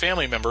 I have a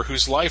family member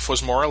whose life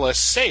was more or less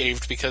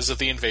saved because of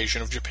the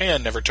invasion of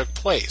Japan never took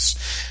place.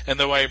 And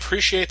though I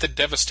appreciate the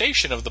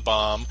devastation of the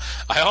bomb,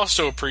 I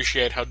also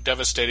appreciate how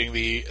devastating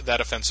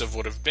that offensive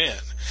would have been.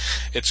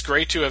 It's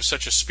great to have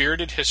such a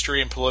spirited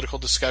history and political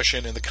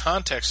discussion in the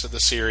context of the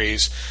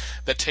series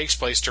that takes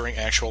place during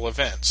actual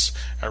events.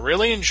 I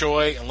really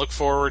enjoy and look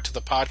forward to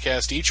the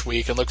podcast each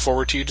week and look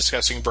forward to you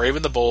discussing Brave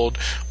and the Bold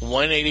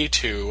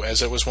 182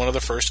 as it was one of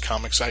the first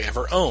comics I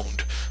ever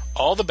owned.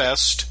 All the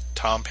best,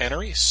 Tom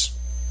Panarese.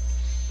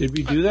 Did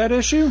we do that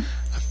issue?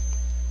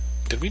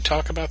 Did we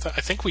talk about that?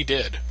 I think we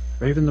did.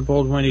 Brave and the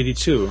Bold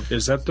 182.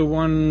 Is that the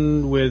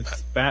one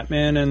with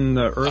Batman and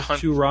the Earth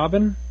 2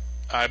 Robin?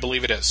 I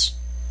believe it is.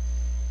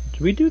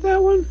 Did we do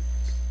that one?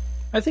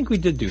 I think we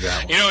did do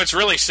that one. You know, it's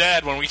really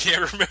sad when we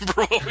can't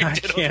remember what we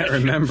did. I can't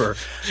remember.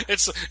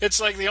 It's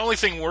like the only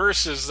thing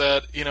worse is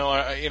that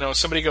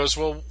somebody goes,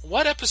 well,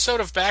 what episode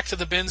of Back to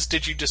the Bins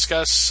did you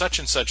discuss such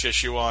and such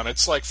issue on?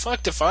 It's like,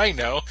 fucked if I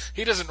know.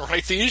 He doesn't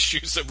write the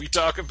issues that we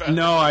talk about.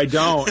 No, I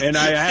don't. And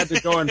I had to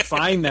go and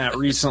find that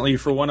recently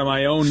for one of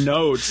my own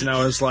notes, and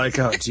I was like,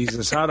 oh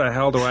Jesus, how the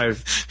hell do I?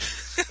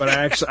 But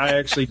I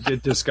actually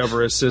did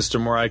discover a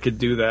system where I could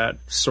do that,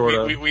 sort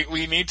of.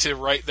 We need to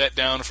write that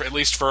down for at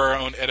least for our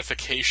own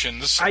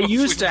edification. So I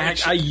used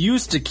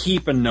to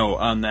keep a note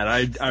on that.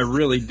 I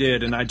really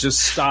did, and I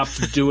just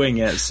stopped doing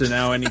it. So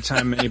now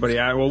anytime anybody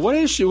asks, well, what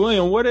issue,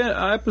 William? What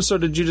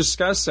episode did you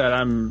discuss that?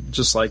 I'm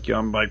just like you.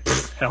 I'm like,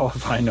 hell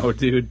if I know,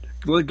 dude.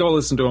 Go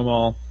listen to them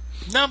all.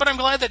 No, but I'm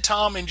glad that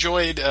Tom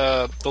enjoyed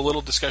the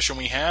little discussion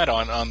we had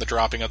on the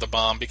dropping of the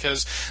bomb,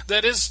 because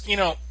that is,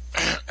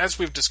 as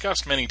we've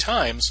discussed many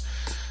times,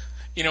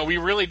 we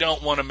really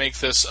don't want to make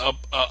this a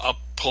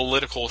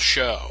political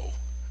show.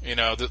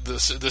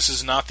 This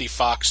is not the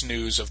Fox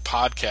News of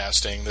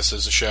podcasting. This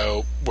is a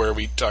show where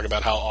we talk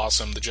about how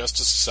awesome the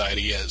Justice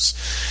Society is.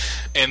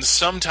 And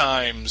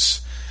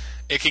sometimes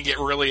it can get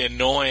really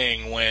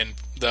annoying when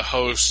the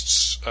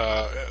hosts,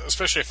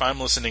 especially if I'm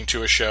listening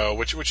to a show,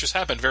 which has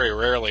happened very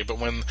rarely, but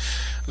when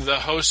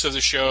the hosts of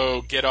the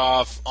show get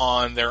off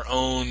on their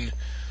own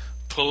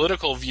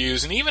political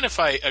views, and even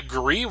if I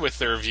agree with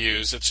their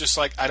views, it's just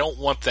like, I don't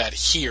want that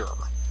here.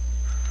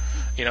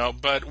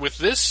 But with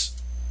this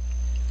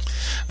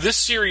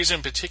series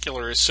in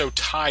particular is so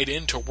tied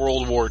into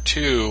World War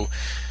II.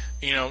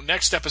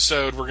 Next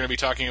episode we're going to be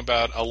talking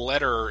about a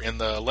letter in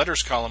the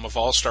letters column of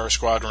All-Star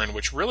Squadron,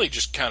 which really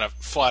just kind of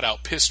flat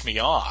out pissed me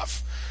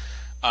off.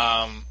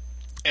 And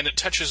it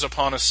touches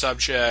upon a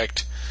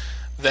subject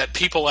that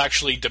people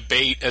actually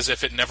debate as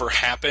if it never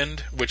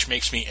happened, which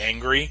makes me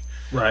angry.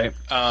 Right.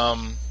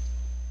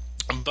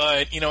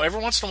 But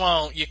every once in a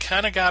while, you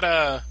kind of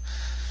gotta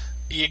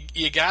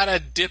you gotta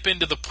dip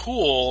into the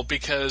pool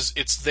because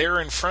it's there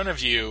in front of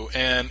you,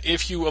 and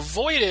if you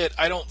avoid it,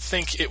 I don't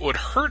think it would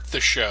hurt the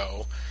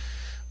show.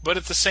 But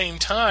at the same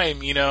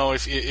time,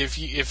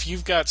 if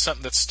you've got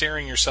something that's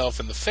staring you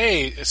in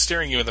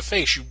the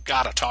face, you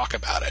gotta talk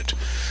about it.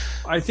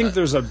 I think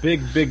there's a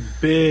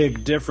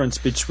big difference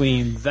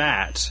between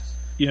that.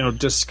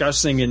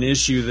 Discussing an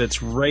issue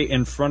that's right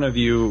in front of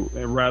you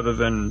rather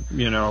than,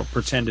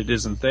 pretend it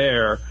isn't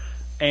there,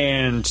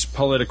 and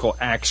political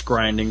axe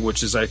grinding,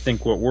 which is, I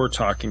think, what we're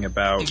talking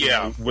about.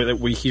 Yeah. That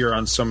we hear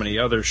on so many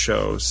other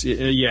shows.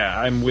 Yeah,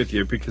 I'm with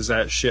you, because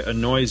that shit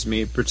annoys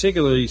me,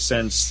 particularly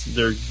since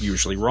they're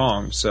usually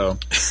wrong, so...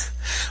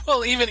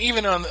 Well,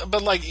 even on...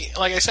 But like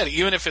I said,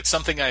 even if it's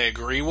something I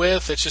agree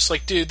with, it's just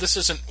like, dude, this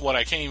isn't what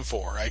I came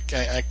for. I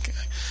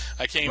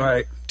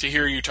came to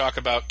hear you talk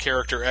about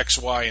character X,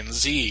 Y, and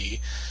Z.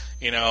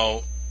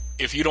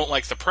 if you don't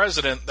like the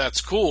president,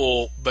 that's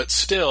cool, but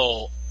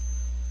still,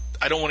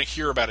 I don't want to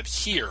hear about it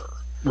here.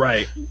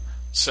 Right.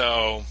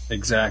 So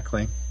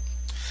exactly.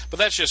 But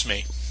that's just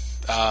me.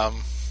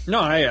 No,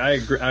 I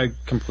agree. I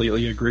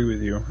completely agree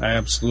with you. I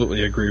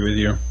absolutely agree with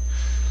you.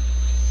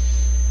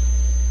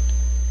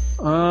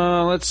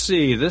 Let's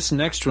see. This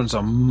next one's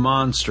a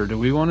monster. Do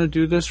we want to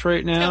do this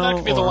right now? Yeah, that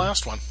could be the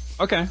last one.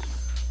 Okay.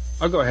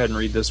 I'll go ahead and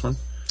read this one.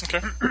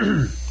 Okay.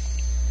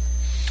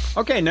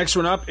 Okay, next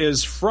one up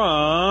is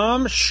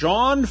from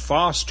Sean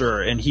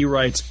Foster, and he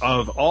writes,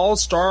 of All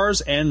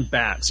Stars and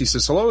Bats. He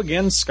says, hello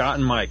again, Scott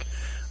and Mike.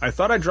 I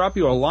thought I'd drop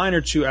you a line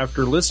or two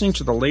after listening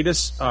to the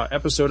latest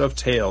episode of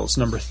Tales,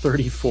 number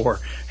 34.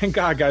 And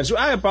God, guys,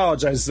 I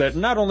apologize that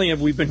not only have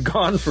we been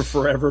gone for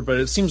forever, but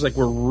it seems like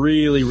we're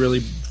really,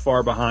 really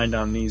far behind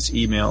on these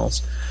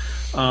emails.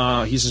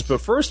 He says,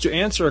 but first, to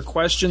answer a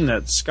question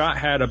that Scott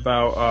had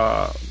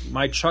about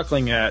my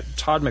chuckling at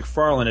Todd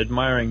McFarlane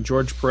admiring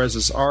George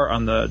Perez's art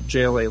on the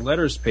JLA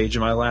Letters page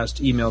in my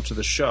last email to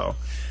the show.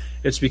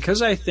 It's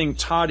because I think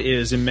Todd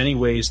is, in many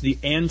ways, the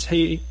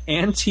anti-Perez.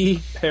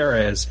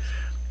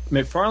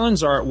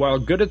 McFarlane's art, while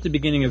good at the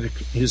beginning of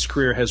his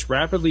career, has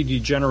rapidly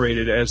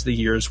degenerated as the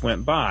years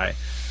went by,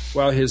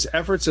 while his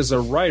efforts as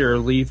a writer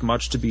leave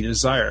much to be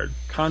desired.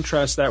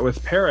 Contrast that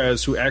with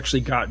Perez, who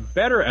actually got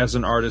better as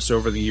an artist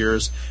over the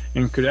years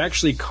and could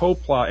actually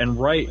co-plot and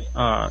write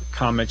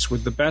comics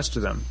with the best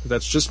of them.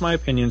 That's just my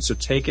opinion, so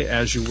take it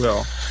as you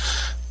will.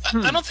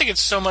 I don't think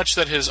it's so much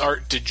that his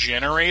art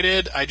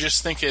degenerated. I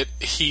just think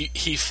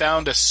he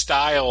found a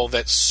style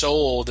that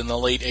sold in the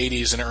late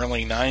 80s and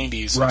early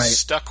 90s and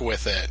stuck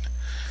with it.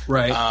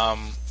 Right.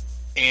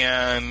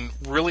 And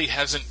really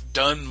hasn't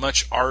done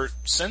much art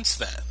since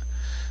then.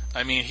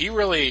 I mean, he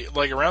really,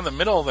 like, around the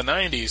middle of the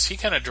 90s, he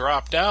kind of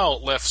dropped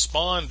out, left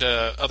Spawn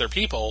to other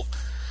people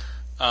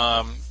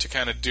to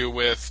kind of do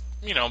with,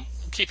 you know,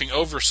 keeping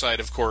oversight,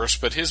 of course,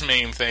 but his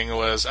main thing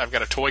was, I've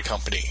got a toy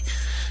company.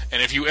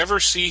 And if you ever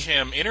see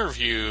him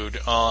interviewed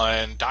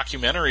on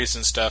documentaries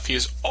and stuff, he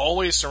is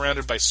always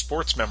surrounded by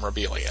sports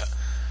memorabilia.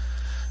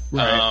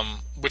 Right.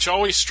 Which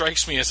always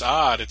strikes me as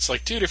odd. It's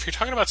like, dude, if you're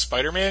talking about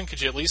Spider-Man,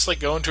 could you at least, like,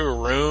 go into a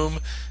room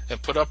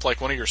and put up, like,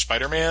 one of your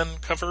Spider-Man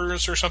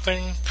covers or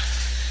something?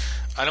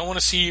 I don't want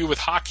to see you with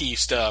hockey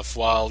stuff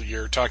while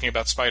you're talking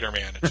about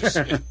Spider-Man.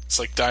 It's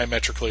like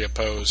diametrically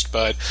opposed.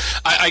 But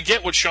I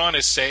get what Sean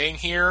is saying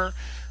here,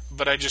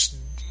 but I just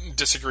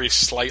disagree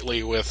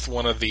slightly with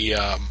one of the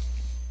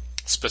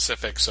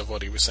specifics of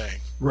what he was saying.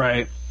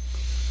 Right.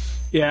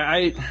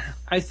 Yeah,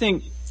 I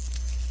think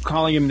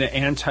calling him the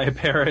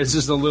anti-Perez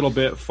is a little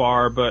bit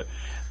far, but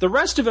the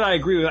rest of it I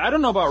agree with. I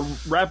don't know about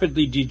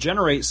rapidly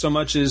degenerate so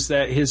much as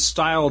that his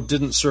style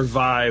didn't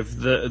survive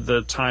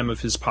the time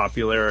of his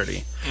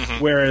popularity.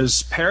 Mm-hmm.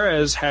 Whereas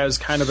Perez has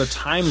kind of a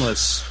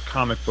timeless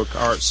comic book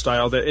art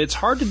style that it's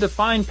hard to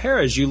define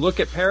Perez. You look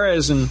at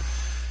Perez and,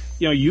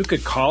 you know, you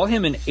could call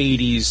him an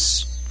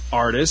 80s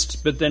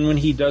artist, but then when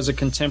he does a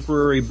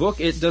contemporary book,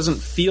 it doesn't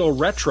feel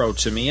retro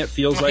to me. It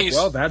feels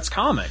that's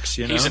comics,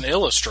 you know? He's an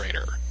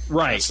illustrator.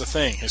 Right. That's the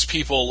thing. His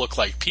people look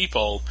like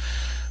people,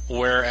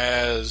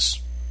 whereas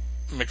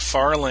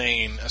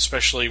McFarlane,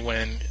 especially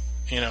when,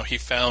 you know, he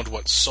found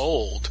what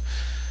sold,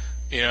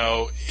 you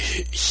know,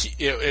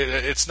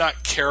 it's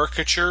not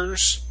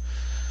caricatures,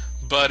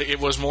 but it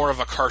was more of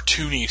a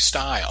cartoony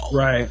style.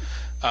 Right.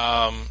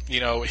 You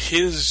know,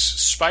 his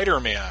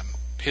Spider-Man,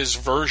 his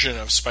version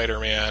of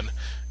Spider-Man,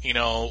 you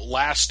know,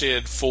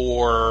 lasted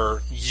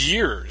for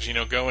years, you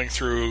know, going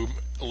through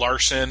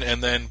Larson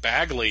and then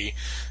Bagley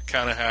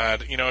kind of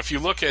had, you know, if you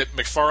look at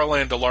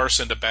McFarlane to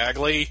Larson to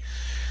Bagley,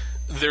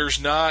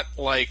 there's not,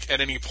 like, at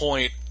any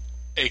point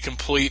a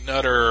complete and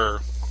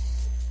utter,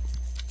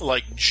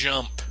 like,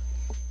 jump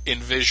in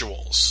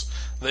visuals.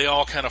 They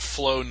all kind of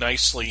flow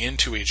nicely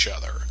into each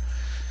other.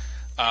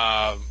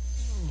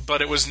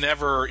 But it was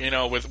never, you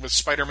know, with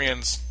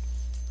Spider-Man's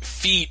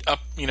feet up,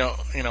 you know,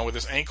 with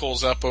his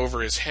ankles up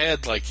over his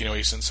head, like, you know,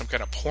 he's in some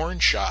kind of porn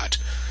shot.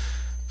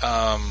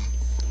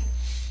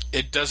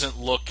 It doesn't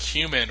look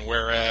human,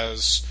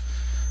 whereas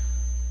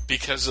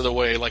because of the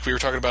way, like we were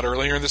talking about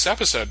earlier in this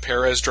episode,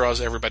 Perez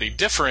draws everybody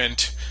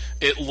different.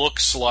 It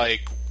looks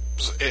like,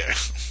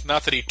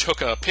 not that he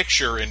took a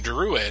picture and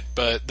drew it,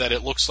 but that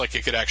it looks like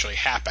it could actually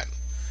happen.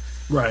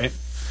 Right.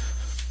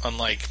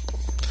 Unlike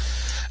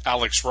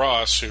Alex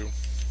Ross, who...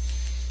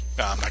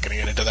 No, I'm not going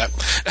to get into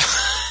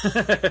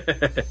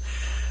that.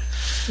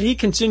 He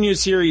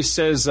continues here. He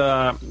says,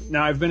 now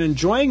I've been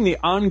enjoying the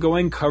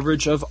ongoing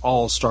coverage of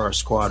All-Star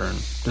Squadron.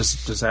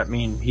 Does that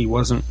mean he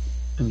wasn't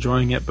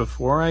enjoying it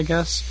before, I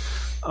guess?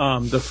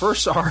 The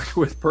first arc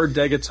with Per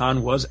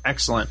Degaton was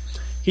excellent.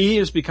 He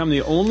has become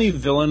the only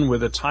villain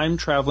with a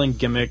time-traveling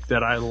gimmick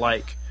that I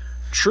like.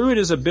 True, it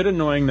is a bit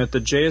annoying that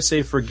the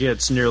JSA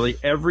forgets nearly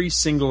every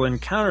single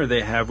encounter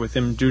they have with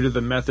him due to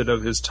the method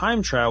of his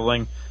time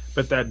traveling,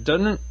 but that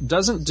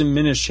doesn't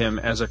diminish him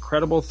as a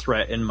credible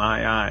threat in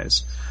my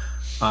eyes.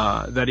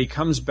 That he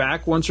comes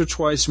back once or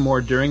twice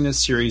more during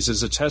this series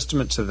is a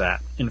testament to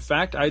that. In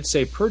fact, I'd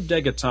say Per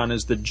Degaton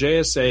is the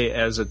JSA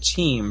as a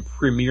team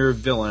premier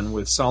villain,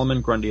 with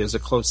Solomon Grundy as a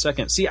close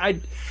second. See,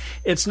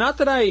 it's not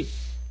that I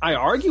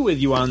argue with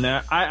you on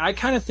that. I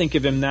kind of think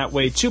of him that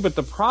way too, but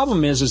the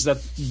problem is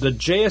that the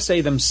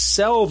JSA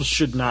themselves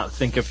should not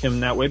think of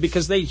him that way,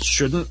 because they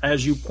shouldn't,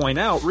 as you point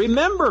out,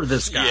 remember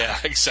this guy. Yeah,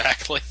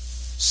 exactly.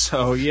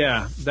 So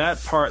yeah,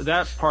 that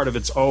part of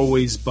it's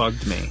always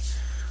bugged me.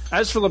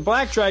 As for the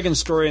Black Dragon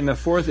story in the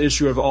 4th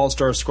issue of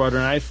All-Star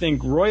Squadron, I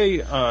think Roy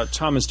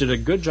Thomas did a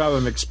good job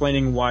of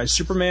explaining why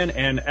Superman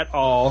and et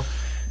al.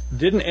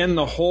 Didn't end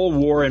the whole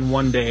war in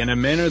one day in a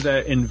manner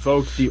that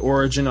invoked the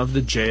origin of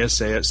the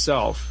JSA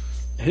itself.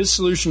 His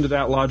solution to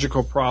that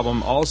logical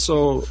problem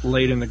also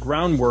laid in the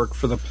groundwork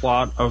for the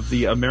plot of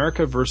the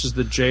America versus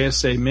the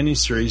JSA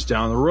miniseries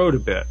down the road a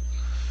bit.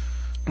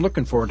 I'm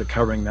looking forward to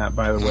covering that,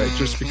 by the way,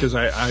 just because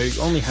I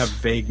only have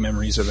vague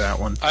memories of that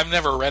one. I've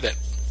never read it.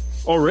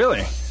 Oh,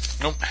 really?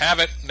 Nope, have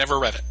it, never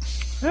read it.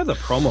 I have the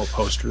promo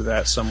poster of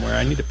that somewhere.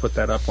 I need to put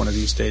that up one of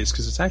these days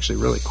because it's actually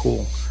really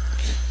cool.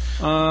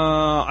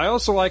 I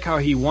also like how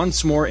he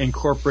once more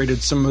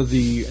incorporated some of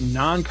the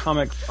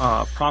non-comic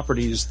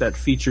properties that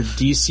featured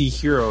DC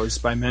heroes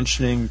by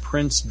mentioning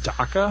Prince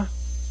Daka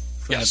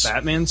from the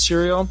Batman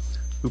serial,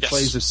 who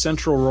plays a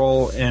central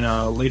role in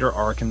a later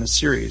arc in the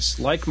series.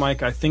 Like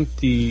Mike, I think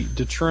the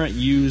deterrent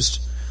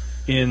used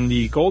in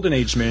the Golden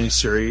Age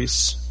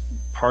miniseries,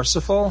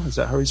 Parsifal, is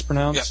that how he's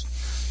pronounced? Yep.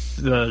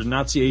 The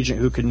Nazi agent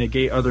who could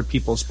negate other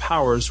people's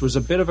powers, was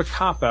a bit of a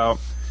cop-out,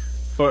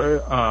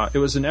 but it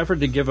was an effort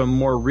to give a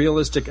more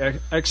realistic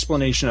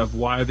explanation of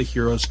why the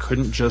heroes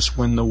couldn't just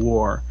win the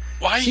war.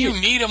 Why do you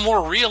need a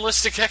more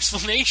realistic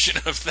explanation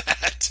of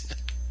that?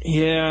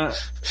 Yeah.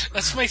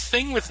 That's my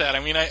thing with that.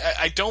 I mean,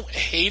 I don't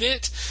hate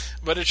it,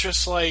 but it's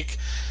just like,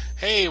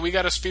 hey, we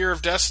got a Spear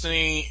of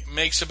Destiny,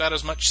 makes about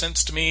as much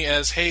sense to me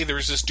as, hey,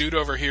 there's this dude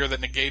over here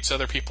that negates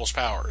other people's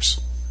powers.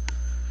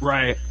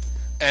 Right.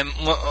 And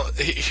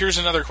here's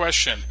another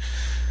question.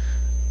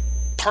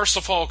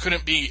 Parsifal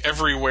couldn't be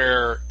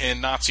everywhere in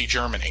Nazi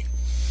Germany.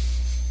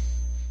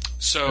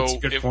 So that's a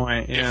good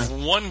point, yeah. If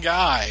one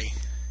guy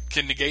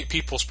can negate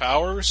people's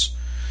powers,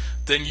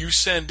 then you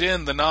send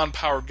in the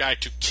non-powered guy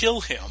to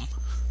kill him,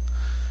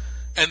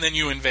 and then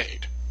you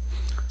invade.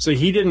 So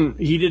he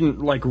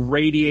didn't like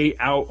radiate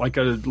out like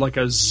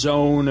a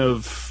zone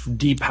of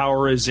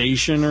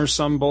depowerization or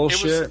some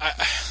bullshit.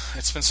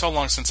 It's been so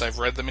long since I've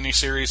read the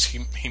miniseries.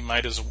 He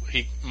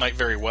might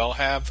very well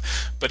have,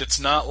 but it's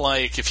not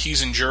like if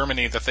he's in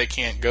Germany that they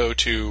can't go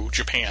to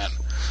Japan.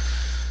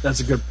 That's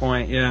a good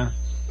point. Yeah.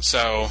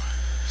 So,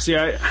 see,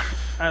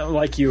 I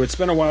like you. It's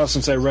been a while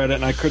since I read it,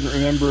 and I couldn't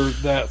remember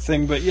that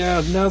thing. But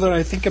yeah, now that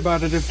I think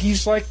about it, if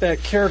he's like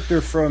that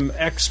character from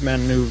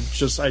X-Men,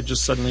 I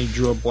just suddenly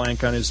drew a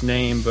blank on his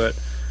name, but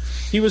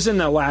he was in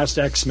that last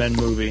X-Men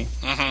movie.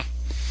 Mm-hmm.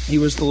 He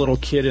was the little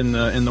kid in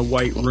the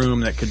white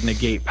room that could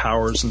negate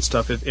powers and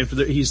stuff. If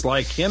he's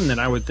like him, then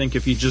I would think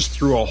if he just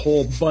threw a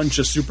whole bunch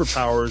of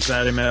superpowers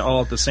at him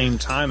all at the same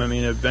time, I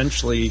mean,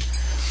 eventually,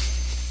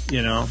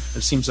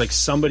 it seems like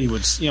somebody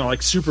would,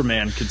 like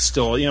Superman could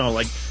still,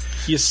 like,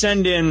 you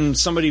send in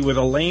somebody with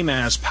a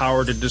lame-ass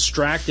power to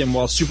distract him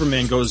while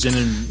Superman goes in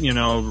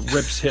and,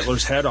 rips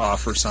Hitler's head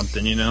off or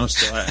something,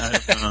 So I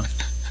don't know.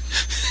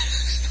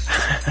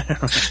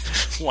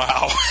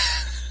 Wow.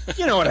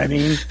 You know what I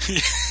mean.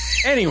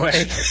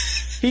 Anyway,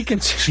 he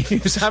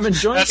continues. I'm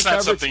enjoying That's the not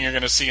coverage. Something you're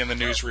going to see in the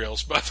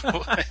newsreels, by the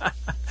way.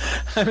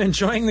 I'm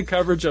enjoying the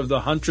coverage of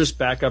the Huntress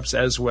backups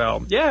as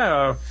well.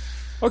 Yeah,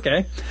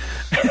 okay.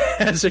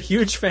 As a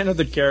huge fan of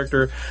the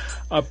character,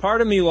 a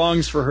part of me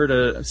longs for her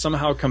to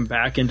somehow come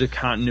back into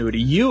continuity.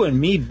 You and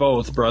me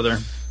both, brother.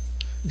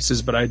 He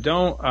says, but I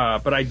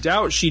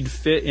doubt she'd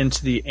fit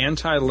into the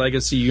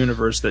anti-legacy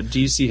universe that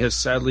DC has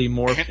sadly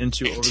morphed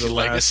into over the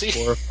last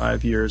 4 or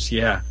 5 years.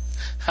 Yeah.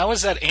 How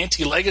is that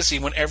anti-legacy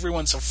when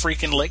everyone's a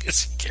freaking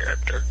legacy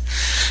character?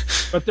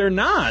 But they're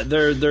not.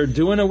 They're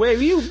doing away.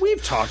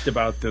 We've talked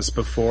about this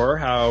before.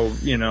 How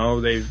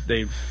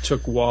they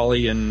took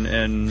Wally and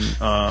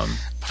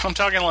I'm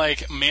talking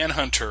like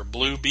Manhunter,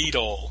 Blue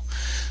Beetle,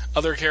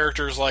 other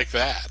characters like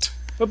that.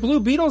 But Blue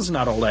Beetle's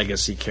not a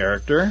legacy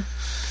character.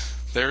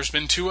 There's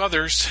been 2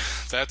 others.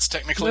 That's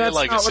technically a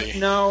legacy.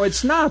 No,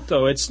 it's not,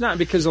 though. It's not,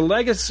 because a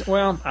legacy...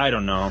 Well, I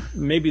don't know.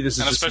 Maybe this is...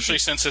 And especially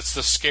since it's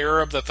the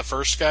Scarab that the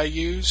first guy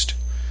used,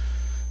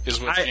 is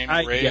what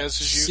Jamie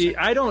Reyes is using. See,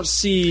 I don't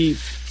see...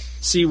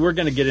 See, we're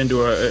going to get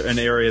into an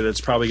area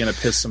that's probably going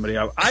to piss somebody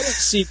off. I don't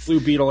see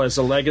Blue Beetle as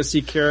a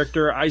legacy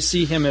character. I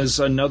see him as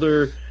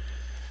another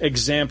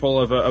example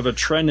of a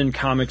trend in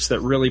comics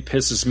that really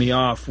pisses me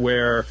off,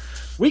 where...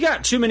 We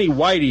got too many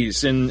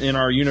whiteys in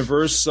our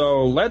universe,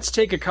 so let's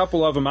take a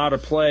couple of them out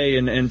of play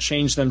and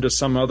change them to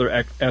some other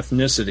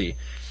ethnicity.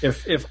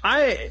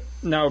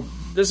 Now,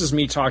 this is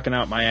me talking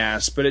out my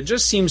ass, but it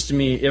just seems to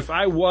me if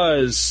I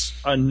was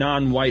a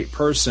non-white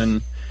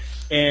person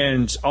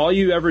and all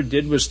you ever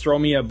did was throw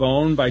me a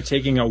bone by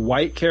taking a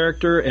white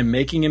character and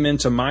making him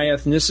into my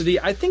ethnicity,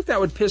 I think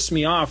that would piss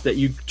me off that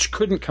you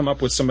couldn't come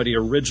up with somebody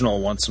original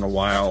once in a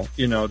while,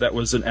 that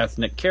was an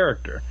ethnic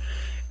character.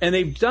 And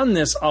they've done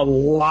this a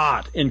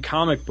lot in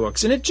comic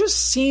books, and it just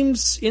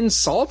seems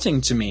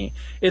insulting to me.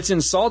 It's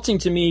insulting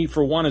to me,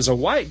 for one, as a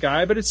white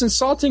guy, but it's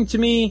insulting to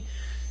me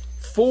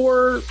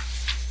for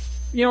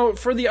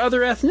the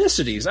other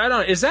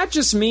ethnicities. Is that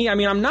just me? I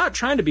mean, I'm not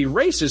trying to be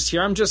racist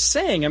here. I'm just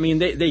saying, I mean,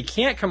 they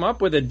can't come up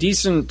with a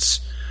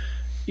decent,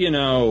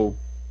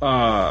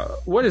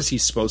 what is he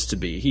supposed to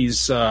be?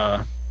 He's,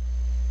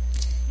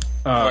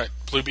 Right.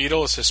 Blue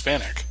Beetle is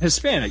Hispanic.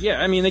 Hispanic,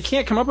 yeah. I mean, they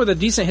can't come up with a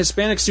decent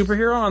Hispanic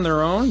superhero on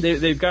their own.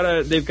 They've got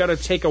to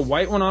take a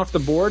white one off the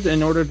board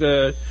in order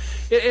to.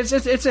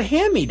 It's a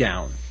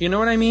hand-me-down. You know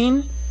what I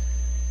mean?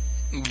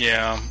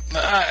 Yeah,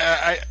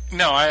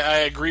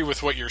 I agree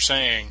with what you're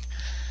saying.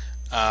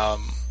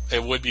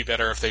 It would be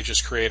better if they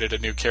just created a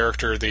new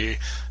character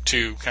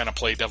to kind of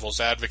play devil's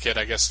advocate.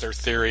 I guess their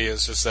theory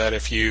is that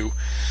if you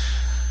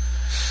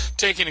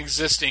take an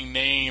existing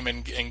name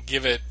and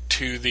give it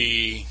to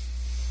the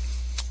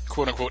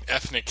quote-unquote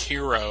ethnic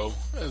hero,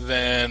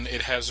 then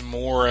it has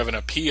more of an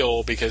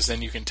appeal, because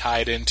then you can tie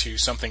it into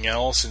something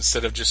else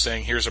instead of just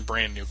saying, here's a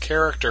brand new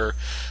character.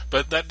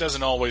 But that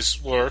doesn't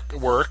always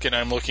work, and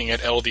I'm looking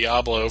at El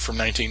Diablo from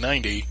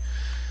 1990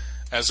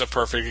 as a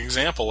perfect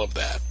example of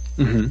that.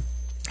 Mm-hmm.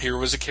 Here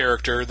was a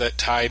character that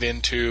tied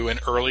into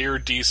an earlier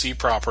DC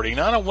property,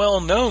 not a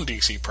well-known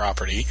DC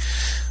property,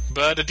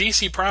 but a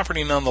DC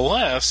property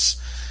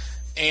nonetheless,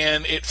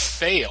 and it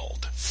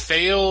failed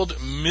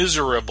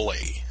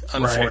miserably,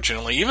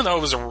 unfortunately, even though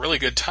it was a really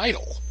good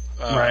title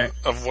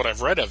of what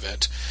I've read of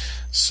it.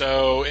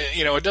 So,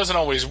 it doesn't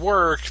always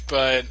work,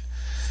 but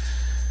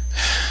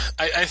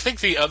I think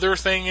the other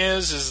thing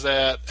is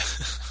that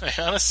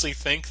I honestly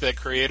think that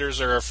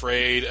creators are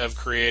afraid of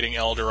creating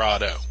El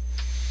Dorado.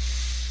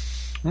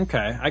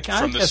 Okay, I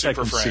guess I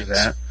can see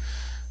that.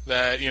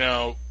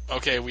 That,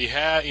 okay, we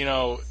had,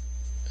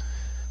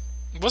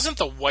 wasn't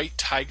the White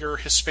Tiger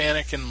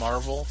Hispanic in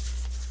Marvel?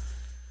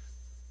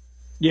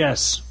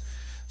 Yes.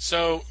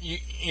 So,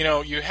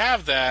 you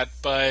have that,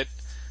 but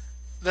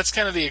that's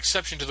kind of the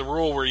exception to the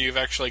rule, where you've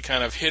actually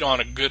kind of hit on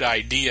a good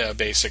idea,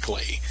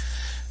 basically.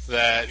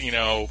 That,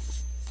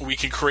 we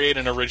can create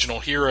an original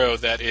hero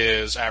that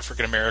is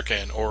African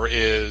American, or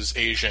is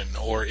Asian,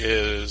 or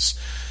is,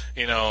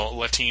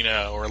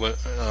 Latina, or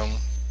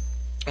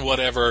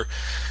whatever.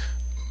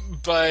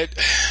 But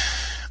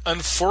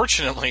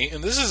unfortunately,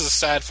 and this is a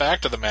sad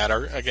fact of the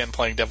matter, again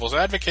playing devil's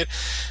advocate,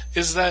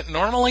 is that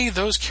normally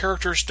those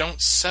characters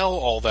don't sell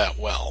all that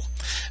well.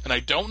 And I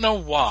don't know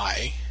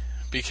why,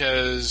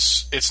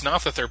 because it's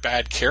not that they're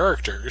bad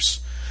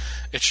characters,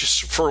 it's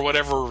just for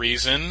whatever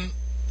reason,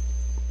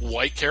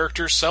 white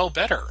characters sell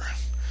better.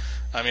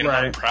 I mean,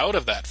 I'm proud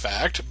of that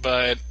fact,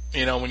 but,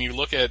 when you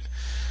look at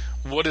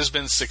what has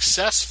been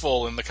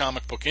successful in the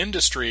comic book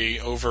industry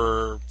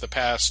over the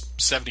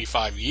past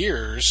 75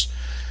 years,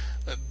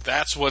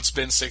 that's what's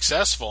been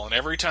successful. And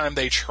every time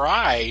they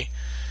try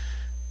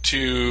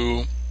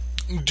to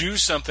do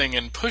something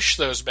and push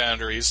those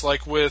boundaries,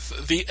 like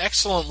with the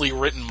excellently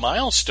written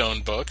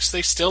Milestone books,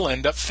 they still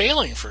end up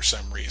failing for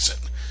some reason.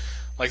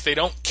 Like, they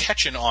don't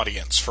catch an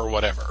audience for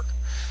whatever.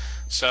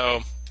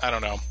 So, I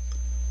don't know.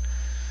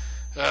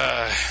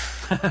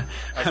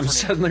 I'm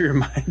suddenly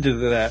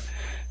reminded of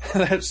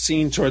that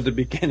scene toward the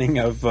beginning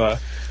of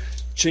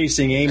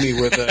Chasing Amy,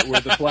 where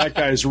the black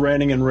guy's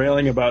ranting and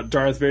railing about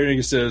Darth Vader. And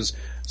he says,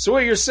 "So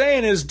what you're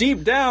saying is,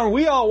 deep down,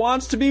 we all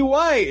wants to be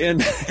white."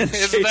 And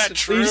isn't that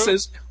true? He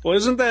says, "Well,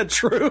 isn't that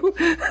true?"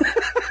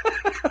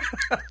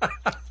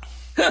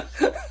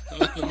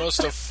 The most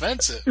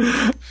offensive.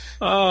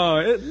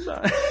 Oh,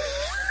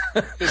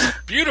 his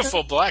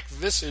beautiful black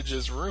visage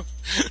is ruined.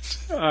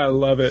 I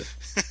love it.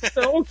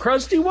 The old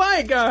crusty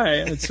white guy.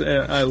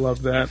 I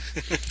love that.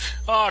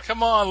 Oh,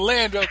 come on.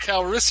 Lando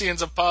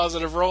Calrissian's a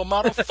positive role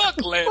model.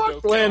 Fuck Lando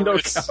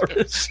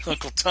Calrissian.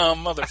 Uncle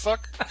Tom,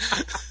 motherfucker.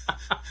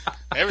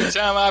 Every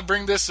time I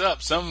bring this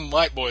up, some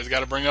white boy's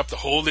got to bring up the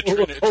Holy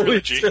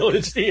Trilogy.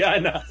 Trilogy, I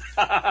know.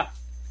 I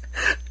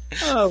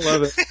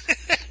love it.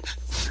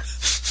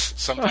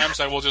 Sometimes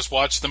I will just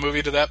watch the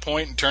movie to that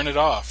point and turn it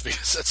off,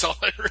 because that's all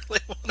I really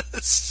want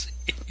to see.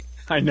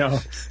 I know.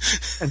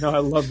 I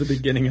love the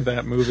beginning of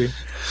that movie.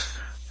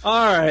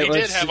 All right, he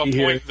did have a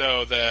point,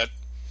 though, that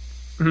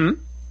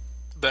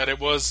that it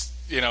was,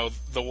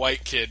 the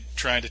white kid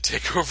trying to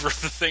take over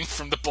the thing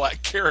from the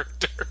black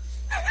character.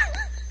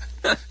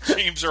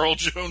 James Earl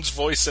Jones'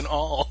 voice and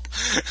all.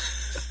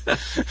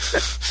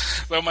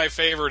 Though my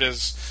favorite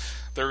is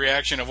the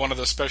reaction of one of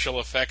the special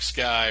effects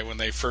guy when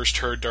they first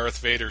heard Darth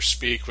Vader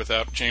speak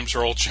without James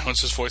Earl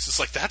Jones' voice.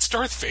 It's like, that's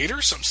Darth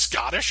Vader? Some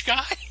Scottish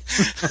guy?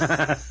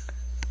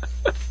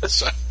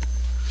 So.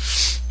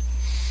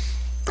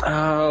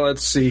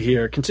 Let's see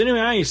here.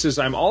 Continuing on, he says,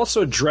 I'm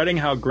also dreading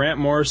how Grant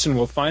Morrison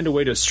will find a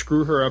way to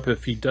screw her up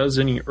if he does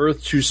any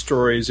Earth 2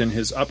 stories in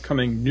his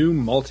upcoming new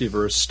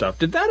multiverse stuff.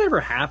 Did that ever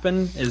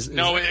happen?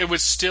 No, it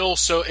was still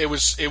it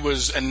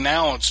was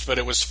announced, but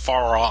it was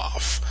far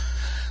off.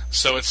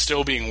 So it's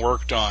still being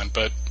worked on,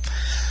 but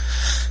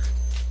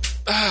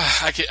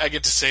I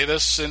get to say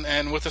this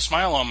and with a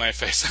smile on my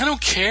face. I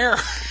don't care.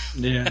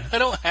 Yeah. I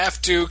don't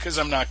have to because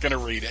I'm not going to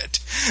read it.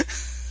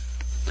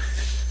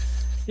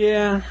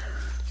 Yeah.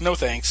 No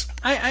thanks.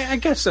 I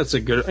guess that's a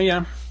good...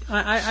 Yeah,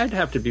 I'd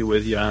have to be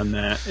with you on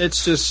that.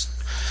 It's just...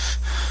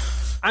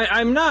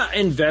 I'm not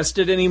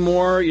invested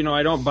anymore. You know,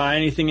 I don't buy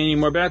anything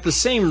anymore. But at the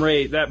same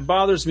rate, that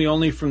bothers me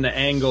only from the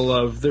angle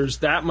of there's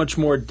that much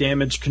more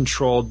damage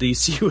control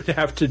DC would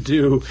have to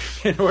do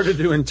in order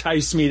to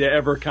entice me to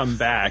ever come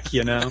back,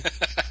 you know?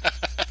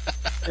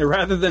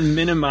 Rather than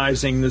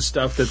minimizing the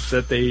stuff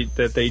that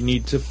they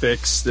need to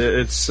fix,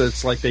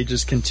 it's like they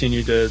just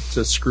continue to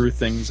screw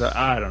things.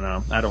 I don't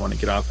know. I don't want to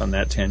get off on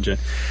that tangent.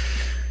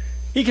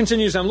 He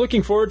continues, I'm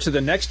looking forward to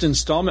the next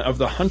installment of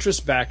the Huntress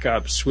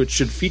Backups, which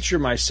should feature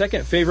my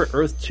second favorite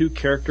Earth 2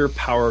 character,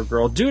 Power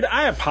Girl. Dude,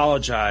 I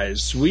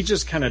apologize. We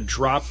just kind of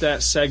dropped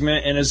that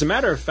segment, and as a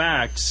matter of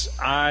fact,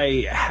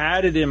 I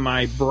had it in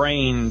my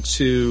brain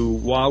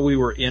while we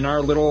were in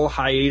our little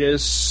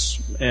hiatus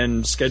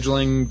and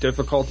scheduling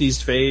difficulties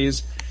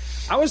phase,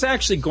 I was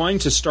actually going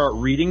to start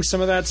reading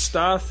some of that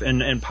stuff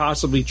and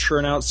possibly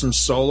churn out some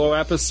solo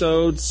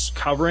episodes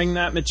covering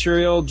that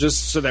material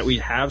just so that we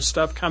have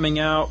stuff coming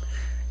out.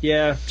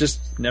 Yeah,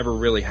 just never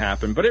really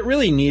happened. But it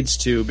really needs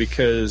to,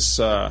 because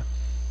I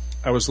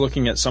was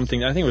looking at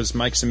something, I think it was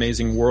Mike's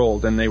Amazing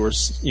World, and they were,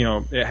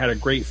 it had a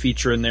great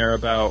feature in there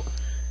about,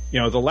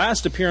 the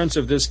last appearance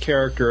of this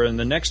character and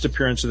the next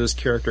appearance of this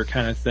character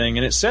kind of thing.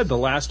 And it said the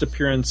last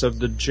appearance of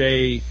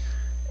the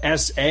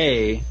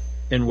JSA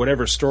in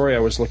whatever story I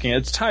was looking at,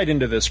 it's tied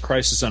into this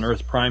Crisis on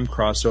Earth Prime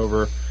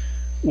crossover,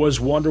 was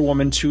Wonder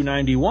Woman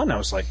 291. I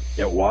was like,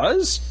 it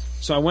was?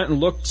 So I went and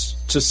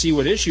looked to see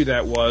what issue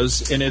that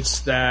was, and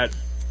it's that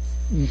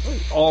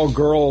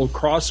all-girl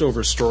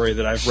crossover story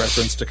that I've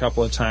referenced a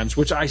couple of times,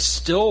 which I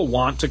still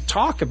want to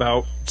talk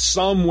about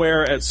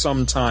somewhere at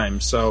some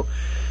time. So,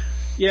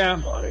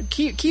 yeah,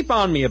 keep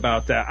on me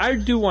about that. I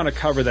do want to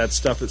cover that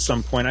stuff at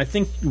some point. I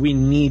think we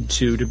need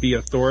to be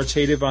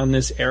authoritative on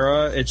this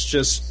era. It's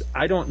just,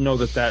 I don't know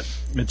that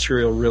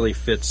material really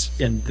fits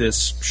in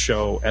this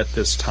show at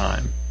this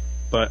time.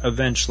 But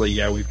eventually,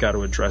 yeah, we've got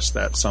to address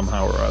that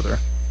somehow or other.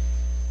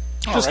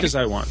 Just because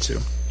I want to.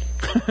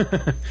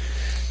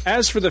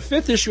 As for the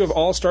 5th issue of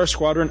All-Star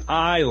Squadron,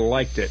 I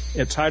liked it.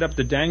 It tied up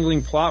the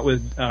dangling plot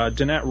with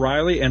Danette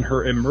Riley and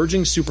her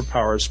emerging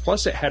superpowers,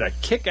 plus it had a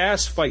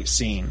kick-ass fight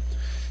scene.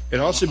 It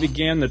also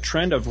began the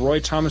trend of Roy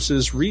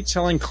Thomas's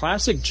retelling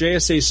classic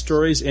JSA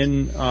stories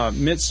in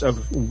midst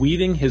of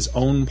weaving his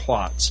own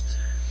plots.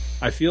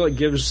 I feel it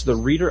gives the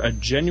reader a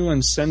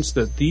genuine sense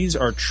that these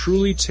are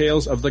truly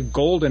tales of the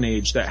golden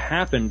age that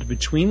happened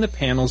between the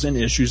panels and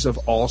issues of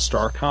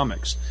All-Star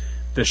Comics.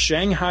 The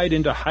Shanghaied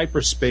into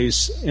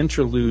hyperspace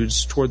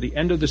interludes toward the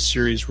end of the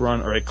series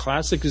run are a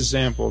classic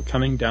example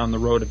coming down the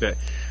road a bit.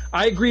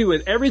 I agree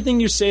with everything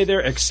you say there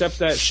except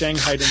that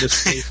Shanghaied into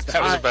space. I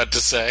was about to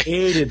say. I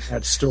hated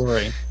that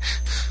story.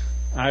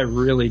 I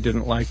really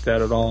didn't like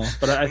that at all.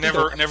 But I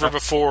never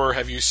before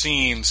have you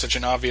seen such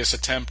an obvious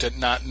attempt at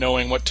not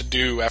knowing what to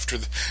do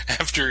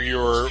after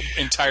your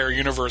entire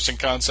universe and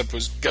concept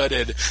was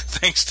gutted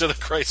thanks to the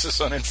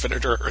Crisis on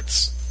Infinite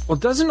Earths. Well,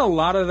 doesn't a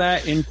lot of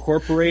that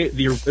incorporate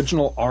the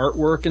original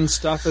artwork and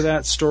stuff of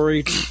that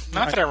story?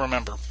 Not that I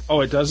remember. Oh,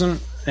 it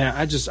doesn't? Yeah,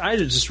 I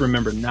just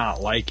remember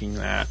not liking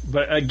that.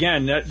 But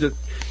again, you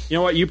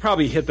know what? You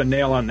probably hit the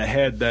nail on the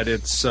head that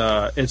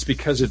it's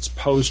because it's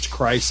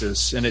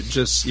post-Crisis, and it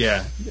just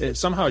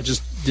somehow it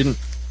just didn't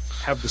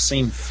have the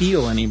same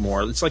feel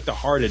anymore. It's like the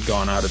heart had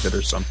gone out of it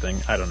or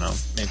something. I don't know.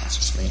 Maybe it's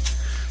just me.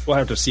 We'll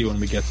have to see when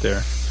we get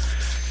there.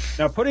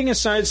 Now, putting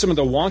aside some of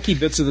the wonky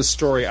bits of the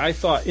story, I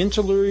thought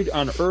Interlude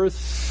on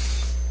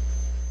Earth...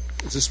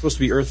 Is this supposed to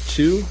be Earth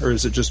 2, or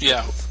is it just...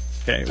 Yeah.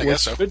 Okay, I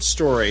guess so. Good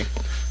story.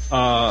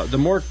 The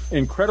more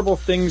incredible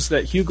things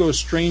that Hugo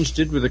Strange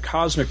did with the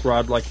Cosmic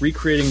Rod, like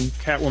recreating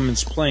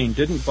Catwoman's plane,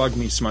 didn't bug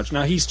me so much.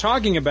 Now, he's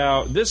talking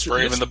about this...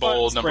 Brave and the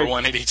Bold, number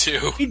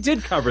 182. He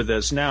did cover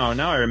this. Now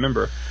I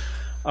remember.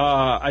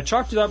 I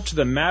chalked it up to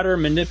the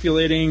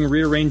matter-manipulating,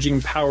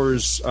 rearranging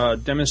powers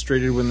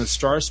demonstrated when the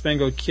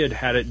Star-Spangled Kid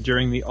had it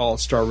during the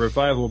All-Star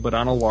Revival, but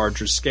on a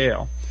larger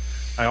scale.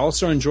 I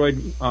also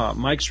enjoyed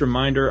Mike's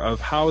reminder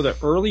of how the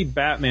early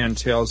Batman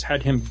tales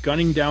had him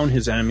gunning down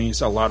his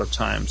enemies a lot of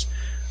times.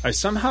 I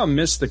somehow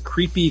missed the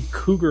creepy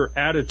cougar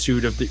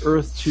attitude of the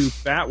Earth 2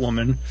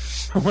 Batwoman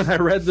when I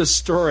read this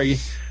story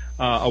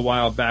a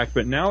while back,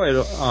 but now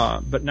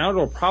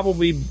it'll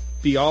probably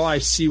be all I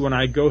see when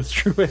I go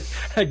through it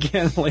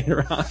again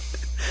later on.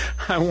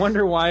 I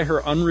wonder why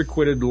her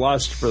unrequited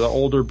lust for the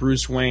older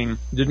Bruce Wayne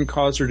didn't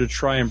cause her to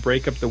try and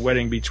break up the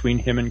wedding between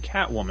him and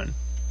Catwoman.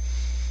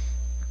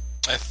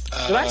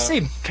 Did I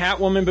say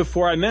Catwoman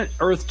before? I meant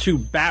Earth 2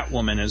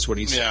 Batwoman is what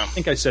he said. Yeah. I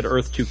think I said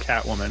Earth 2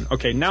 Catwoman.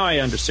 Okay, now I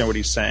understand what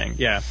he's saying.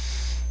 Yeah.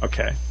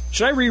 Okay.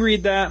 Should I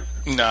reread that?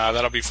 Nah,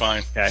 that'll be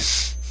fine. Okay.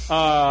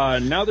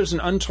 Now there's an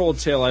untold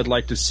tale I'd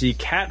like to see.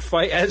 Cat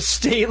fight at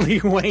stately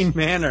Wayne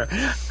Manor.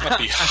 That'd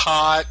be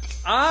hot.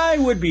 I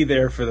would be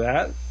there for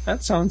that.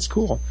 That sounds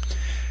cool.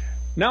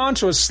 Now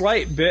onto a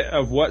slight bit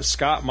of what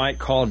Scott might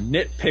call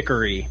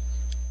nitpickery.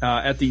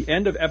 At the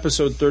end of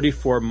episode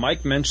 34,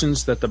 Mike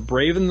mentions that the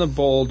Brave and the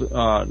Bold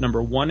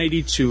number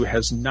 182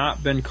 has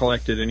not been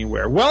collected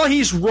anywhere. Well,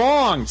 he's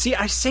wrong. See,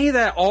 I say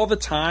that all the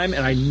time,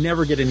 and I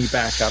never get any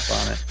backup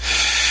on it.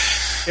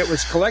 It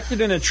was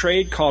collected in a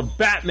trade called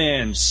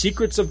Batman,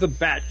 Secrets of the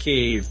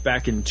Batcave,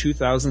 back in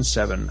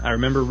 2007. I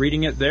remember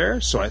reading it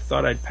there, so I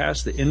thought I'd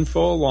pass the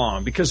info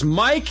along, because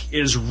Mike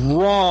is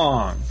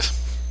wrong.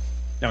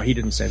 No, he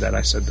didn't say that.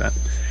 I said that.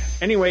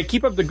 Anyway,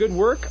 keep up the good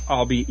work.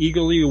 I'll be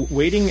eagerly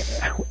waiting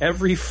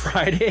every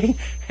Friday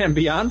and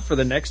beyond for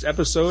the next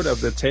episode of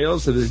the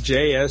Tales of the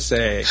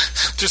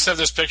JSA. Just have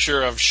this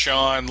picture of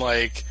Sean,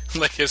 like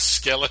his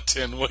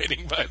skeleton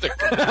waiting by the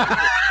computer.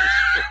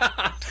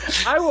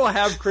 I will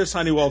have Chris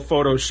Honeywell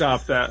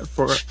Photoshop that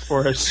for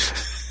us.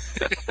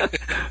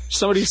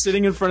 Somebody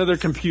sitting in front of their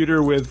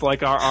computer with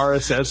like our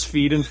RSS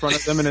feed in front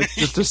of them, and it's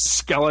just a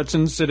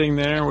skeleton sitting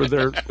there with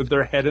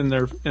their head in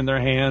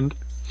their hand.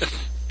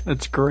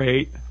 That's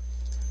great.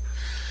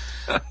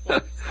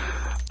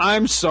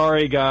 I'm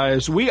sorry,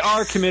 guys. We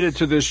are committed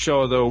to this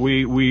show, though.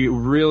 We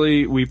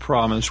really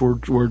promise we're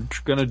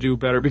going to do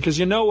better, because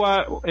you know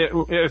what?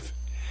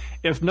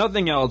 If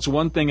nothing else,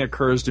 one thing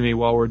occurs to me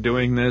while we're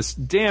doing this.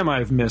 Damn,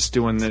 I've missed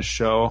doing this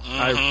show.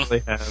 Mm-hmm. I really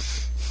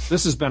have.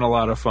 This has been a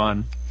lot of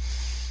fun.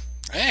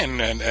 And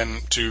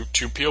to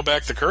peel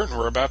back the curtain,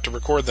 we're about to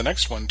record the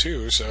next one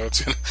too. So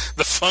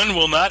the fun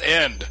will not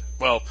end.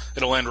 Well,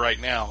 it'll end right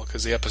now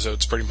because the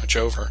episode's pretty much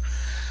over.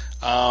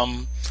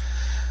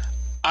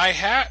 I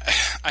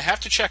have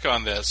to check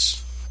on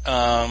this.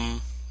 I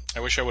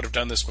wish I would have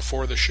done this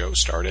before the show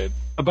started.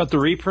 About the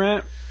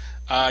reprint?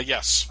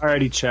 Yes. I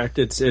already checked.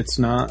 It's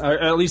not.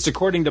 At least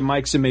according to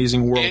Mike's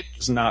Amazing World, it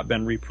has not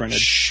been reprinted.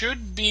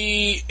 Should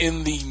be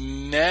in the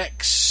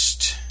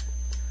next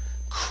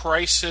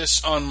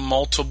Crisis on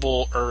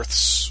Multiple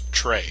Earths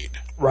trade.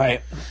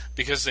 Right.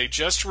 Because they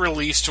just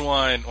released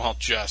one,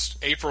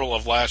 April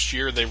of last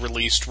year, they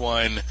released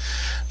one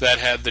that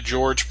had the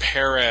George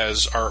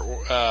Perez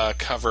art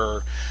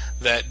cover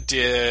that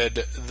did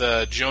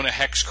the Jonah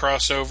Hex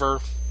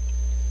crossover,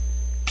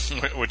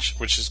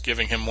 which is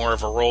giving him more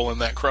of a role in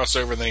that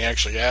crossover than he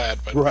actually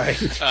had. But, right.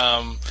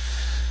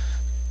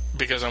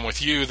 Because I'm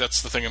with you,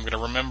 that's the thing I'm going to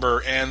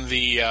remember, and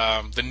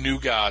the New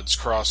Gods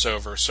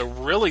crossover. So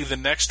really the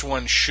next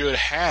one should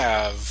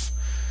have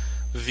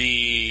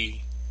the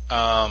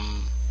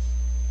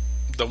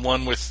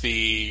one with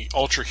the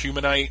Ultra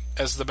Humanite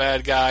as the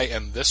bad guy,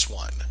 and this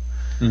one,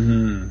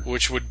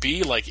 which would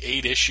be like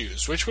 8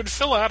 issues, which would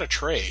fill out a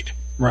trade,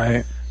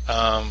 right?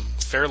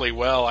 Fairly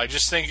well. I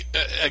just think,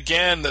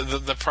 again,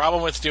 the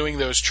problem with doing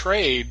those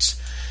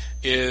trades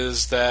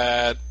is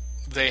that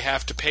they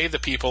have to pay the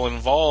people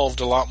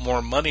involved a lot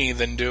more money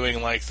than doing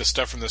like the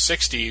stuff from the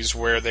 60s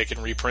where they can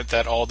reprint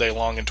that all day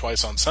long and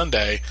twice on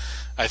Sunday,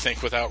 I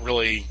think, without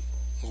really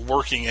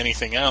working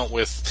anything out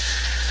with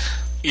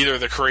either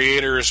the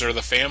creators or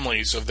the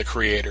families of the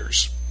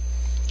creators.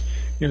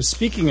 You know,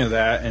 speaking of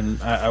that,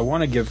 and I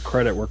want to give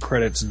credit where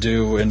credit's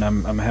due, and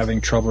I'm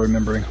having trouble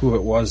remembering who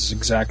it was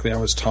exactly I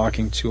was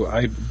talking to.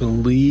 I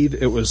believe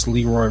it was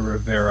Leroy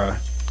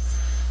Rivera.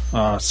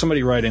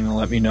 Somebody write in and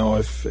let me know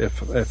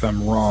if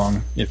I'm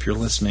wrong, if you're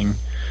listening.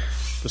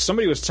 But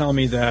somebody was telling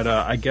me that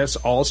I guess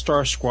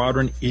All-Star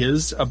Squadron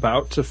is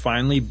about to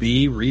finally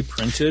be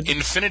reprinted.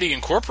 Infinity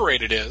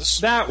Incorporated is.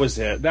 That was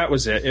it.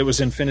 It was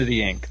Infinity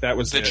Inc. That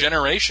was the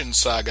Generation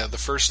Saga. The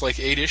first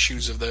 8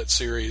 issues of that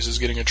series is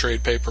getting a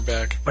trade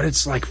paperback. But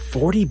it's like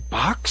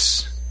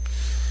 $40.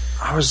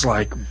 I was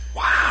like,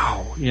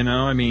 wow. You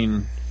know, I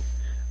mean,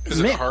 is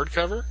it a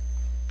hardcover?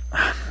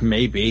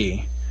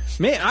 Maybe.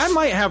 I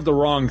might have the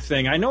wrong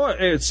thing. I know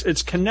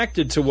it's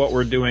connected to what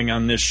we're doing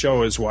on this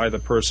show is why the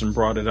person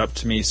brought it up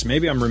to me, so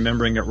maybe I'm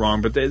remembering it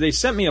wrong. But they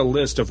sent me a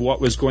list of what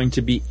was going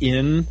to be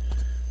in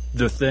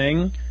the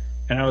thing,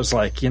 and I was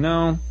like, you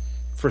know,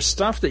 for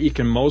stuff that you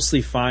can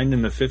mostly find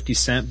in the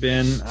 50-cent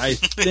bin, I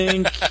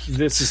think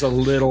this is a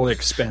little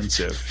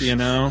expensive, you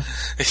know?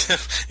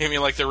 You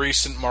mean like the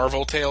recent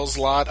Marvel Tales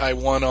lot I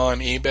won on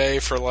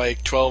eBay for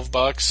like $12?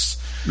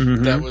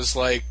 Mm-hmm. That was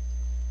like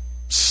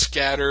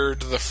scattered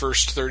the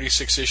first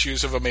 36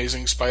 issues of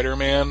Amazing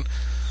Spider-Man,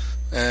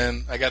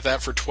 and I got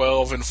that for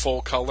 $12 in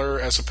full color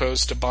as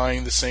opposed to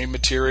buying the same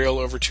material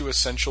over 2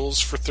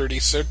 essentials for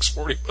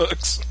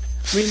 $40.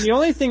 I mean, the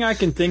only thing I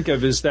can think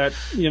of is that,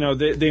 you know,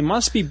 they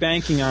must be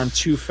banking on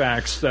 2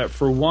 facts. That,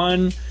 for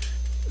one,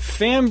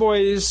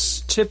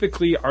 fanboys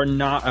typically are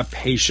not a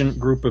patient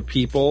group of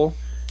people,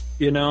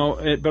 you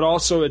know, but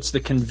also it's the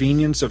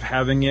convenience of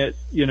having it.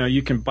 You know,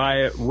 you can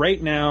buy it right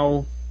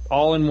now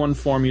all in one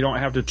form. You don't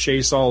have to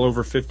chase all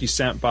over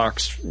 50-cent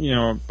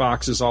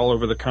boxes all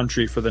over the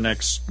country for the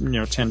next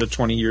 10 to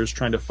 20 years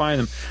trying to find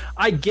them.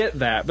 I get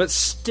that, but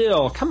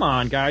still, come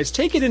on, guys,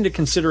 take it into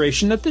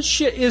consideration that this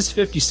shit is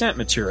 50-cent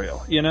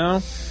material.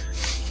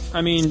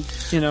 I mean,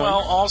 Well,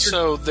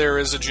 also, there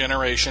is a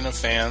generation of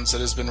fans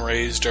that has been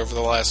raised over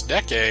the last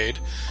decade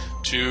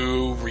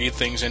to read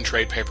things in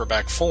trade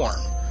paperback form.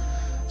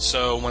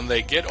 So when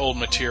they get old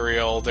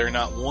material, they're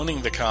not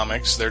wanting the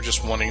comics, they're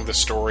just wanting the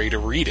story to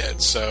read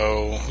it.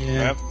 So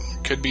that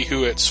could be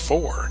who it's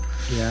for.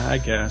 Yeah, I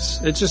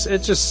guess. It just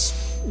it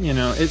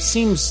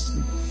seems,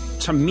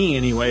 to me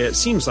anyway, it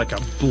seems like a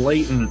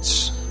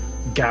blatant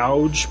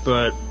gouge,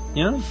 but,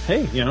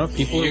 hey, if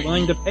people are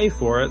willing to pay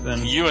for it,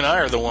 then... You and I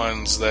are the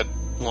ones that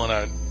want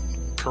to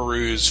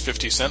peruse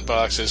 50-cent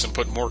boxes and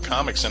put more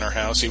comics in our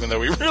house, even though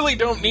we really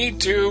don't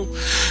need to.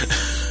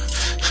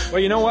 Well,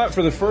 you know what?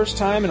 For the first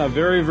time in a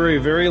very, very,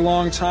 very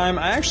long time,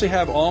 I actually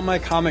have all my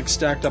comics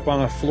stacked up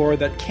on a floor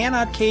that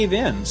cannot cave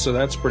in, so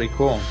that's pretty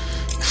cool.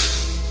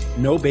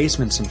 No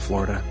basements in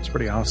Florida. It's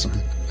pretty awesome.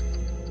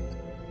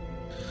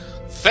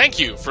 Thank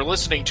you for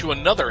listening to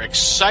another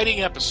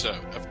exciting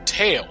episode of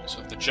Tales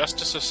of the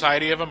Justice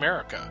Society of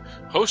America,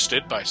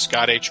 hosted by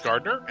Scott H.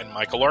 Gardner and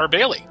Michael R.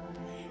 Bailey.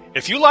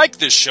 If you like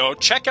this show,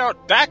 check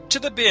out Back to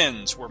the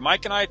Bins, where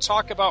Mike and I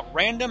talk about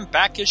random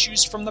back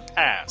issues from the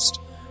past.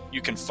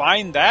 You can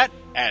find that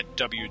at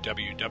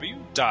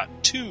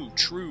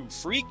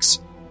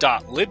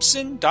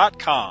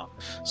www.twotruefreaks.libsyn.com.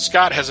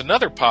 Scott has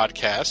another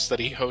podcast that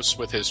he hosts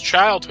with his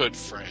childhood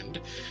friend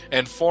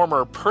and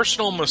former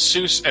personal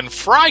masseuse and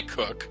fry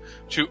cook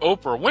to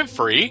Oprah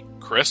Winfrey,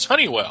 Chris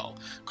Honeywell,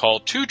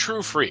 called Two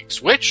True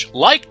Freaks, which,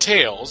 like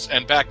Tales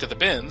and Back to the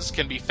Bins,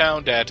 can be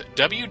found at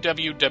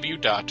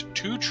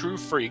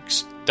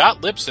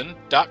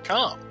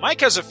www.twotruefreaks.libsyn.com.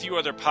 Mike has a few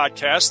other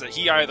podcasts that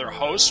he either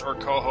hosts or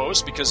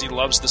co-hosts because he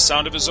loves the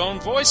sound of his own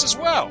voice as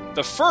well.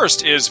 The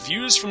first is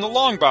Views from the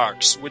Long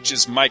Box, which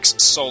is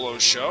Mike's solo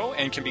show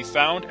and can be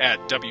found at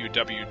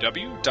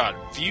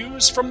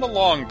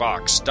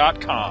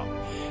www.viewsfromthelongbox.com.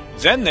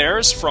 Then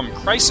there's From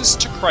Crisis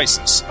to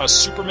Crisis, a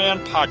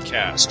Superman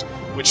podcast,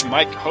 which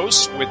Mike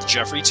hosts with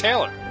Jeffrey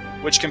Taylor,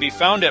 which can be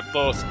found at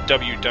both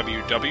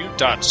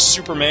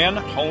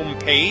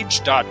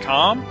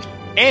www.supermanhomepage.com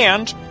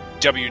and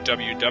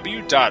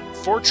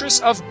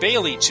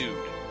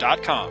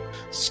www.fortressofbaileytude.com.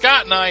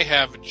 Scott and I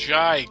have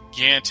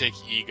gigantic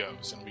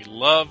egos, and we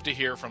love to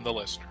hear from the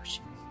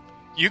listeners.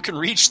 You can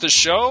reach the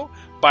show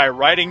by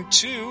writing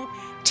to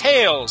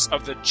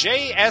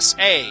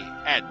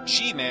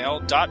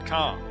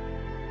talesofthejsa@gmail.com.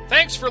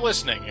 Thanks for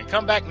listening, and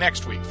come back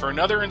next week for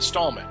another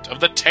installment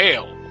of the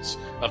Tales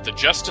of the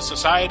Justice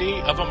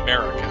Society of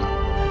America.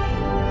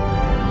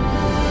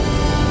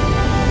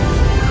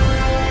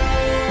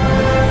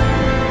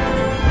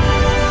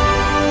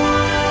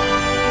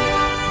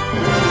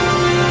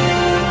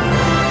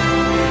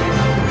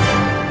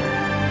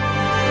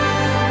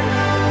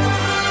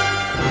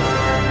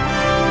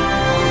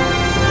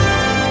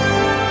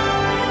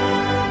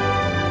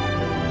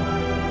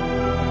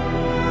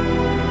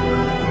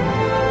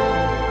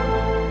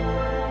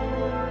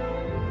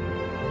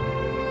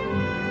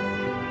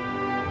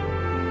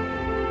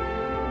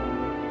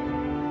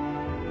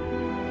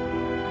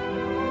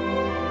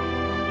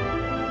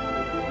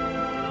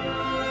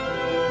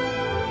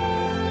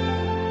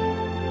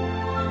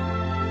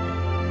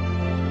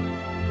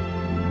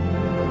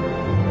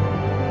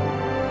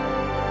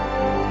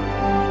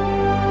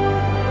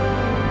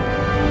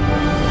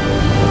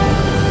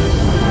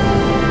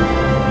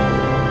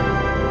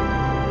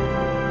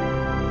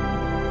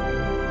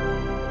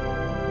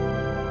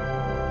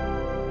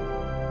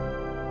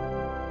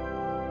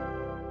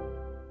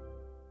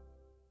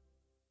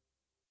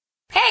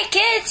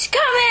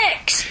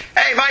 Comics!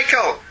 Hey,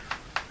 Michael!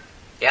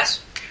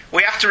 Yes?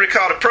 We have to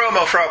record a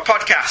promo for our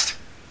podcast.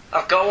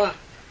 I've got one.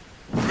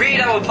 Read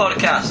our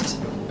podcast.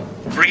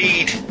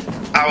 Read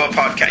our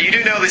podcast. You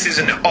do know this is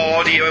an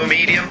audio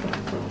medium?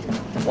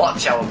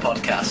 Watch our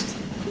podcast.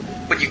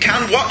 But you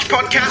can watch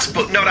podcasts,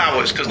 but not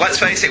ours, because let's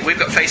face it, we've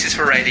got faces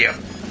for radio.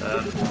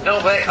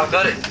 No, wait, I've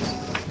got it.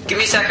 Give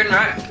me a second,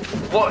 right?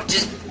 What?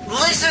 Just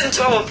listen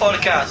to our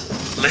podcast.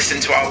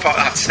 Listen to our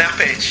podcast.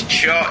 Snappy, it's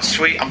short,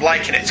 sweet. I'm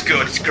liking it. It's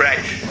good. It's great.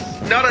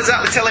 Not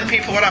exactly telling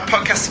people what our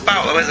podcast's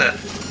about, though, is it?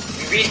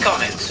 We read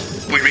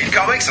comics. We read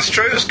comics. That's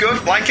true. That's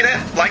good. Liking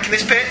it. Liking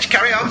this pitch.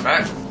 Carry on.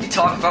 Right. We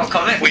talk about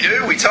comics. We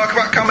do. We talk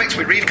about comics.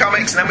 We read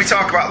comics, and then we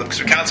talk about them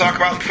because we can't talk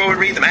about them before we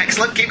read them.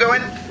 Excellent. Keep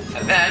going.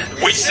 And then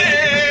we sing.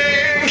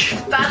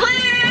 Badly!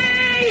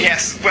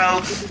 Yes,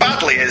 well,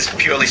 badly is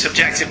purely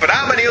subjective, but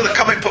how many other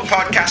comic book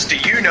podcasts do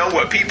you know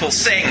where people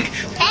sing?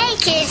 Hey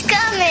Kids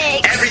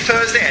Comics! Every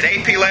Thursday at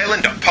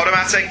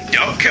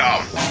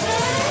apleyland.podomatic.com.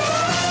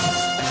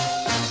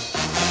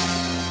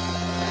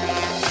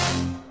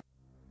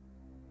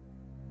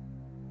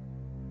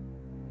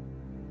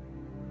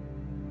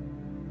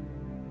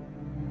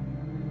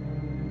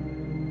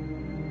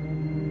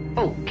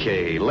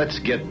 Okay, let's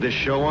get this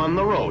show on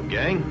the road,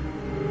 gang.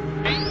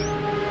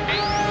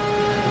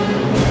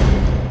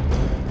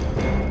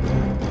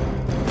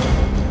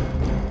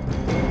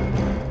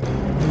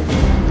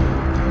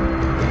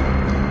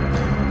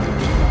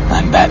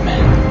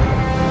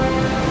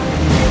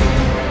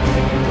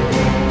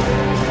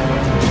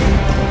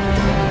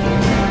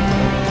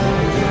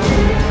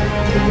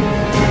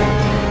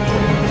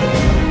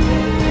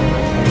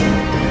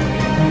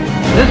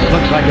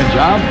 like a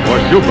job for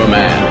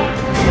Superman.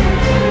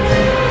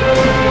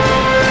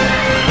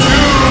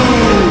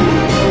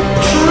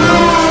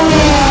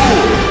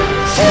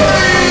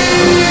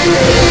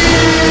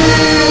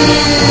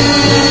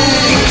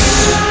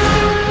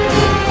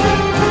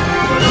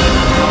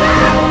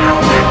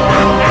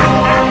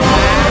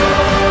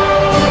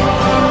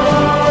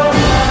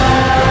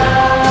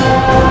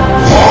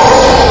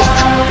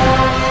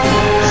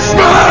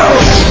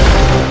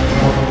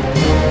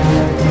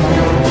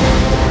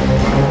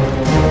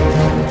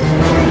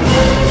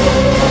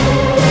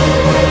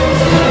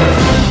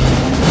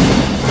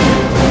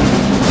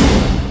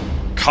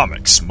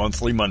 Comics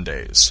Monthly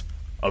Mondays.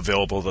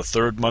 Available the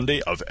third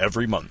Monday of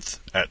every month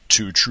at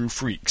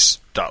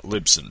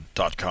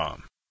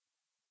twotruefreaks.libsyn.com.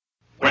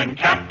 When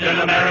Captain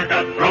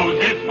America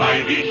throws his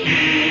mighty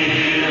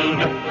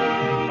shield,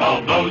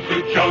 all those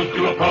who chose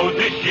to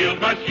oppose his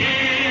shield must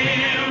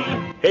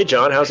yield. Hey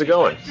John, how's it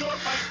going?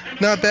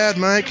 Not bad,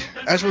 Mike.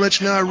 I just want to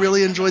let you know I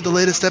really enjoyed the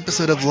latest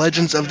episode of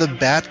Legends of the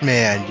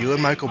Batman. You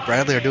and Michael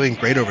Bradley are doing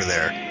great over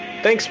there.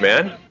 Thanks,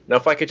 man. Now,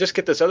 if I could just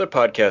get this other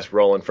podcast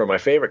rolling for my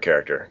favorite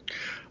character.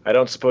 I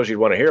don't suppose you'd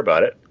want to hear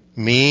about it.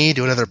 Me?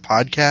 Do another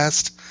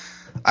podcast?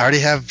 I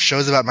already have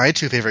shows about my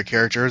two favorite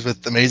characters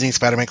with Amazing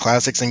Spider-Man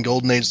Classics and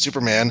Golden Age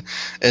Superman,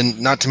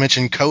 and not to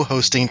mention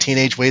co-hosting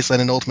Teenage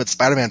Wasteland and Ultimate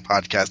Spider-Man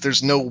podcast.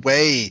 There's no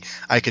way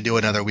I could do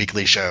another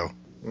weekly show.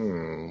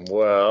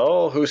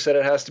 Well, who said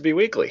it has to be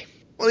weekly?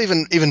 Well,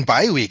 even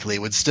bi-weekly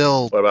would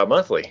still... What about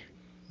monthly?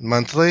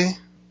 Monthly?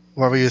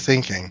 What were you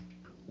thinking?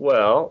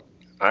 Well,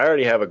 I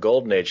already have a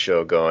Golden Age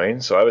show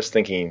going, so I was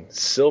thinking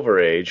Silver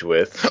Age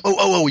with...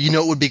 Oh, you know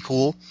what would be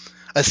cool?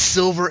 A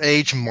Silver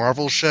Age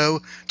Marvel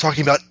show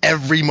talking about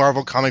every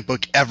Marvel comic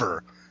book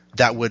ever.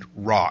 That would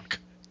rock.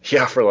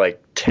 Yeah, for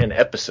like 10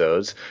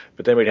 episodes,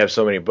 but then we'd have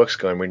so many books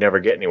going we'd never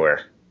get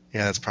anywhere.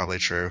 Yeah, that's probably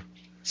true.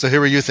 So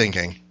who were you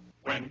thinking?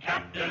 When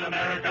Captain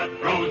America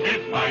throws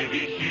his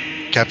mighty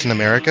shield. Captain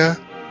America?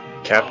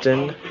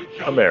 Captain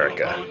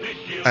America.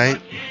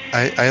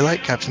 I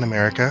like Captain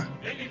America.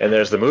 And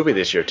there's the movie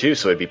this year, too,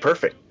 so it'd be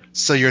perfect.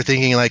 So you're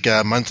thinking like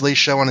a monthly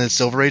show on his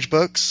Silver Age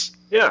books?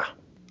 Yeah.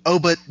 Oh,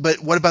 but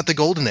what about the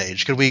Golden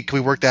Age? Can we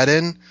work that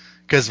in?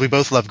 Because we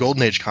both love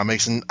Golden Age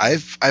comics, and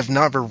I've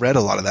never read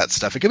a lot of that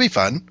stuff. It could be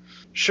fun.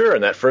 Sure,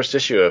 and that first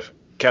issue of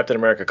Captain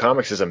America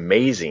Comics is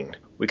amazing.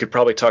 We could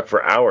probably talk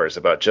for hours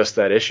about just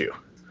that issue.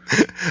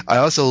 I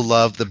also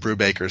love the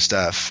Brubaker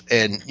stuff,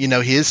 and, he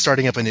is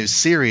starting up a new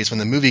series when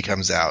the movie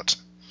comes out.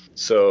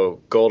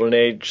 So, Golden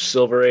Age,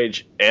 Silver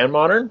Age, and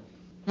Modern?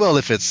 Well,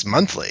 if it's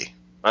monthly.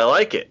 I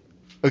like it.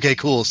 Okay,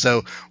 cool.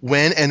 So,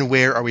 when and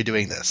where are we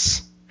doing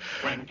this?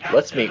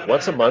 Let's meet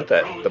once a month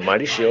at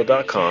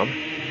themightyshield.com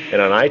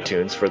and on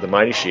iTunes for The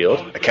Mighty Shield,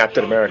 a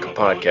Captain America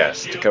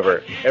podcast to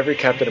cover every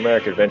Captain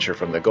America adventure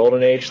from the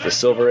Golden Age, the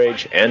Silver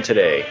Age, and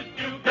today.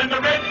 Then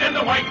the red and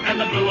the white and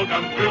the blue will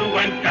come through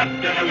when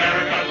Captain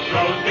America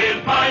throws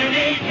his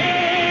mighty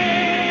shield.